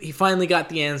finally got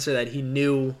the answer that he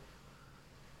knew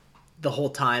the whole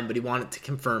time, but he wanted to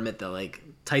confirm it that, like,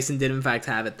 Tyson did in fact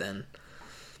have it then.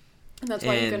 And that's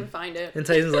why you And- couldn't find it. And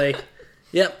Tyson's like,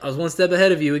 "Yep, I was one step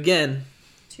ahead of you again."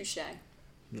 Touche.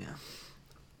 Yeah.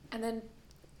 And then,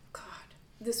 God,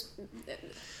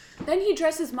 then he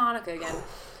dresses Monica again.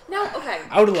 Now, okay,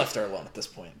 I would have left her alone at this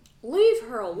point. leave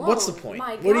her alone. What's the point?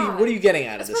 My What God. are you getting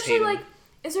out of this, Especially, Hayden? like,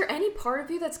 is there any part of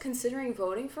you that's considering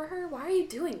voting for her? Why are you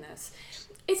doing this?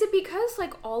 Is it because,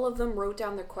 like, all of them wrote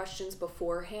down their questions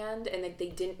beforehand and, like,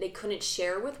 they couldn't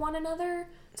share with one another?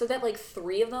 So that, like,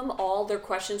 3 of them, all their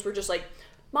questions were just like,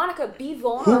 Monica, be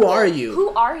vulnerable. Who are you? Who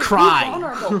are you? Cry. Be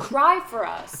vulnerable. Cry for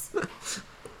us.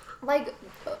 Like,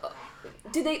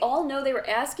 did they all know they were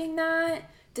asking that?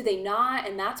 Did they not?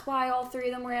 And that's why all 3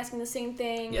 of them were asking the same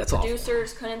thing? Yeah, it's the awful.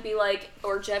 producers couldn't be like,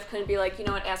 or Jeff couldn't be like, you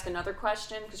know what, ask another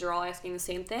question because you're all asking the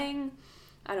same thing?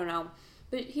 I don't know.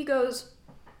 But he goes,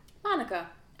 Monica,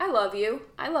 I love you.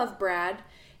 I love Brad.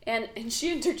 And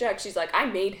she interjects, she's like, I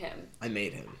made him. I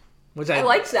made him. Which I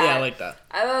liked that. Yeah, I like that.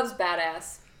 I thought it was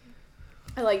badass.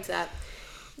 I liked that.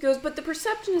 He goes, but the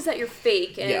perception is that you're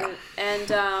fake, and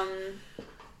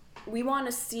we want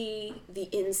to see the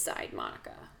inside,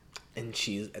 Monica. And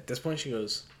at this point, she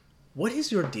goes, "What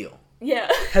is your deal? Yeah.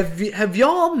 Have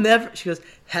y'all never?" She goes,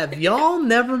 "Have y'all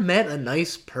never met a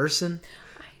nice person?"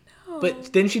 I know.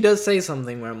 But then she does say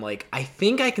something where I'm like, I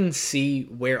think I can see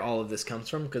where all of this comes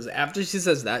from, because after she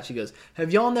says that, she goes,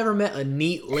 "Have y'all never met a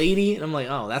neat lady?" And I'm like,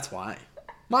 oh, that's why.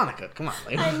 Monica, come on.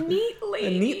 Like, A neat lady.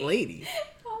 a neat lady.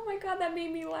 Oh my God, that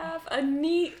made me laugh. A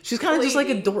neat She's kind of just like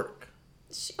a lady. dork.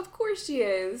 Of course she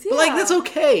is. But, like, Yeah. that's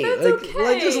okay. That's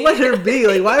Like, just okay. let her be.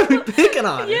 Like, why are we picking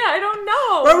on her? Yeah, I don't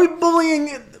know. Why are we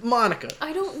bullying Monica?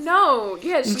 I don't know.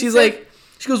 Yeah, And she's like,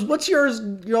 she goes, "What's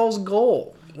y'all's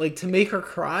goal? Like, to make her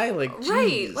cry? Like, right,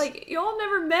 jeez." like, y'all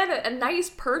never met a nice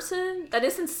person that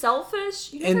isn't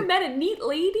selfish? You never And- met a neat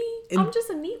lady? and- I'm just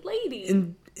a neat lady.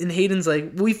 And Hayden's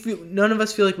like, none of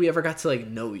us feel like we ever got to, like,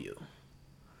 know you.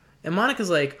 And Monica's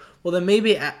like, well, then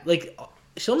maybe,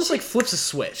 she almost, like, flips a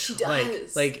switch. She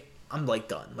does. Like, I'm, like,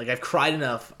 done. Like, I've cried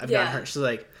enough. I've Yeah. gotten hurt. She's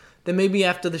like, then maybe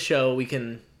after the show we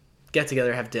can get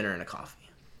together, have dinner and a coffee.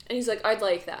 And he's like, I'd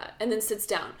like that. And then sits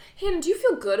down. Hayden, do you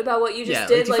feel good about what you just Yeah,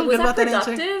 did? do you feel was good that about that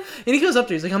answer? productive? And he goes up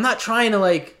to her. He's like, I'm not trying to,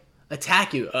 like,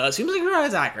 attack you. Seems like you're an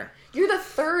attacker. You're the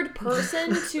 3rd person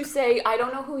to say, I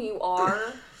don't know who you are.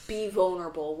 Be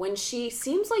vulnerable. When she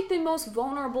seems like the most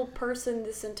vulnerable person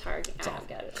this entire game. I don't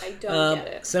get it. I don't get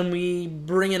it. So then we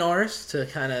bring in Aris to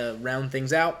kind of round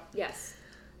things out. Yes.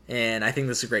 And I think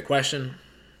this is a great question.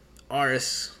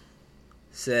 Aris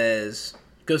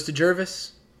goes to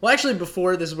Jervis. Well, actually,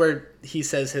 before this is where he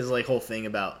says his, like, whole thing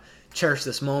about cherish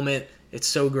this moment. It's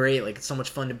so great. Like, it's so much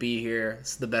fun to be here.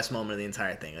 It's the best moment of the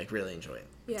entire thing. Like, really enjoy it.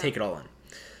 Yeah. Take it all in.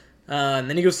 And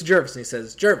then he goes to Jervis and he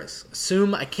says, Jervis,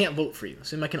 assume I can't vote for you.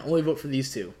 Assume I can only vote for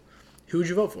these 2. Who would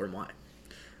you vote for and why?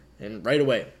 And right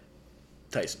away,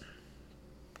 Tyson.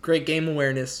 Great game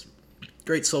awareness.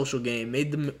 Great social game.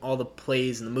 Made all the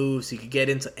plays and the moves. He could get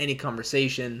into any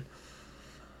conversation.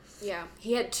 Yeah,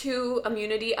 he had 2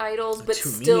 immunity idols, but 2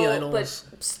 still, immunity idols.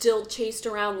 but still chased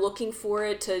around looking for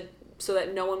it so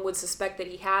that no one would suspect that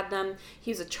he had them.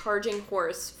 He was a charging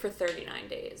horse for 39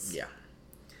 days. Yeah.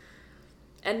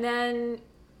 And then,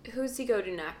 who does he go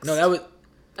to next? No, that was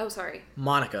Oh, sorry.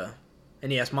 Monica.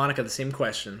 And he asked Monica the same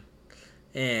question.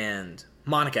 And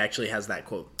Monica actually has that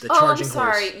quote. The Oh, I'm charging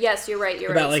sorry. horse. Yes, you're right.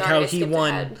 You're About, right. like, Sorry, how I he skipped won.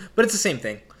 ahead. But it's the same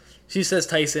thing. She says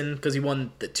Tyson because he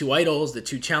won the 2 idols, the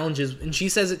 2 challenges. And she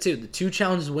says it too. The 2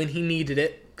 challenges when he needed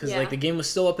it. Because, Yeah. like, the game was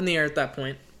still up in the air at that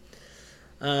point.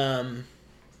 And,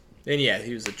 yeah,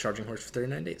 he was a charging horse for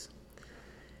 39 days.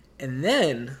 And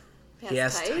then he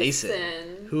Yes, asked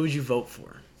Tyson, who would you vote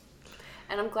for?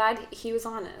 And I'm glad he was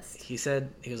honest. He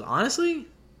goes, honestly,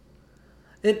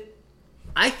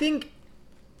 I think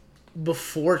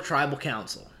before Tribal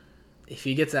Council, if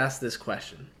he gets asked this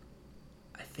question,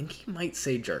 I think he might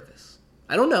say Jervis.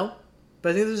 I don't know, but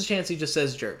I think there's a chance he just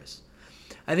says Jervis.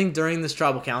 I think during this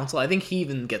Tribal Council, I think he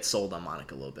even gets sold on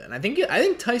Monica a little bit. And I think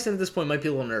Tyson at this point might be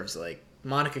a little nervous, like,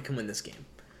 Monica can win this game.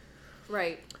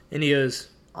 Right. And he goes,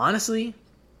 honestly,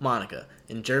 Monica.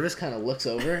 And Jervis kind of looks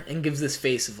over and gives this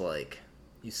face of, like,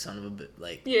 you son of a bit,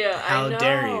 like, Yeah, how I know.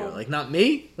 dare you? Like, not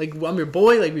me? Like, I'm your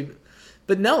boy? Like,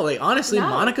 but no, like, honestly, No.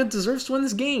 Monica deserves to win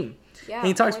this game. Yeah. And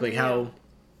he talks more about, like, than how you.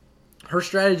 her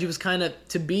strategy was kind of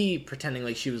to be pretending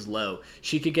like she was low.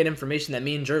 She could get information that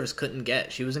me and Jervis couldn't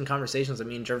get. She was in conversations that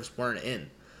me and Jervis weren't in.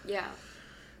 Yeah.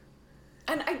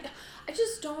 And I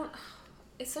just don't...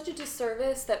 It's such a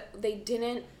disservice that they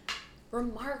didn't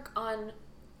remark on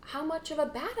how much of a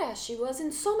badass she was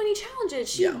in so many challenges.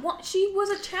 She was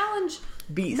a challenge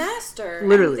Beast. master.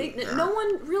 Literally. No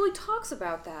one really talks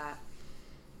about that.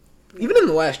 Even in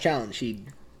the last challenge, she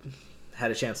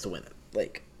had a chance to win it.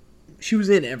 Like, she was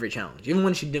in every challenge. Even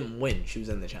when she didn't win, she was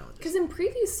in the challenges. Because in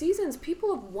previous seasons,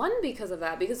 people have won because of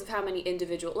that, because of how many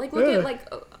individual... Like, look at, like,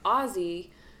 Ozzy.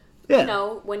 Yeah. You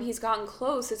know, when he's gotten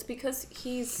close, it's because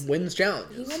he's... Wins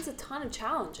challenges. He wins a ton of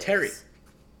challenges. Terry.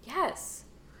 Yes.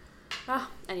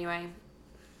 Anyway.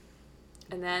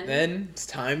 And then... Then it's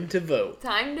time to vote.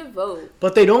 Time to vote.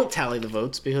 But they don't tally the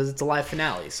votes because it's a live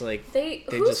finale. So, like...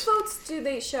 Whose votes do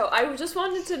they show? I just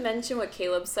wanted to mention what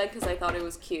Caleb said because I thought it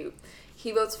was cute.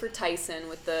 He votes for Tyson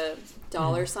with the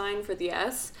dollar sign for the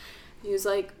S. He was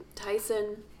like,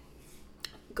 Tyson,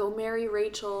 go marry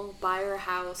Rachel, buy her a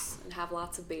house, and have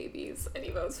lots of babies. And he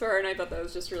votes for her, and I thought that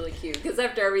was just really cute. Because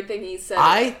after everything he said...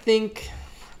 I think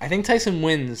Tyson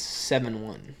wins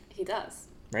 7-1. He does.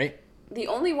 Right? The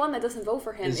only one that doesn't vote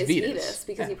for him is Vetus. Vetus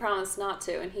because he promised not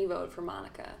to, and he voted for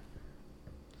Monica.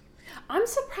 I'm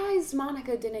surprised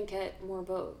Monica didn't get more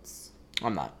votes.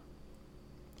 I'm not.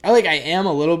 I am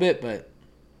a little bit, but...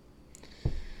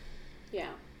 Yeah.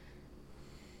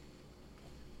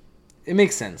 It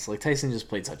makes sense. Like, Tyson just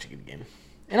played such a good game.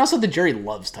 And also, the jury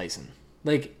loves Tyson.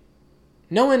 Like,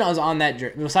 no one was on that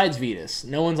jury, besides Vetus,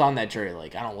 no one's on that jury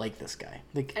like, I don't like this guy.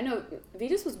 Like, I know,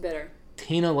 Vetus was bitter.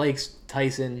 Tina likes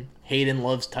Tyson. Hayden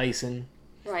loves Tyson.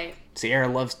 Right. Sierra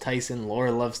loves Tyson.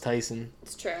 Laura loves Tyson.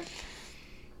 It's true.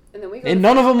 And then we go... And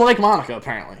none of them like Monica,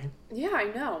 apparently. Yeah, I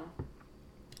know.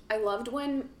 I loved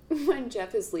when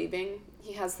Jeff is leaving,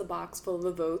 he has the box full of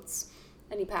the votes,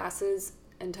 and he passes,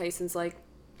 and Tyson's like,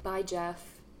 bye, Jeff.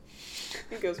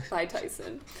 He goes, bye,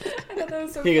 Tyson. I thought that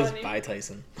was so funny. He goes, bye,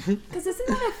 Tyson. Because isn't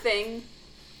that a thing?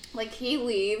 Like, he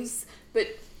leaves, but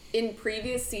in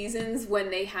previous seasons, when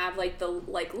they have, like, the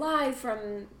live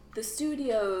from the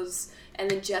studios,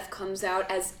 and then Jeff comes out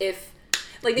as if...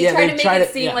 Like, they try to make it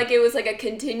seem like it was, like, a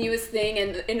continuous thing,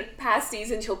 and in past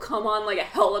seasons, he'll come on, like, a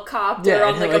helicopter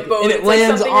on, like, a boat. And it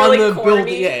lands on really the corny.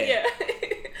 building. Yeah.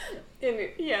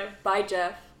 Yeah. Bye,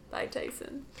 Jeff. Bye,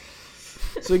 Tyson.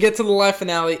 So we get to the live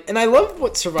finale, and I love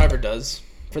what Survivor does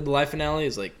for the live finale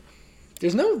is, like,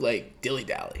 there's no, like,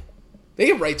 dilly-dally. They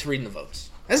get right to reading the votes,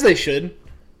 as they should.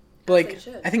 But, like,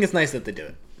 I think it's nice that they do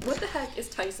it. What the heck is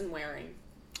Tyson wearing?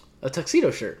 A tuxedo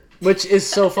shirt, which is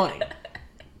so funny.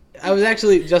 I was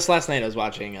actually, just last night, I was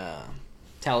watching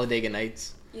Talladega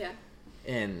Nights. Yeah.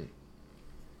 And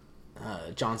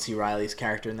John C. Reilly's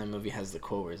character in that movie has the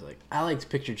quote where he's like, I like to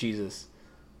picture Jesus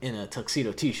in a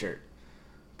tuxedo t-shirt.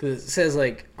 Because it says,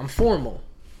 like, I'm formal,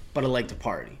 but I like to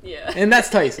party. Yeah. And that's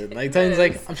Tyson. Like, Tyson's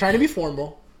like, I'm trying to be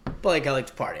formal, but, like, I like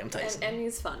to party. I'm Tyson. And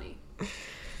he's funny.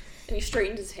 And he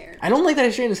straightened his hair. I don't like that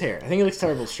he straightened his hair. I think he looks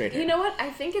terrible straight hair. You know what?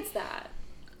 I think it's that.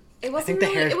 It wasn't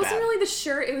think the hair's bad. really the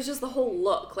shirt, it was just the whole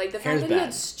look. Like, the fact that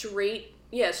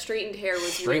he had straightened hair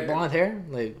was straight weird. blonde hair?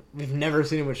 Like, we've never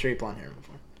seen him with straight blonde hair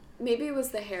before. Maybe it was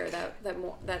the hair that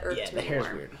irked me. Yeah, the hair's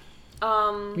more. weird.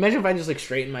 Imagine if I just, like,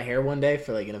 straightened my hair one day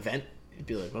for, like, an event. You'd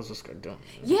be like, what's this guy doing?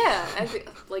 Yeah.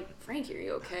 Like, Frankie, are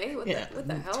you okay? What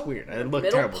the hell? It's weird. I look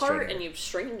Middle terrible part straight and you've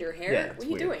straightened your hair? Yeah, what are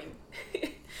you weird.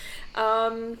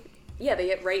 doing? Yeah, they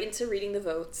get right into reading the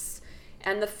votes.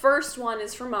 And the first one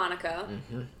is for Monica,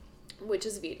 which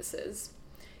is Vetus's.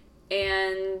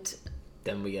 And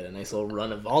then we get a nice little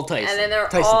run of all Tyson. And then they're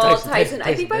all Tyson.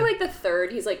 I think by, like, the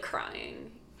third, he's, like,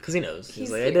 crying. Because he knows.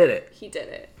 He's like, I did it. He did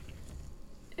it.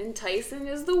 And Tyson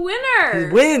is the winner.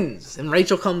 He wins. And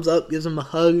Rachel comes up, gives him a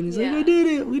hug, and he's like, I did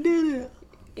it. We did it.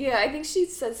 Yeah, I think she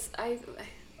says,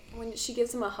 when she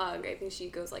gives him a hug, I think she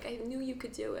goes, like, I knew you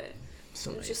could do it.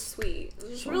 So it was nice. just sweet. It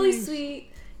was So really nice.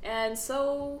 sweet. And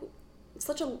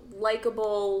such a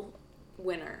likable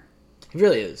winner. He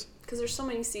really is. Because there's so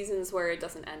many seasons where it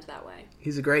doesn't end that way.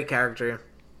 He's a great character.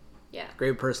 Yeah.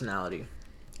 Great personality.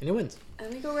 And he wins.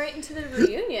 And we go right into the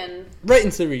reunion. Right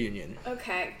into the reunion.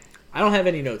 Okay. I don't have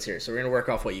any notes here, so we're going to work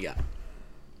off what you got.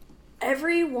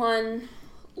 Everyone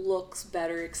looks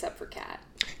better except for Kat.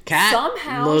 Kat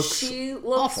Somehow looks she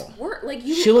looks awful.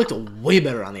 She looked way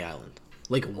better on the island.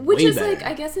 Like, which way is better. like,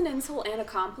 I guess, an insult and a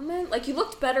compliment. Like, you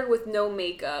looked better with no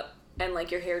makeup and,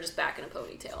 like, your hair just back in a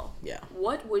ponytail. Yeah.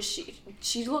 What was she?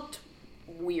 She looked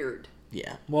weird.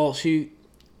 Yeah. Well, you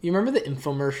remember the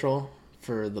infomercial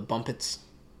for the Bumpets?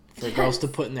 For girls to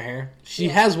put in their hair? She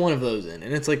has one of those in,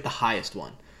 and it's, like, the highest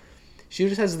one. She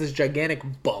just has this gigantic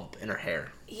bump in her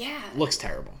hair. Yeah. looks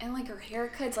terrible. And like her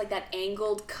haircut's like that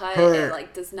angled cut Her- that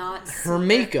like does not. Her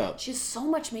makeup She has so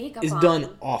much makeup is on.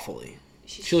 done awfully.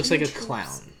 She's She looks like a huge hoops.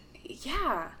 clown.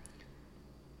 Yeah.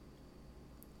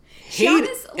 Hayden,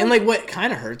 Giannis, and like what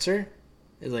kind of hurts her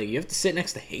is like you have to sit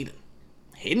next to Hayden.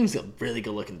 Hayden's a really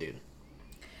good looking dude.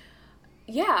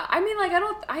 Yeah, I mean, like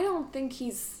I don't think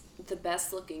he's the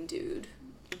best looking dude,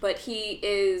 but he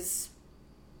is.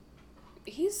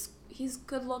 He's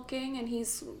good looking and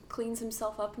he's cleans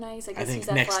himself up nice. I guess I think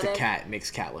he's next athletic. to Kat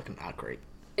makes Kat look not great.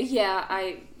 Yeah,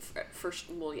 Yeah.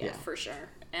 for sure.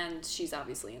 And she's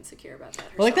obviously insecure about that.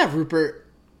 I like herself. that Rupert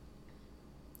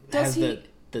Does has he?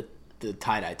 the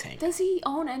tie-dye tank. Does he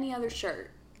own any other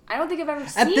shirt? I don't think I've ever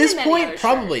seen At this him any point, other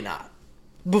probably shirt. not.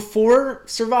 Before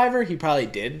Survivor, he probably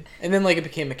did, and then like it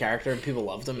became a character and people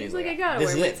loved him. He's He's like, like, I gotta this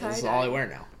is wear my it. This is tie-dye." all I wear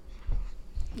now.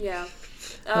 Yeah.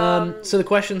 So the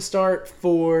questions start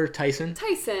for Tyson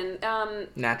Tyson,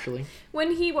 naturally.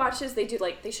 when he watches, they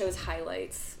show his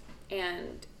highlights,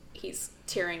 and he's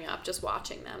tearing up just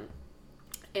watching them.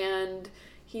 And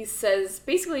he says,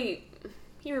 basically,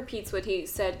 he repeats what he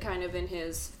said kind of in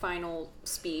his final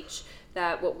speech,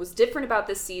 that what was different about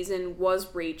this season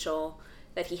was Rachel,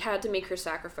 that he had to make her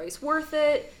sacrifice worth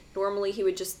it. Normally he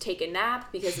would just take a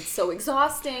nap because it's so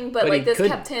exhausting, but But like he this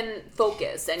couldn't. kept him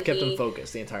focused, and Kept him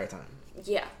focused the entire time.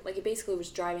 yeah, like it basically was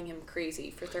driving him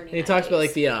crazy for 39 And he talks about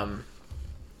like days. the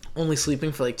only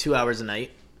sleeping for like 2 hours a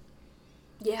night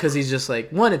Yeah. because he's just like,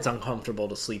 one, it's uncomfortable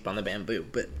to sleep on the bamboo,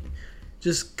 but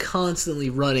just constantly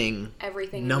running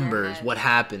everything in your numbers, head. what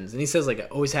happens, and he says like I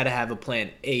always had to have a plan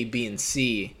A, B, and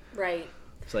C. Right.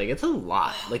 It's like it's a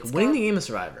lot. Like It's winning got- the game of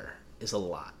Survivor is a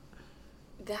lot.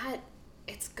 That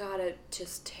it's gotta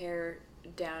just tear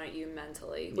down at you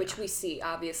mentally, which we see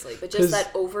obviously, but just 'Cause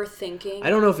that overthinking. I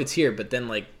don't know if it's here, but then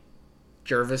like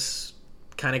Jervis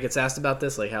kind of gets asked about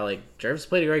this, like how like Jervis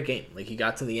played a great game, like he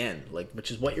got to the end, like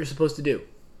which is what you're supposed to do,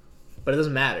 but it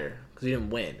doesn't matter because you didn't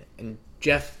win. And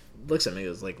Jeff looks at me and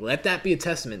goes like, let that be a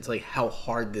testament to like how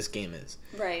hard this game is.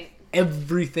 Right.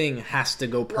 Everything has to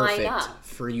go Line perfect up.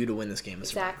 for you to win this game of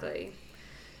Survivor. Exactly.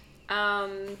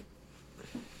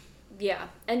 Yeah,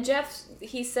 and Jeff,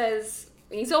 he says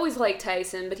he's always liked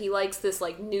Tyson, but he likes this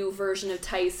like new version of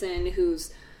Tyson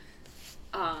who's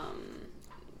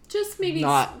just maybe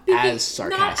Not speaking- as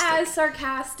sarcastic. Not as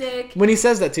sarcastic. When he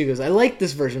says that too, he goes, I like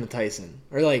this version of Tyson,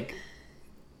 or like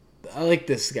I like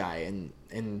this guy,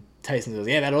 and Tyson goes,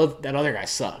 yeah, that other guy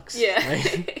sucks. Yeah.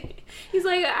 Right? He's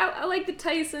like, I like the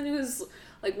Tyson who's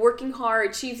like working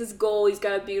hard, achieves his goal, he's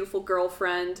got a beautiful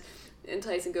girlfriend. And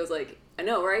Tyson goes like, I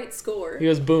know, right? Score. He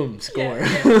goes, boom, score.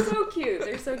 Yeah, they're so cute.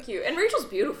 They're so cute. And Rachel's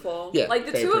beautiful. Yeah, Like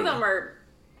the very two of pretty. them are,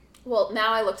 well,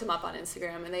 now I looked him up on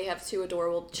Instagram and they have two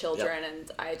adorable children and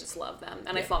I just love them.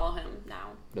 And I Yeah. follow him now.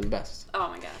 They're the best. Oh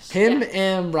my gosh. Him Yeah.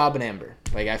 and Rob and Amber.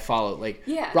 Like, I follow, like,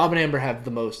 Yeah. Rob and Amber have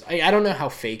the most, I don't know how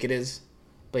fake it is.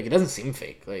 Like, it doesn't seem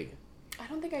fake. Like, I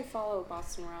don't think I follow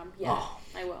Boston Rob. Yeah, Oh.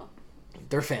 I will.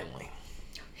 they're family.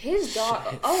 His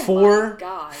daughter. Oh four, my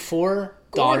god. Four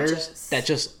Gorgeous. daughters that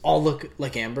just all look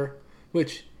like Amber,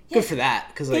 which, Yeah. good for that,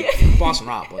 because, like, Boston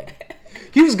Rob, like,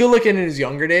 he was good looking in his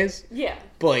younger days, Yeah.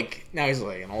 but, like, now he's,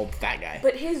 like, an old fat guy.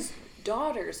 But his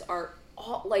daughters are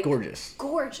all like Gorgeous.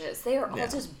 Gorgeous. They are all Yeah.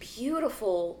 just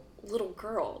beautiful little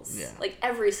girls. Yeah. Like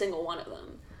every single one of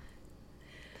them.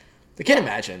 I can't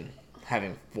imagine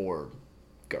having 4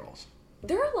 girls.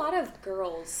 There are a lot of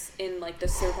girls in like the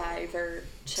Survivor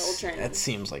children That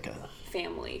seems like a...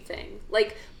 family thing.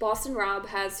 Like Boston Rob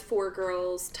has 4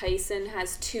 girls, Tyson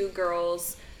has 2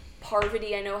 girls,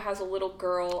 Parvati I know has a little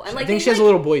girl, and like I think they, she has a like-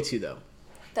 little boy, too, though.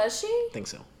 Does she? I think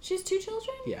so. She has 2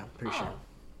 children? Yeah, pretty sure.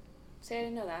 See, I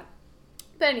didn't know that.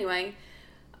 But anyway,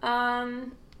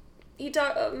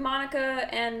 Monica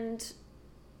and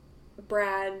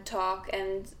Brad talk,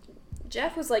 and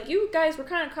Jeff was like, "You guys were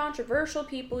kind of controversial.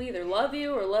 People either love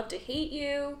you or love to hate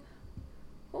you."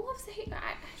 Who loves to hate?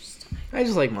 I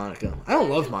just like Monica. I don't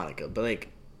love Monica, but, like,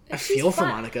 I She's feel for fun.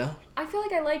 Monica. I feel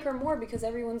like I like her more because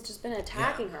everyone's just been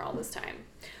attacking her all this time.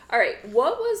 All right,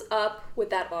 what was up with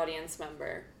that audience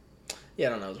member? Yeah, I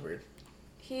don't know. It's weird.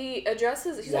 He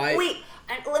addresses. He's Why- like, "Wait,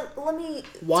 let me."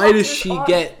 Why talk to does this she audience."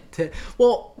 get to...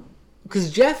 Well, because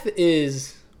Jeff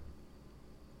is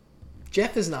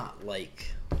not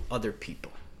like other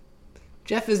people.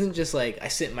 Jeff isn't just like, I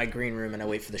sit in my green room and I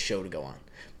wait for the show to go on.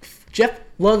 Jeff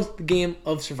loves the game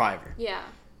of Survivor. Yeah.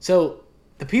 So,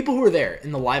 the people who are there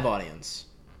in the live audience,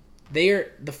 the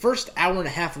first hour and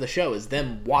a half of the show is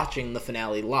them watching the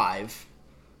finale live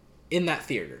in that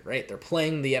theater, right? They're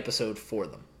playing the episode for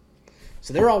them.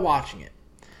 So they're all watching it.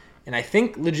 And I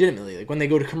think legitimately, like when they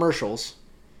go to commercials,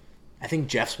 I think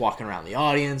Jeff's walking around the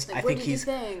audience. Like, I what think did you he's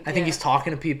think? I think he's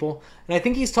talking to people, and I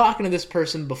think he's talking to this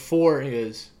person before. He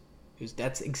goes,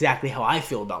 that's exactly how I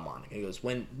feel about Monica. He goes,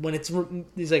 when it's,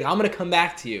 he's like, I'm gonna come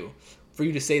back to you for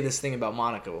you to say this thing about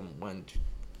Monica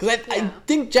because I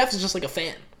think Jeff is just like a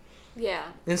fan. Yeah.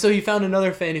 And so he found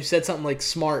another fan who said something like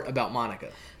smart about Monica.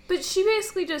 But she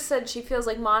basically just said she feels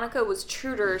like Monica was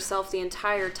true to herself the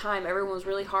entire time. Everyone was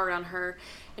really hard on her.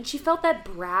 And she felt that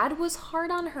Brad was hard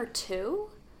on her too.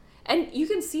 And you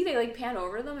can see they like pan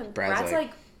over them and Brad's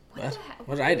like, what the heck?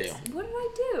 What did I do? What did I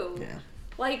do? Yeah.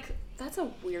 Like, that's a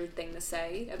weird thing to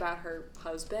say about her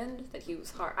husband, that he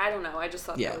was hard. I don't know. I just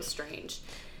thought that was strange.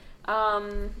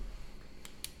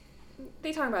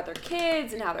 They talk about their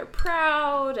kids and how they're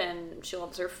proud and she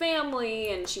loves her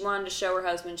family and she wanted to show her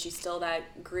husband she's still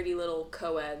that gritty little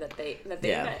co-ed that they met.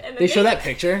 And they show that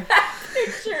picture. That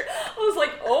picture. I was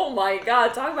like, oh my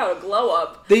god, talk about a glow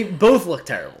up. They both look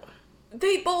terrible.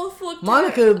 They both look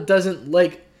Monica doesn't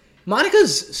like...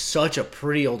 Monica's such a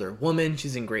pretty older woman.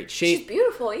 She's in great shape. She's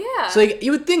beautiful, yeah. So like,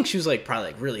 you would think she was like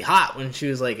probably like really hot when she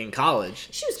was like in college.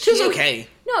 She was She was cute. okay.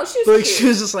 No, she was But like, cute. she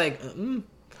was just like...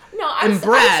 No, And I'd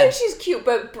Brad- say she's cute,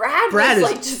 but Brad Brad was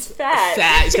is like just fat.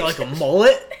 Fat. He's got like a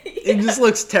mullet. It just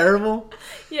looks terrible.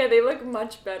 Yeah, they look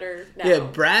much better now. Yeah,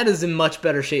 Brad is in much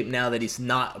better shape now that he's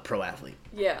not a pro athlete.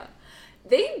 Yeah.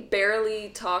 They barely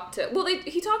talk to... Well,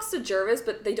 he talks to Jervis,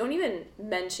 but they don't even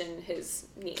mention his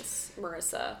niece,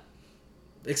 Marissa.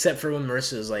 Except for when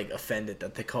Marissa is like offended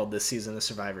that they called this season of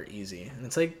Survivor easy. And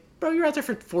it's like, bro, you were out there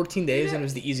for 14 days and it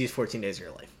was the easiest 14 days of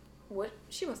your life. What?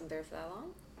 She wasn't there for that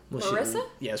long. Well, Marissa?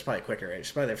 Yeah, it's probably quicker, right?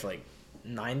 She's probably there for like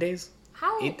 9 days.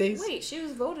 How? 8 days? Wait, she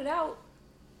was voted out.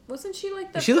 Wasn't she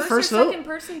like the Was she the first or vote? second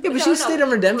person? Yeah, but No, she stayed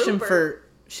on redemption Rupert.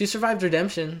 she survived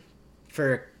redemption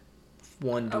for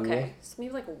one duel. Okay, so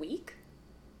maybe like a week?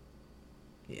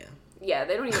 Yeah. Yeah,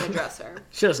 they don't even address her.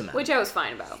 She doesn't matter. Which I was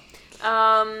fine about.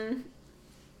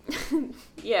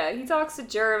 Yeah, he talks to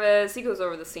Jervis. He goes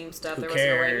over the same stuff. Who There wasn't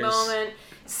a right cares? moment.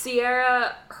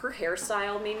 Sierra, her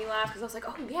hairstyle made me laugh because I was like,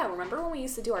 oh yeah, remember when we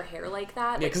used to do our hair like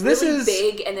that? Yeah, Like, 'cause this really is-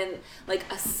 big and then like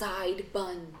a side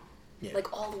bun. Yeah.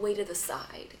 Like all the way to the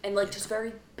side. And like just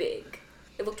very big.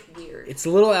 It looked weird. It's a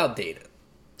little outdated.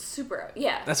 Super,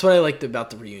 yeah. That's what I liked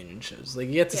about the reunion shows. Like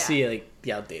you get to Yeah. see like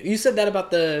the outdated. You said that about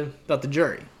the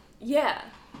jury. Yeah.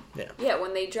 Yeah. Yeah,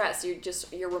 when they dress,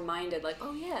 you're reminded like,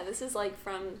 oh yeah, this is like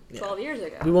from 12 years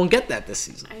ago. We won't get that this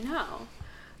season. I know.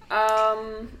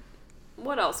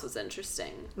 What else was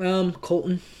interesting?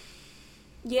 Colton.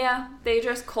 Yeah, they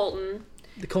addressed Colton.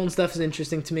 The Colton stuff is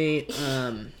interesting to me.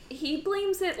 He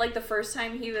blames it like the first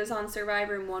time he was on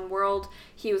Survivor in One World,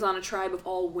 he was on a tribe of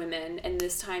all women, and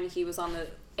this time he was on the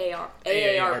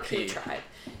AARP tribe.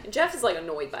 And Jeff is like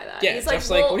annoyed by that. Yeah, He's Jeff's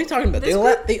like, like, what are you talking about? this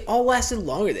group- They all lasted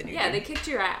longer than you. Yeah, did. they kicked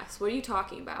your ass. What are you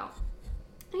talking about?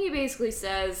 And he basically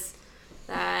says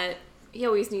that he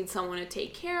always needs someone to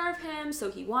take care of him, so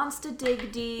he wants to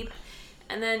dig deep.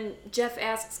 And then Jeff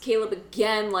asks Caleb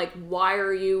again, like, why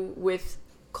are you with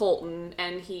Colton?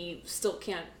 And he still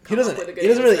can't come up with a good He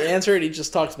doesn't really answer. answer it. He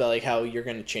just talks about like how you're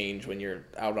going to change when you're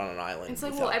out on an island. It's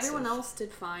like, without well, everyone stuff. else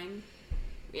did fine.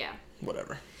 Yeah.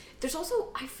 Whatever. There's also,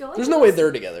 I feel like... There's no way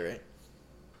they're together, right?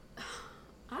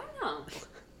 I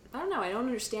don't know. I don't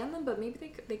understand them, but maybe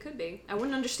they could be. I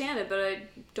wouldn't understand it, but I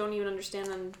don't even understand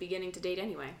them beginning to date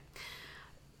anyway.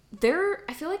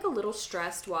 I feel like a little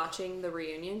stressed watching the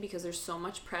reunion because there's so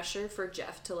much pressure for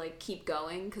Jeff to like keep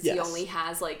going because he Yes. only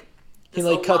has like He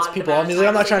this like cuts allotted people amount off. of He's like,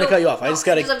 I'm time. not trying to cut you off. I just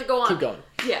got you have to go on. keep going.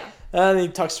 Yeah. And then he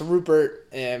talks to Rupert,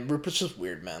 and Rupert's just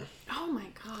weird, man. Oh my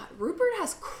god, Rupert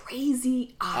has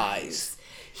crazy eyes.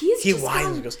 He just whines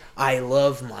gone, and goes, I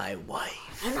love my wife.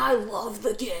 and I love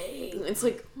the game. It's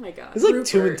like, oh my god. It's like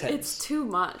too Rupert, intense. It's too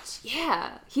much.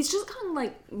 Yeah. He's just gotten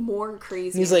like more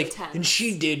crazy. And he's and like, intense. and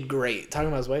she did great. Talking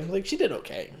about his wife, he's like, she did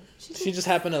okay. She just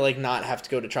happened to like not have to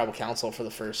go to tribal council for the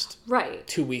first Right.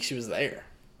 2 weeks she was there.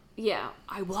 Yeah.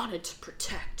 I wanted to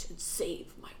protect and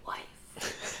save my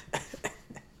wife.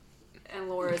 And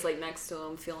Laura's like next to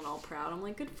him feeling all proud. I'm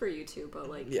like, good for you two, but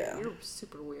like, Yeah. you're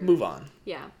super weird. Move on.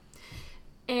 Yeah.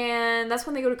 And that's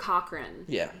when they go to Cochrane.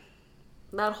 Yeah.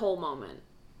 That whole moment,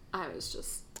 I was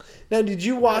just Now, did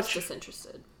you watch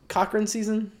disinterested. Cochrane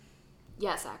season?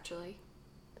 Yes, actually.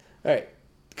 All right.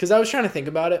 Because I was trying to think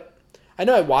about it. I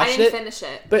know I watched I didn't it, finish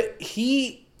it. but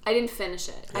I didn't finish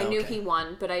it. I Oh, knew okay. he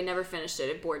won, but I never finished it.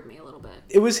 It bored me a little bit.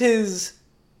 it was his...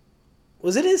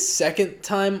 Was it his second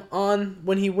time on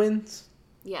when he wins?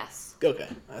 Yes. Okay,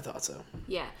 I thought so.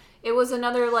 Yeah. It was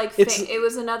another like It's it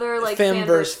was another like fan fan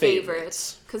versus versus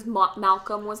favorites because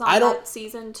Malcolm was on I don't- that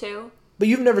season too. But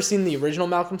you've never seen the original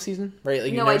Malcolm season, right? Like,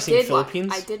 you've No, never I seen did.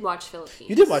 Philippines? I did watch Philippines.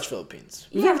 You did watch Philippines.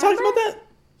 We've Yeah, never talked about remember? that?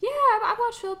 Yeah, I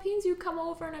watched Philippines. You'd come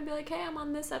over and I'd be like, hey, I'm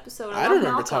on this episode. I love don't remember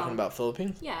Malcolm. talking about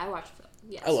Philippines. Yeah, I watched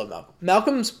yes. I love Malcolm.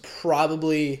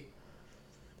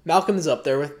 Malcolm is up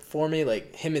there for me.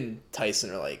 Like, him and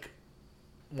Tyson are like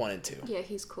 1 and 2. Yeah,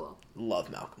 he's cool. Love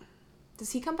Malcolm.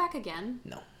 Does he come back again?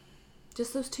 No.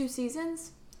 Just those 2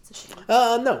 seasons? It's a shame.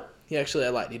 No. I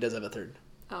lied. He does have a third.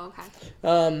 Oh,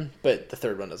 okay. But the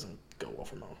third one doesn't go well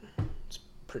for Malcolm. It's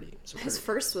pretty. His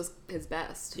first was his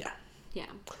best. Yeah. Yeah.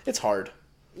 It's hard.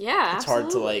 Yeah, It's absolutely.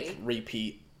 hard to like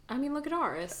repeat. I mean, look at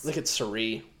Aris. Look at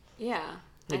Sari. Yeah,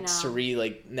 I Like know. Sari,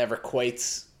 like never quite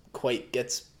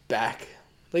gets back.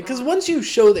 Like, because once you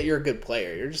show that you're a good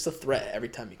player, you're just a threat every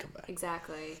time you come back.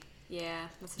 Exactly. Yeah.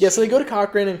 That's a Yeah, so they shame. go to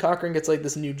Cochrane, and Cochrane gets like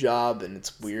this new job, and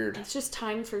it's weird. It's just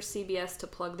time for CBS to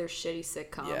plug their shitty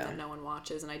sitcom Yeah. that no one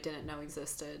watches and I didn't know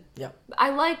existed. Yeah. I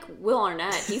like Will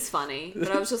Arnett. He's funny.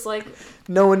 But I was just like,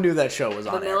 No one knew that show was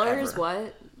The on air Millers, ever.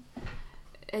 what?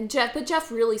 And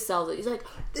Jeff really sells it. He's like,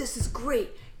 this is great.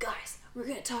 Guys, we're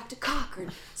going to talk to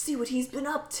Cochran, see what he's been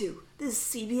up to. This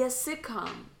is CBS sitcom.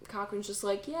 Cochran's just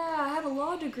like, yeah, I have a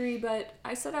law degree, but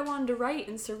I said I wanted to write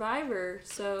in Survivor,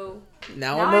 so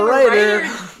Now now I'm I a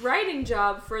have writer. writing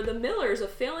job for The Millers, a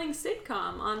failing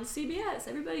sitcom on CBS.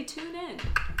 Everybody tune in.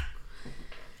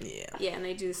 Yeah. Yeah, and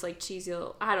they do this like cheesy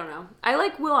little, I don't know. I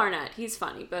like Will Arnett. He's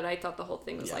funny, but I thought the whole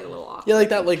thing was like a little awkward. Yeah, like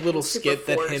that like little Super skit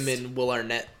that him forced. and Will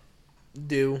Arnett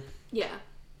do. Yeah.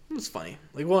 It was funny.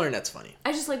 Like, Will Arnett's funny.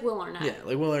 I just like Will Arnett. Yeah,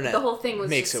 like Will Arnett. The whole thing was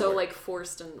makes just it so work. like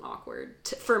forced and awkward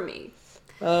for me.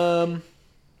 I'm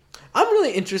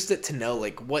really interested to know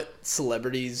like what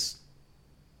celebrities.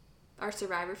 Our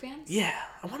Survivor fans? Yeah,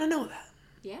 I want to know that.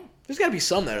 Yeah. There's got to be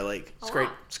some that are like, it's A great.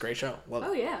 lot. It's a great show. Love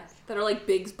Oh it. yeah. That are like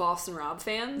big Boston Rob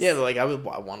fans. Yeah, they're like I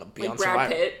want to be Like on Brad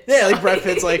Survivor. Pitt. Yeah, like Brad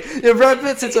Pitt's like Brad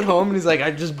Pitt sits at home and he's like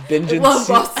I just binge I and love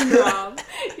see- Boston Rob.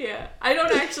 Yeah. I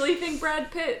don't actually think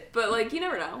Brad Pitt, but like you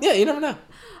never know. Yeah, you never know.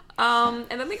 And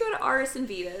then they go to Aris and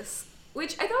Vetus,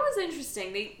 which I thought was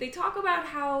interesting. They talk about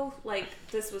how like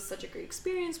this was such a great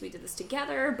experience. We did this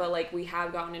together, but like we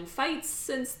have gotten in fights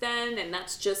since then, and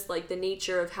that's just like the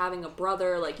nature of having a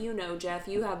brother. Like Jeff,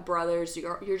 you have brothers.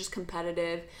 You're just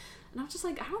competitive. And I'm just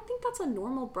like, I don't think that's a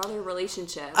normal brother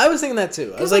relationship. I was thinking that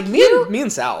too. I was 'Cause, like, like, me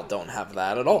and Sal don't have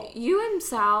that at all. You and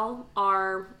Sal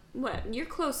are what? You're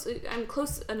close. I'm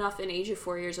close enough in age of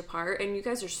 4 years apart, and you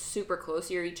guys are super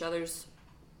close. You're each other's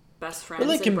best friends We're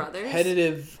like and brothers.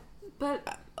 competitive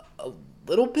But a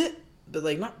little bit, but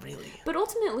like not really. But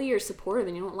ultimately, you're supportive,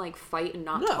 and you don't like fight and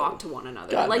not No. talk to one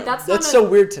another. God, like no. that's that's not so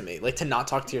weird to me. Like to not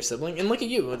talk to your sibling, and look at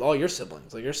you with all your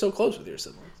siblings. Like you're so close with your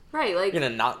siblings. right. Like You're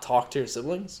gonna not talk to your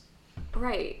siblings?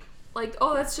 right. Like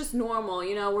oh, that's just normal.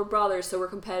 We're brothers, so we're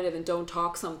competitive and don't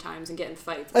talk sometimes and get in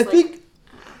fights. I It's like, think.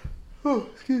 Oh,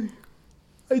 excuse me.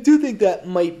 I do think that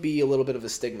might be a little bit of a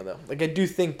stigma, though. Like I do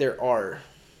think there are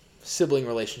sibling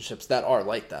relationships that are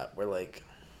like that, where like.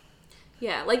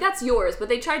 yeah, like that's yours, but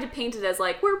they tried to paint it as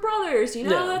like we're brothers. Yeah.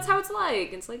 That's how it's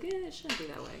like. It's like it shouldn't be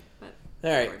that way. But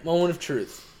All right, moment of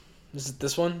truth. Is it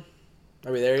this one?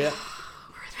 Are we there yet?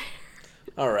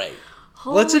 All right.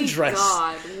 holy Let's address-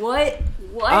 God, what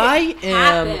I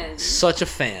am happened? such a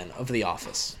fan of The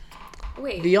Office.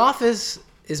 Wait. The Office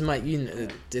is my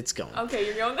it's going. Okay,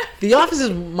 you're going there. The Office is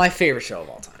my favorite show of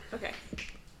all time. Okay.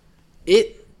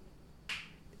 It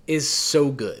is so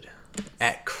good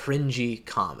at cringy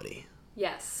comedy.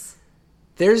 Yes.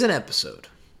 There's an episode,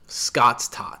 Scott's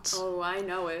Tots. Oh, I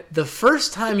know it. The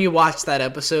first time you watch that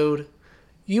episode,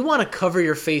 you want to cover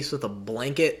your face with a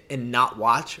blanket and not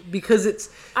watch because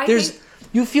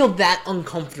you feel that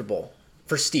uncomfortable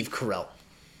for Steve Carell.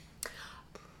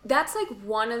 That's like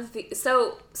one of the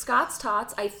Scott's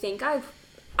Tots. I think I've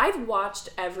watched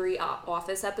every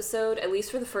Office episode at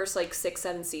least for the first like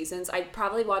 6-7 seasons. I've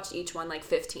probably watched each one like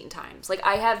 15 times. Like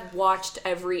I have watched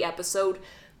every episode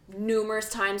numerous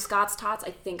times. Scott's Tots.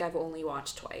 I think I've only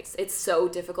watched twice. It's so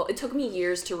difficult. It took me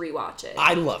years to rewatch it.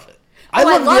 I love it. I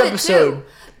love love the it episode. too.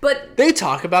 But They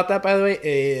talk about that, by the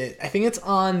way. I think it's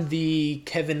on the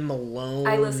Kevin Malone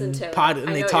I listened to it. pod, I and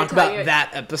know they what talk you're talking about about.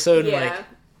 that episode and Yeah. like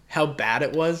how bad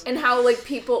it was. and how like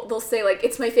they'll say like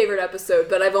it's my favorite episode,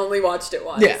 but I've only watched it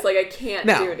once. Yeah. Like I can't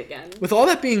Now, do it again. with all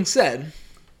that being said,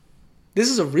 this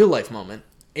is a real life moment,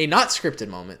 a not scripted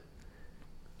moment,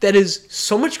 that is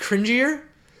so much cringier.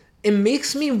 It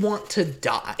makes me want to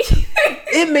die.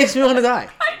 It makes me want to die.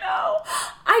 I know.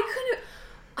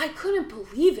 I couldn't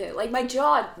believe it. Like my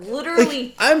jaw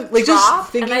literally I'm like just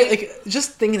dropped, thinking, and I- like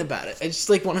just thinking about it. I just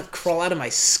like want to crawl out of my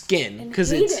skin and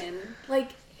because it's. Hayden, like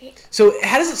So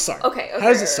how does it start? Okay, How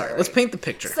does it right, start? right, Let's right. paint the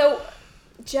picture. so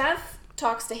Jeff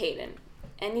talks to Hayden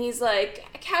And he's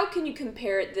like, how can you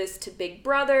compare this to Big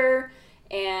Brother?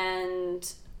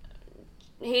 And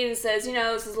Hayden says,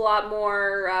 this is a lot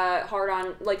more hard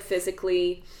on, like,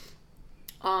 physically,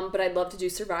 but I'd love to do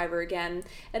Survivor again.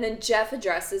 And then Jeff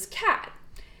addresses Kat.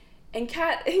 And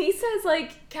he says,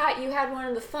 like, Kat, you had one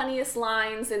of the funniest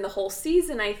lines in the whole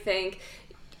season, I think.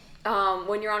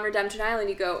 When you're on Redemption Island,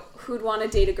 you go, who'd want to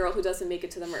date a girl who doesn't make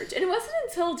it to the merge? And it wasn't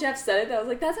until Jeff said it that I was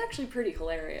like, that's actually pretty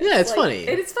hilarious. Yeah, it's like, funny.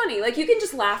 It is funny. Like, you can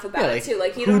just laugh about it, too.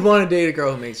 Like, you who'd don't... want to date a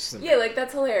girl who makes it to the merge? Yeah, like,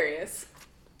 that's hilarious.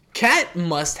 Kat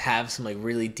must have some, like,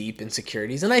 really deep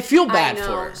insecurities, and I feel bad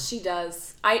for her. She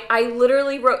does. I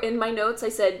literally wrote in my notes, I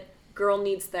said, girl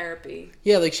needs therapy.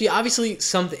 Yeah, like, she obviously,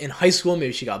 in high school,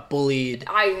 maybe she got bullied.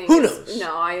 I think Who knows?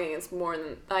 No, I think it's more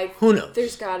than... Who knows?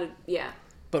 There's gotta... Yeah.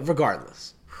 But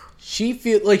regardless, she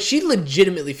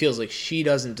legitimately feels like she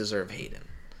doesn't deserve Hayden.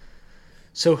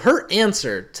 So her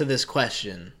answer to this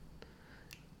question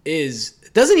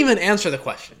doesn't even answer the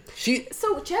question.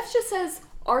 So Jeff just says,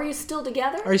 are you still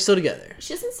together? Are you still together?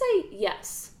 She doesn't say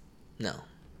yes. No.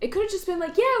 It could have just been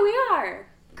like, yeah, we are.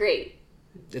 Great.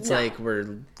 It's No. like,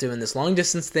 we're doing this long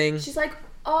distance thing. She's like,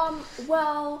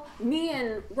 well, me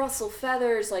and Russell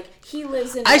Feathers, like, he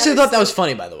lives in... I actually thought that was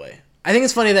funny, by the way. I think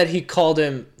it's funny that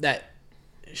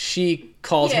she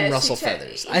called him Russell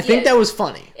Feathers. I think that was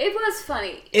funny. It was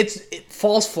funny. It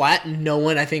falls flat. No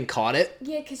one, I think, caught it.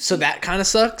 Yeah, because so that kind of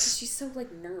sucks. She's so,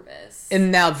 like, nervous.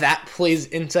 And now that plays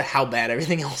into how bad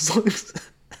everything else looks.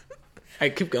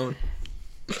 Alright, keep going.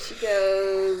 She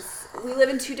goes, we live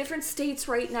in 2 different states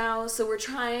right now, so we're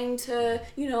trying to,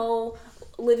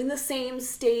 live in the same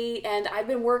state, and I've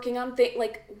been working on things.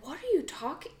 Like, what are you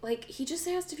talking? Like, he just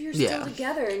asked if you're still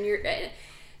together, and you're...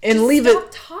 And just leave stop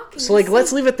it. Talking. So, like,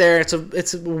 let's leave it there.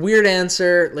 It's a weird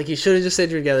answer. Like, you should have just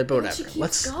said you're together, but whatever.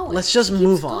 Let's just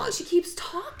move on. She keeps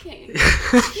talking.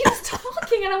 She keeps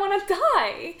talking, and I want to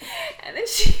die. And then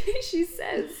she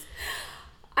says,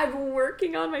 I've been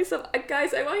working on myself.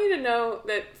 Guys, I want you to know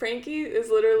that Frankie is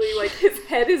literally, like, his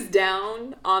head is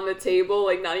down on the table,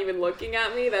 like, not even looking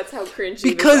at me. That's how cringy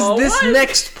because this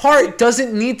next part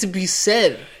doesn't need to be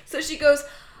said. So she goes,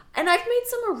 and I've made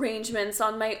some arrangements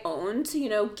on my own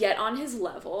to, get on his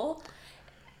level.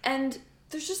 And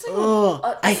there's just,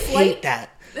 like, I hate that.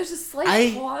 There's a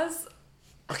slight pause.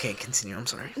 Okay, continue. I'm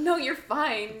sorry. No, you're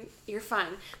fine. You're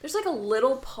fine. There's, like, a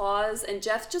little pause, and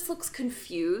Jeff just looks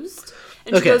confused.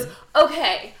 And she goes,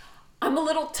 okay, I'm a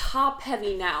little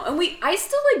top-heavy now. And I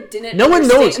still, like, didn't No one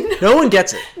knows. understand. No one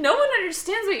gets it. No one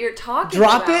understands what you're talking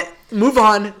about. Drop it, move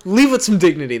on, leave with some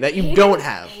dignity that you don't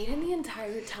have. Hayden the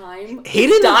entire time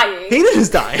Hayden dying. Hayden is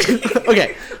dying.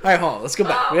 Okay. Alright, hold on. Let's go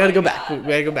back. We gotta go back. We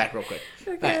gotta go back real quick.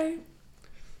 Okay. Right.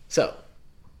 So,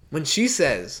 when she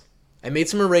says, I made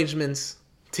some arrangements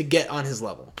to get on his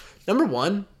level. Number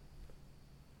one,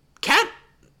 Kat,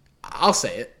 I'll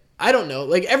say it. I don't know.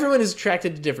 Like, everyone is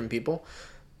attracted to different people.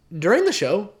 During the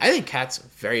show, I think Kat's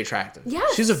very attractive.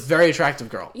 Yes. She's a very attractive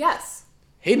girl. Yes.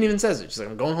 Hayden even says it. She's like,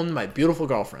 I'm going home to my beautiful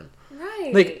girlfriend.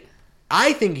 Right. Like,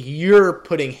 I think you're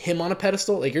putting him on a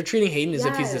pedestal. Like, you're treating Hayden as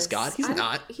if he's this god. He's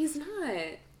not. He's not.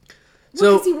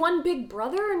 So, is he one big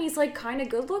brother and he's, like, kind of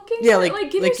good looking? Yeah,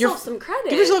 give yourself some credit.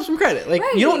 Give yourself some credit. Like,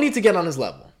 you don't need to get on his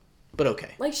level. But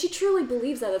okay. Like, she truly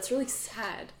believes that. That's really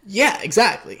sad. Yeah,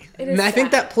 exactly. And I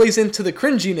think that plays into the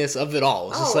cringiness of it all.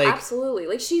 It's just like, absolutely.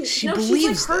 Like, she believes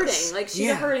she's, like, hurting. this. Like, she's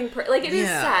a hurting person. Like, it is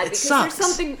sad. Because sucks. there's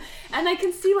something... And I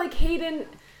can see, like, Hayden...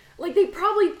 Like, they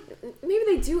probably... Maybe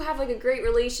they do have, like, a great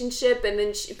relationship, and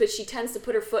then but she tends to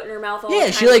put her foot in her mouth all the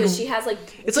time. She has, like...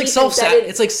 It's like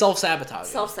self-sabotage.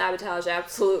 Self-sabotage,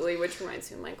 absolutely. Which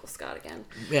reminds me of Michael Scott again.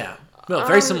 Yeah. No,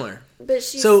 very similar. But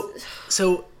she's...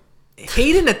 So...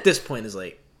 Hayden at this point is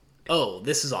like, oh,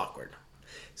 this is awkward.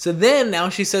 So then now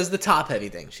she says the top heavy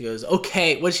thing. She goes,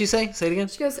 okay, what did she say? Say it again.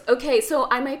 She goes, okay, so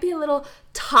I might be a little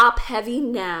top heavy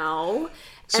now.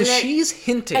 So she's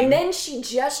hinting. And then she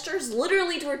gestures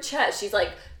literally to her chest. She's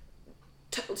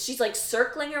like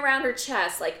circling around her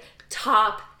chest, like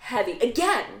top heavy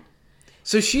again.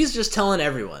 So she's just telling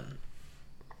everyone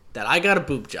that I got a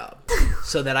boob job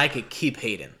so that I could keep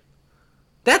Hayden.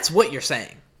 That's what you're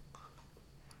saying.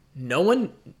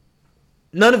 None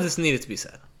of this needed to be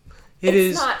said.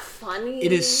 It's not funny.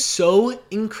 It is so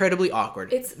incredibly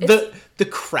awkward. It's the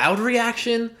crowd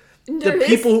reaction, the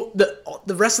people,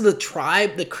 the rest of the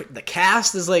tribe, the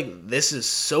cast is like, this is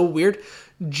so weird.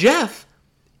 Jeff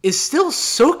is still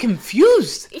so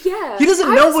confused. Yeah, he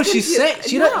doesn't know what she's saying.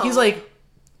 He's like,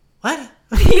 what?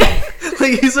 Yeah.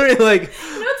 Like, he's already like,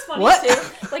 you know what's funny what?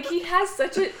 too? Like,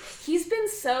 he's been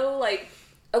so like,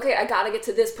 okay, I gotta get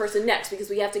to this person next because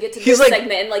we have to get to this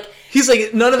segment. And like, he's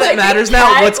like, none of that matters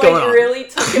now. What's going on? Really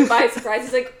took him by surprise.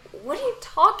 He's like, what are you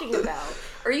talking about?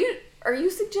 Are you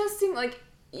suggesting like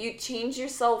you change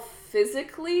yourself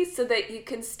physically so that you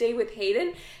can stay with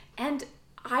Hayden? And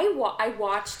I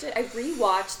watched it. I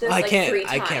rewatched this like 3 times.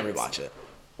 I can't rewatch it.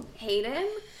 Hayden.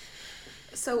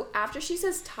 So after she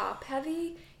says top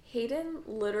heavy, Hayden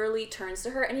literally turns to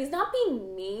her, and he's not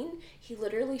being mean. He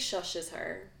literally shushes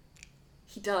her.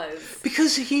 He does.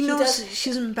 Because he knows does.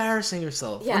 she's embarrassing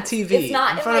herself Yeah, on TV. It's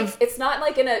not in front like of it's not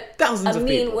like in a thousands of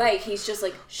mean people. way. He's just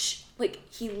like shh. Like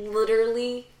he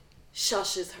literally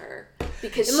shushes her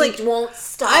because And, she like, won't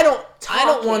stop. I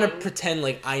don't want to talking. pretend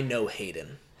like I know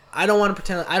Hayden. I don't want to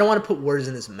pretend. I don't want to put words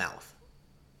in his mouth.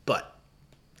 But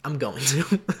I'm going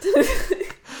to.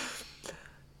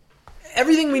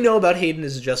 Everything we know about Hayden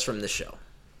is just from this show.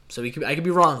 So I could be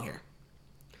wrong here.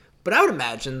 But I would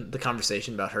imagine the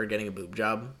conversation about her getting a boob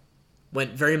job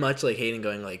went very much like Hayden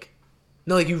going like,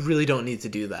 no, like you really don't need to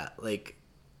do that. Like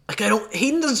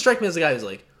Hayden doesn't strike me as a guy who's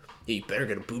like, yeah, you better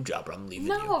get a boob job or I'm leaving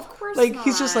you. No, of course like, not.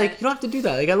 he's just like, you don't have to do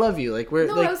that. Like, I love you. Like, we're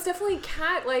No, like, it was definitely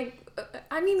Kat. Like,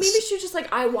 I mean, maybe she was just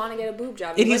like, I want to get a boob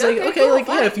job. and he's like, okay, cool, like,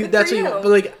 fine, yeah, if you, good that's for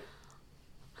what you,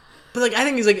 but like, I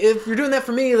think he's like, if you're doing that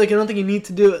for me, like, I don't think you need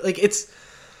to do it. Like, it's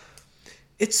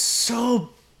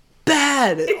so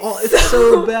bad. It's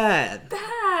so bad.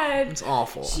 bad. It's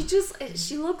awful.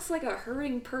 She looks like a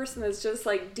hurting person that's just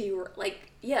like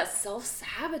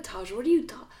self-sabotage. What are you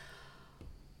talking?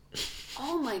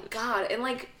 Oh my god. And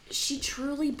like she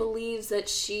truly believes that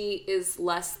she is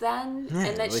less than Yeah,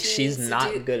 and that like she she's needs not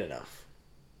to do, good enough.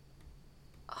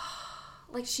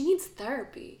 like she needs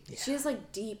therapy. Yeah. She has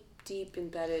like deep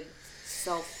embedded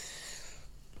self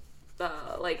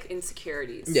like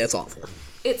insecurities. Yeah, it's awful.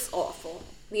 It's awful.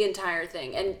 The entire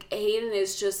thing. And Hayden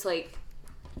is just like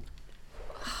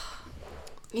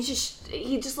he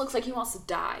just looks like he wants to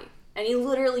die. And he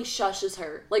literally shushes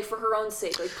her, like for her own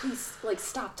sake. Like, please, like,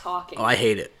 stop talking. Oh, I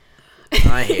hate it.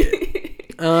 I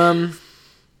hate it.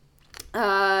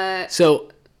 So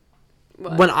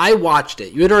what? when I watched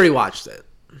it, you had already watched it.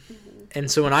 And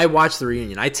so when I watched the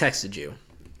reunion, I texted you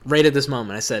right at this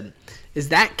moment. I said, is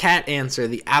that Kat answer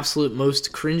the absolute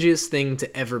most cringiest thing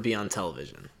to ever be on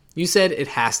television? You said it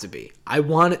has to be. I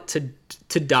want it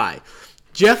to die.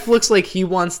 Jeff looks like he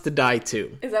wants to die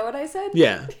too. Is that what I said?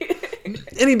 Yeah.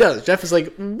 And he does. Jeff is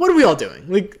like, what are we all doing?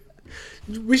 Like,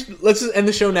 let's just end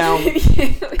the show now.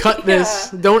 Cut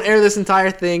this. Don't air this entire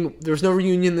thing. There was no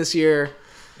reunion this year.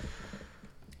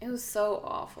 It was so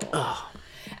awful. Ugh.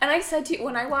 And I said to you,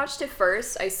 when I watched it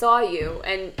first, I saw you,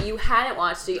 and you hadn't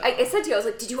watched it. I said to you, I was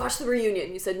like, did you watch the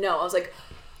reunion? You said no. I was like,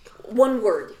 one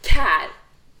word, Kat.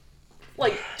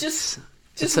 Like, just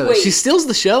So wait. she steals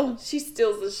the show. She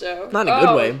steals the show. Not in a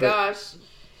good way, Oh, but- gosh.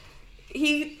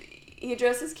 He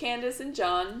addresses Candace and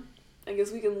John. I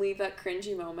guess we can leave that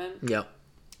cringy moment. Yep.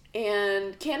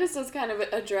 And Candace does kind of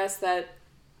address that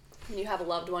when you have a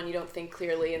loved one, you don't think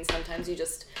clearly, and sometimes you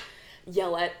just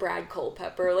yell at Brad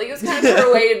Culpepper. Like, it was kind of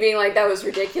her way to being like, that was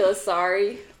ridiculous,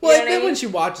 sorry. Well, You know and what I then mean? when she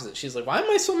watches it, she's like, why am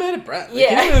I so mad at Brad? Like,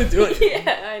 Yeah. he didn't really do anything.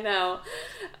 Yeah, I know.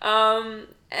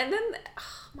 And then,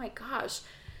 oh my gosh.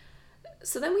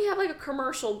 So then we have like a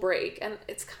commercial break, and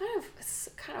it's kind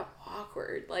of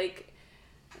awkward. Like,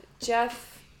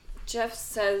 Jeff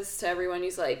says to everyone,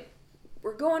 he's like,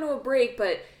 we're going to a break,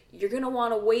 but you're going to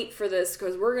want to wait for this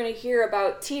because we're going to hear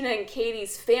about Tina and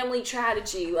Katie's family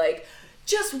tragedy. Like,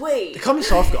 just wait. They caught me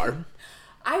so off guard.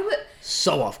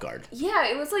 So off guard. Yeah,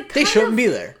 it was like They shouldn't be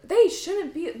there. They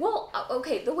shouldn't be. Well,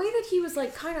 okay, the way that he was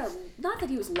like kind of, not that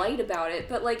he was light about it,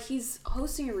 but like he's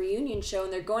hosting a reunion show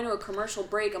and they're going to a commercial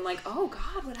break. I'm like, oh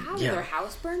God, what happened? Yeah. Their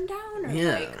house burned down? Or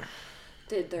Yeah. like,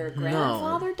 did their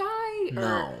grandfather die? Or,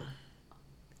 No.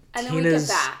 And then we get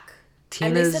back.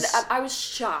 And they Tina's- said, I was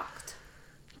shocked.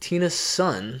 Tina's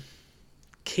son,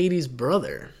 Katie's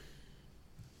brother,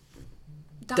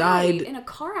 Died died in a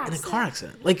car in a accident. car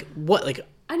accident. Like, what? Like,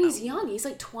 And he's young. He's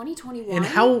like 20, 21. and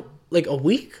how, like, a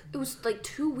week? It was like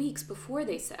 2 weeks before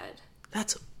they said.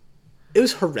 It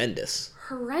was horrendous.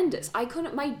 Horrendous.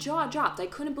 My jaw dropped. I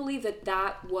couldn't believe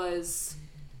that was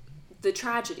the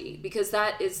tragedy, because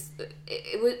that is,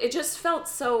 it just felt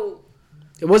so,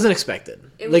 It wasn't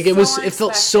expected. It was so it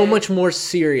felt so unexpected. much more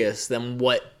serious than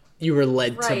what you were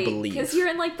led to right, believe. because you're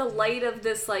in like the light of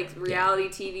this like reality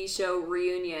TV show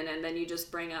reunion, and then you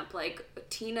just bring up like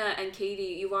Tina and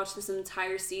Katie. You watch this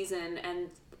entire season,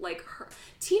 and like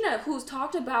Tina, who's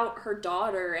talked about her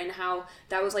daughter and how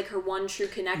that was like her one true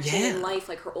connection Yeah. in life,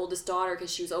 like her oldest daughter,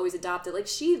 because she was always adopted. Like,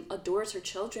 she adores her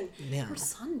children. Yeah. Her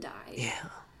son died. Yeah.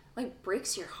 like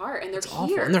breaks your heart, and they're Awful.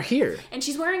 here. And they're here. And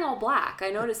she's wearing all black. I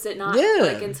noticed it not Yeah.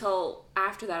 like until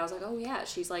after that. I was like, oh yeah,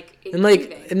 she's like And like,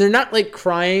 grieving. and they're not like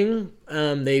crying.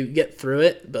 They get through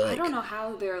it, but like, I don't know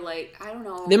how they're like. I don't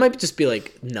know. they might just be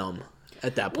like numb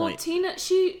at that Well, point. Tina,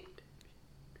 she's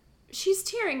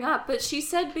tearing up, but she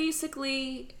said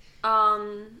basically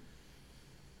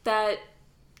that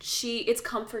it's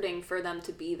comforting for them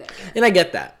to be there. And I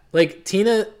get that. Like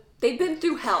They've been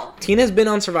through hell. Tina's been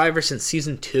on Survivor since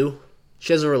season 2.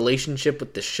 She has a relationship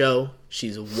with the show.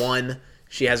 She's won.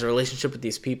 She has a relationship with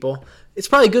these people. It's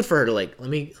probably good for her to like let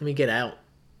me get out,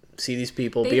 see these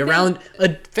people, be around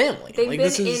a family. They've like,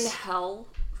 been in hell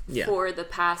Yeah. for the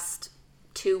past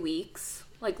 2 weeks,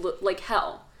 like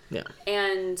hell. Yeah.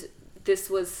 And this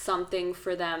was something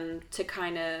for them to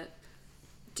kind of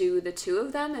do, the two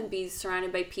of them, and be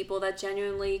surrounded by people that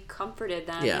genuinely comforted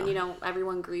them. Yeah. And, you know,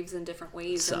 everyone grieves in different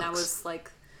ways. And that Sucks. was,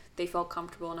 like, they felt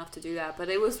comfortable enough to do that. But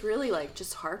it was really, like,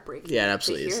 just heartbreaking Yeah, it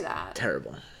absolutely to hear is that.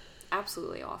 terrible.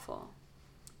 Absolutely awful.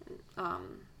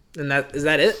 And is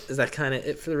that it? Is that kind of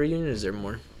it for the reunion? Or is there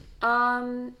more?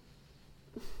 No,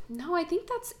 I think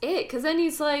that's it. Because then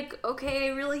he's like, okay,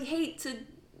 I really hate to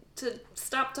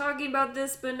stop talking about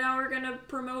this, but now we're going to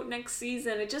promote next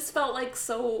season. It just felt like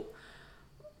so...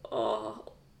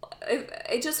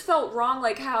 it just felt wrong,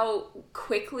 like how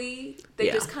quickly they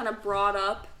Yeah. just kind of brought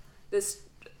up this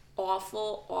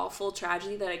awful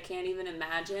tragedy that I can't even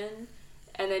imagine,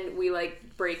 and then we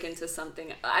like break into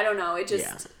something. I don't know. It just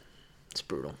Yeah. It's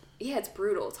brutal. yeah, it's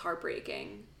brutal. It's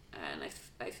heartbreaking, and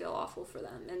I feel awful for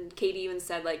them. And Katie even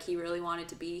said like he really wanted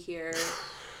to be here.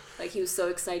 Like, he was so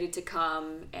excited to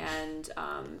come, and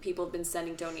people have been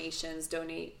sending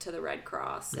donate to the Red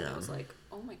Cross, and I was like,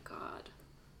 oh my god.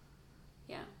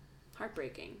 Yeah,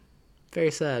 heartbreaking. Very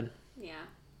sad. Yeah.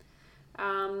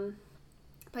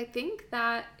 But I think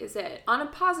that is it. On a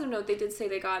positive note, they did say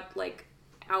they got, like,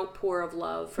 outpour of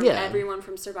love from everyone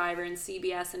from Survivor and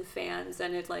CBS and fans,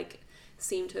 and it, like,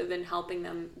 seemed to have been helping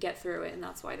them get through it, and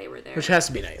that's why they were there. Which has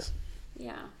to be nice.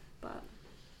 Yeah, but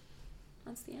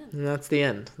that's the end. And that's the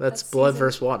end. That's That's Blood season-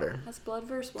 vs. Water. That's Blood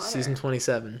vs. Water. Season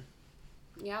 27.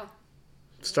 Yeah.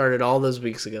 Started all those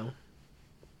weeks ago.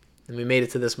 And we made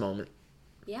it to this moment.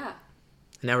 Yeah.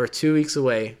 And now we're 2 weeks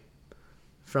away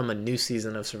from a new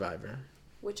season of Survivor.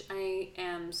 Which I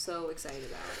am so excited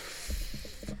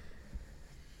about.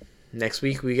 Next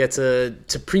week we get to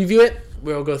preview it.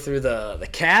 We'll go through the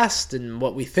cast and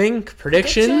what we think,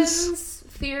 predictions,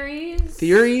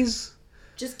 theories.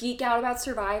 Just geek out about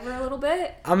Survivor a little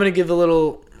bit. I'm going to give a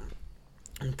little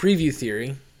preview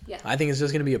theory. Yeah. I think it's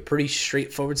just going to be a pretty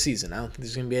straightforward season. I don't think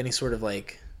there's going to be any sort of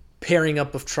like pairing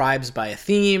up of tribes by a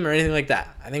theme or anything like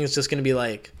that. I think it's just going to be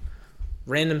like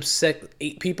random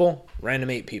 8 people, random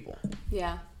 8 people.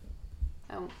 Yeah.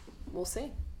 We'll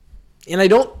see. And I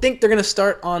don't think they're going to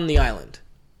start on the island.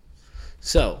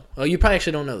 So, you probably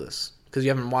actually don't know this because you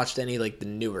haven't watched any like the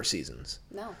newer seasons.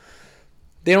 No.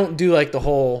 They don't do like the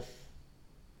whole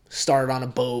start on a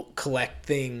boat, collect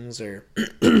things, or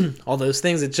all those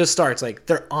things. It just starts like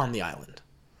they're on the island.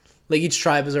 Like each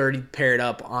tribe is already paired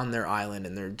up on their island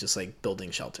and they're just like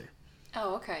building shelter.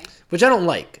 Oh, okay. Which I don't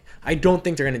like. I don't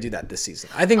think they're going to do that this season.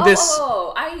 I think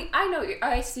I know.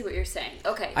 I see what you're saying.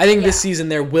 Okay. I think this season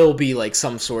there will be like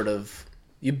some sort of,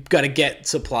 you've got to get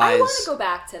supplies. I want to go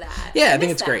back to that. Yeah, I think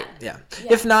miss it's that. great. Yeah.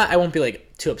 Yeah. If not, I won't be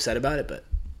like too upset about it, but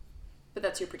But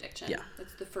that's your prediction. Yeah.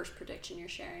 That's the first prediction you're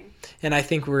sharing. and I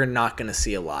think we're not going to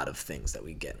see a lot of things that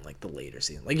we get in like the later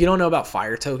season. Like you don't know about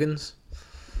fire tokens?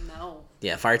 No.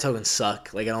 Yeah, fire tokens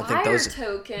suck. Like I don't Fire think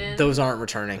token. those aren't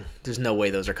returning. There's no way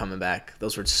those are coming back.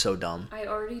 Those were so dumb. I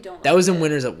already don't. That like was in it.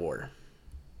 Winners at War.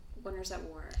 Winners at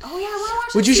War. Oh yeah, I want to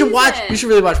watch. Which the you should watch. season. You should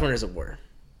really watch Winners at War.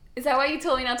 Is that why you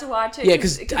told me not to watch it? Yeah,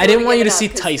 because I didn't want you to see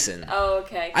Tyson. Oh,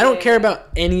 okay. I don't Yeah, care yeah. about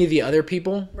any of the other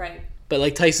people, Right. but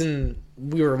like Tyson,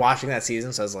 we were watching that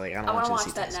season, so I was like, I don't I want want you to to see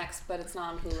watch that Tyson. next, but it's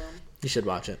not on Hulu. You should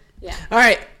watch it. Yeah. All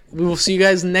right, we will see you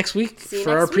guys next week See you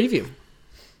for our next week. preview.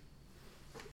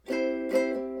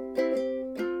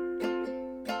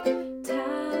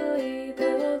 Tally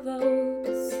the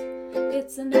votes.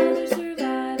 It's another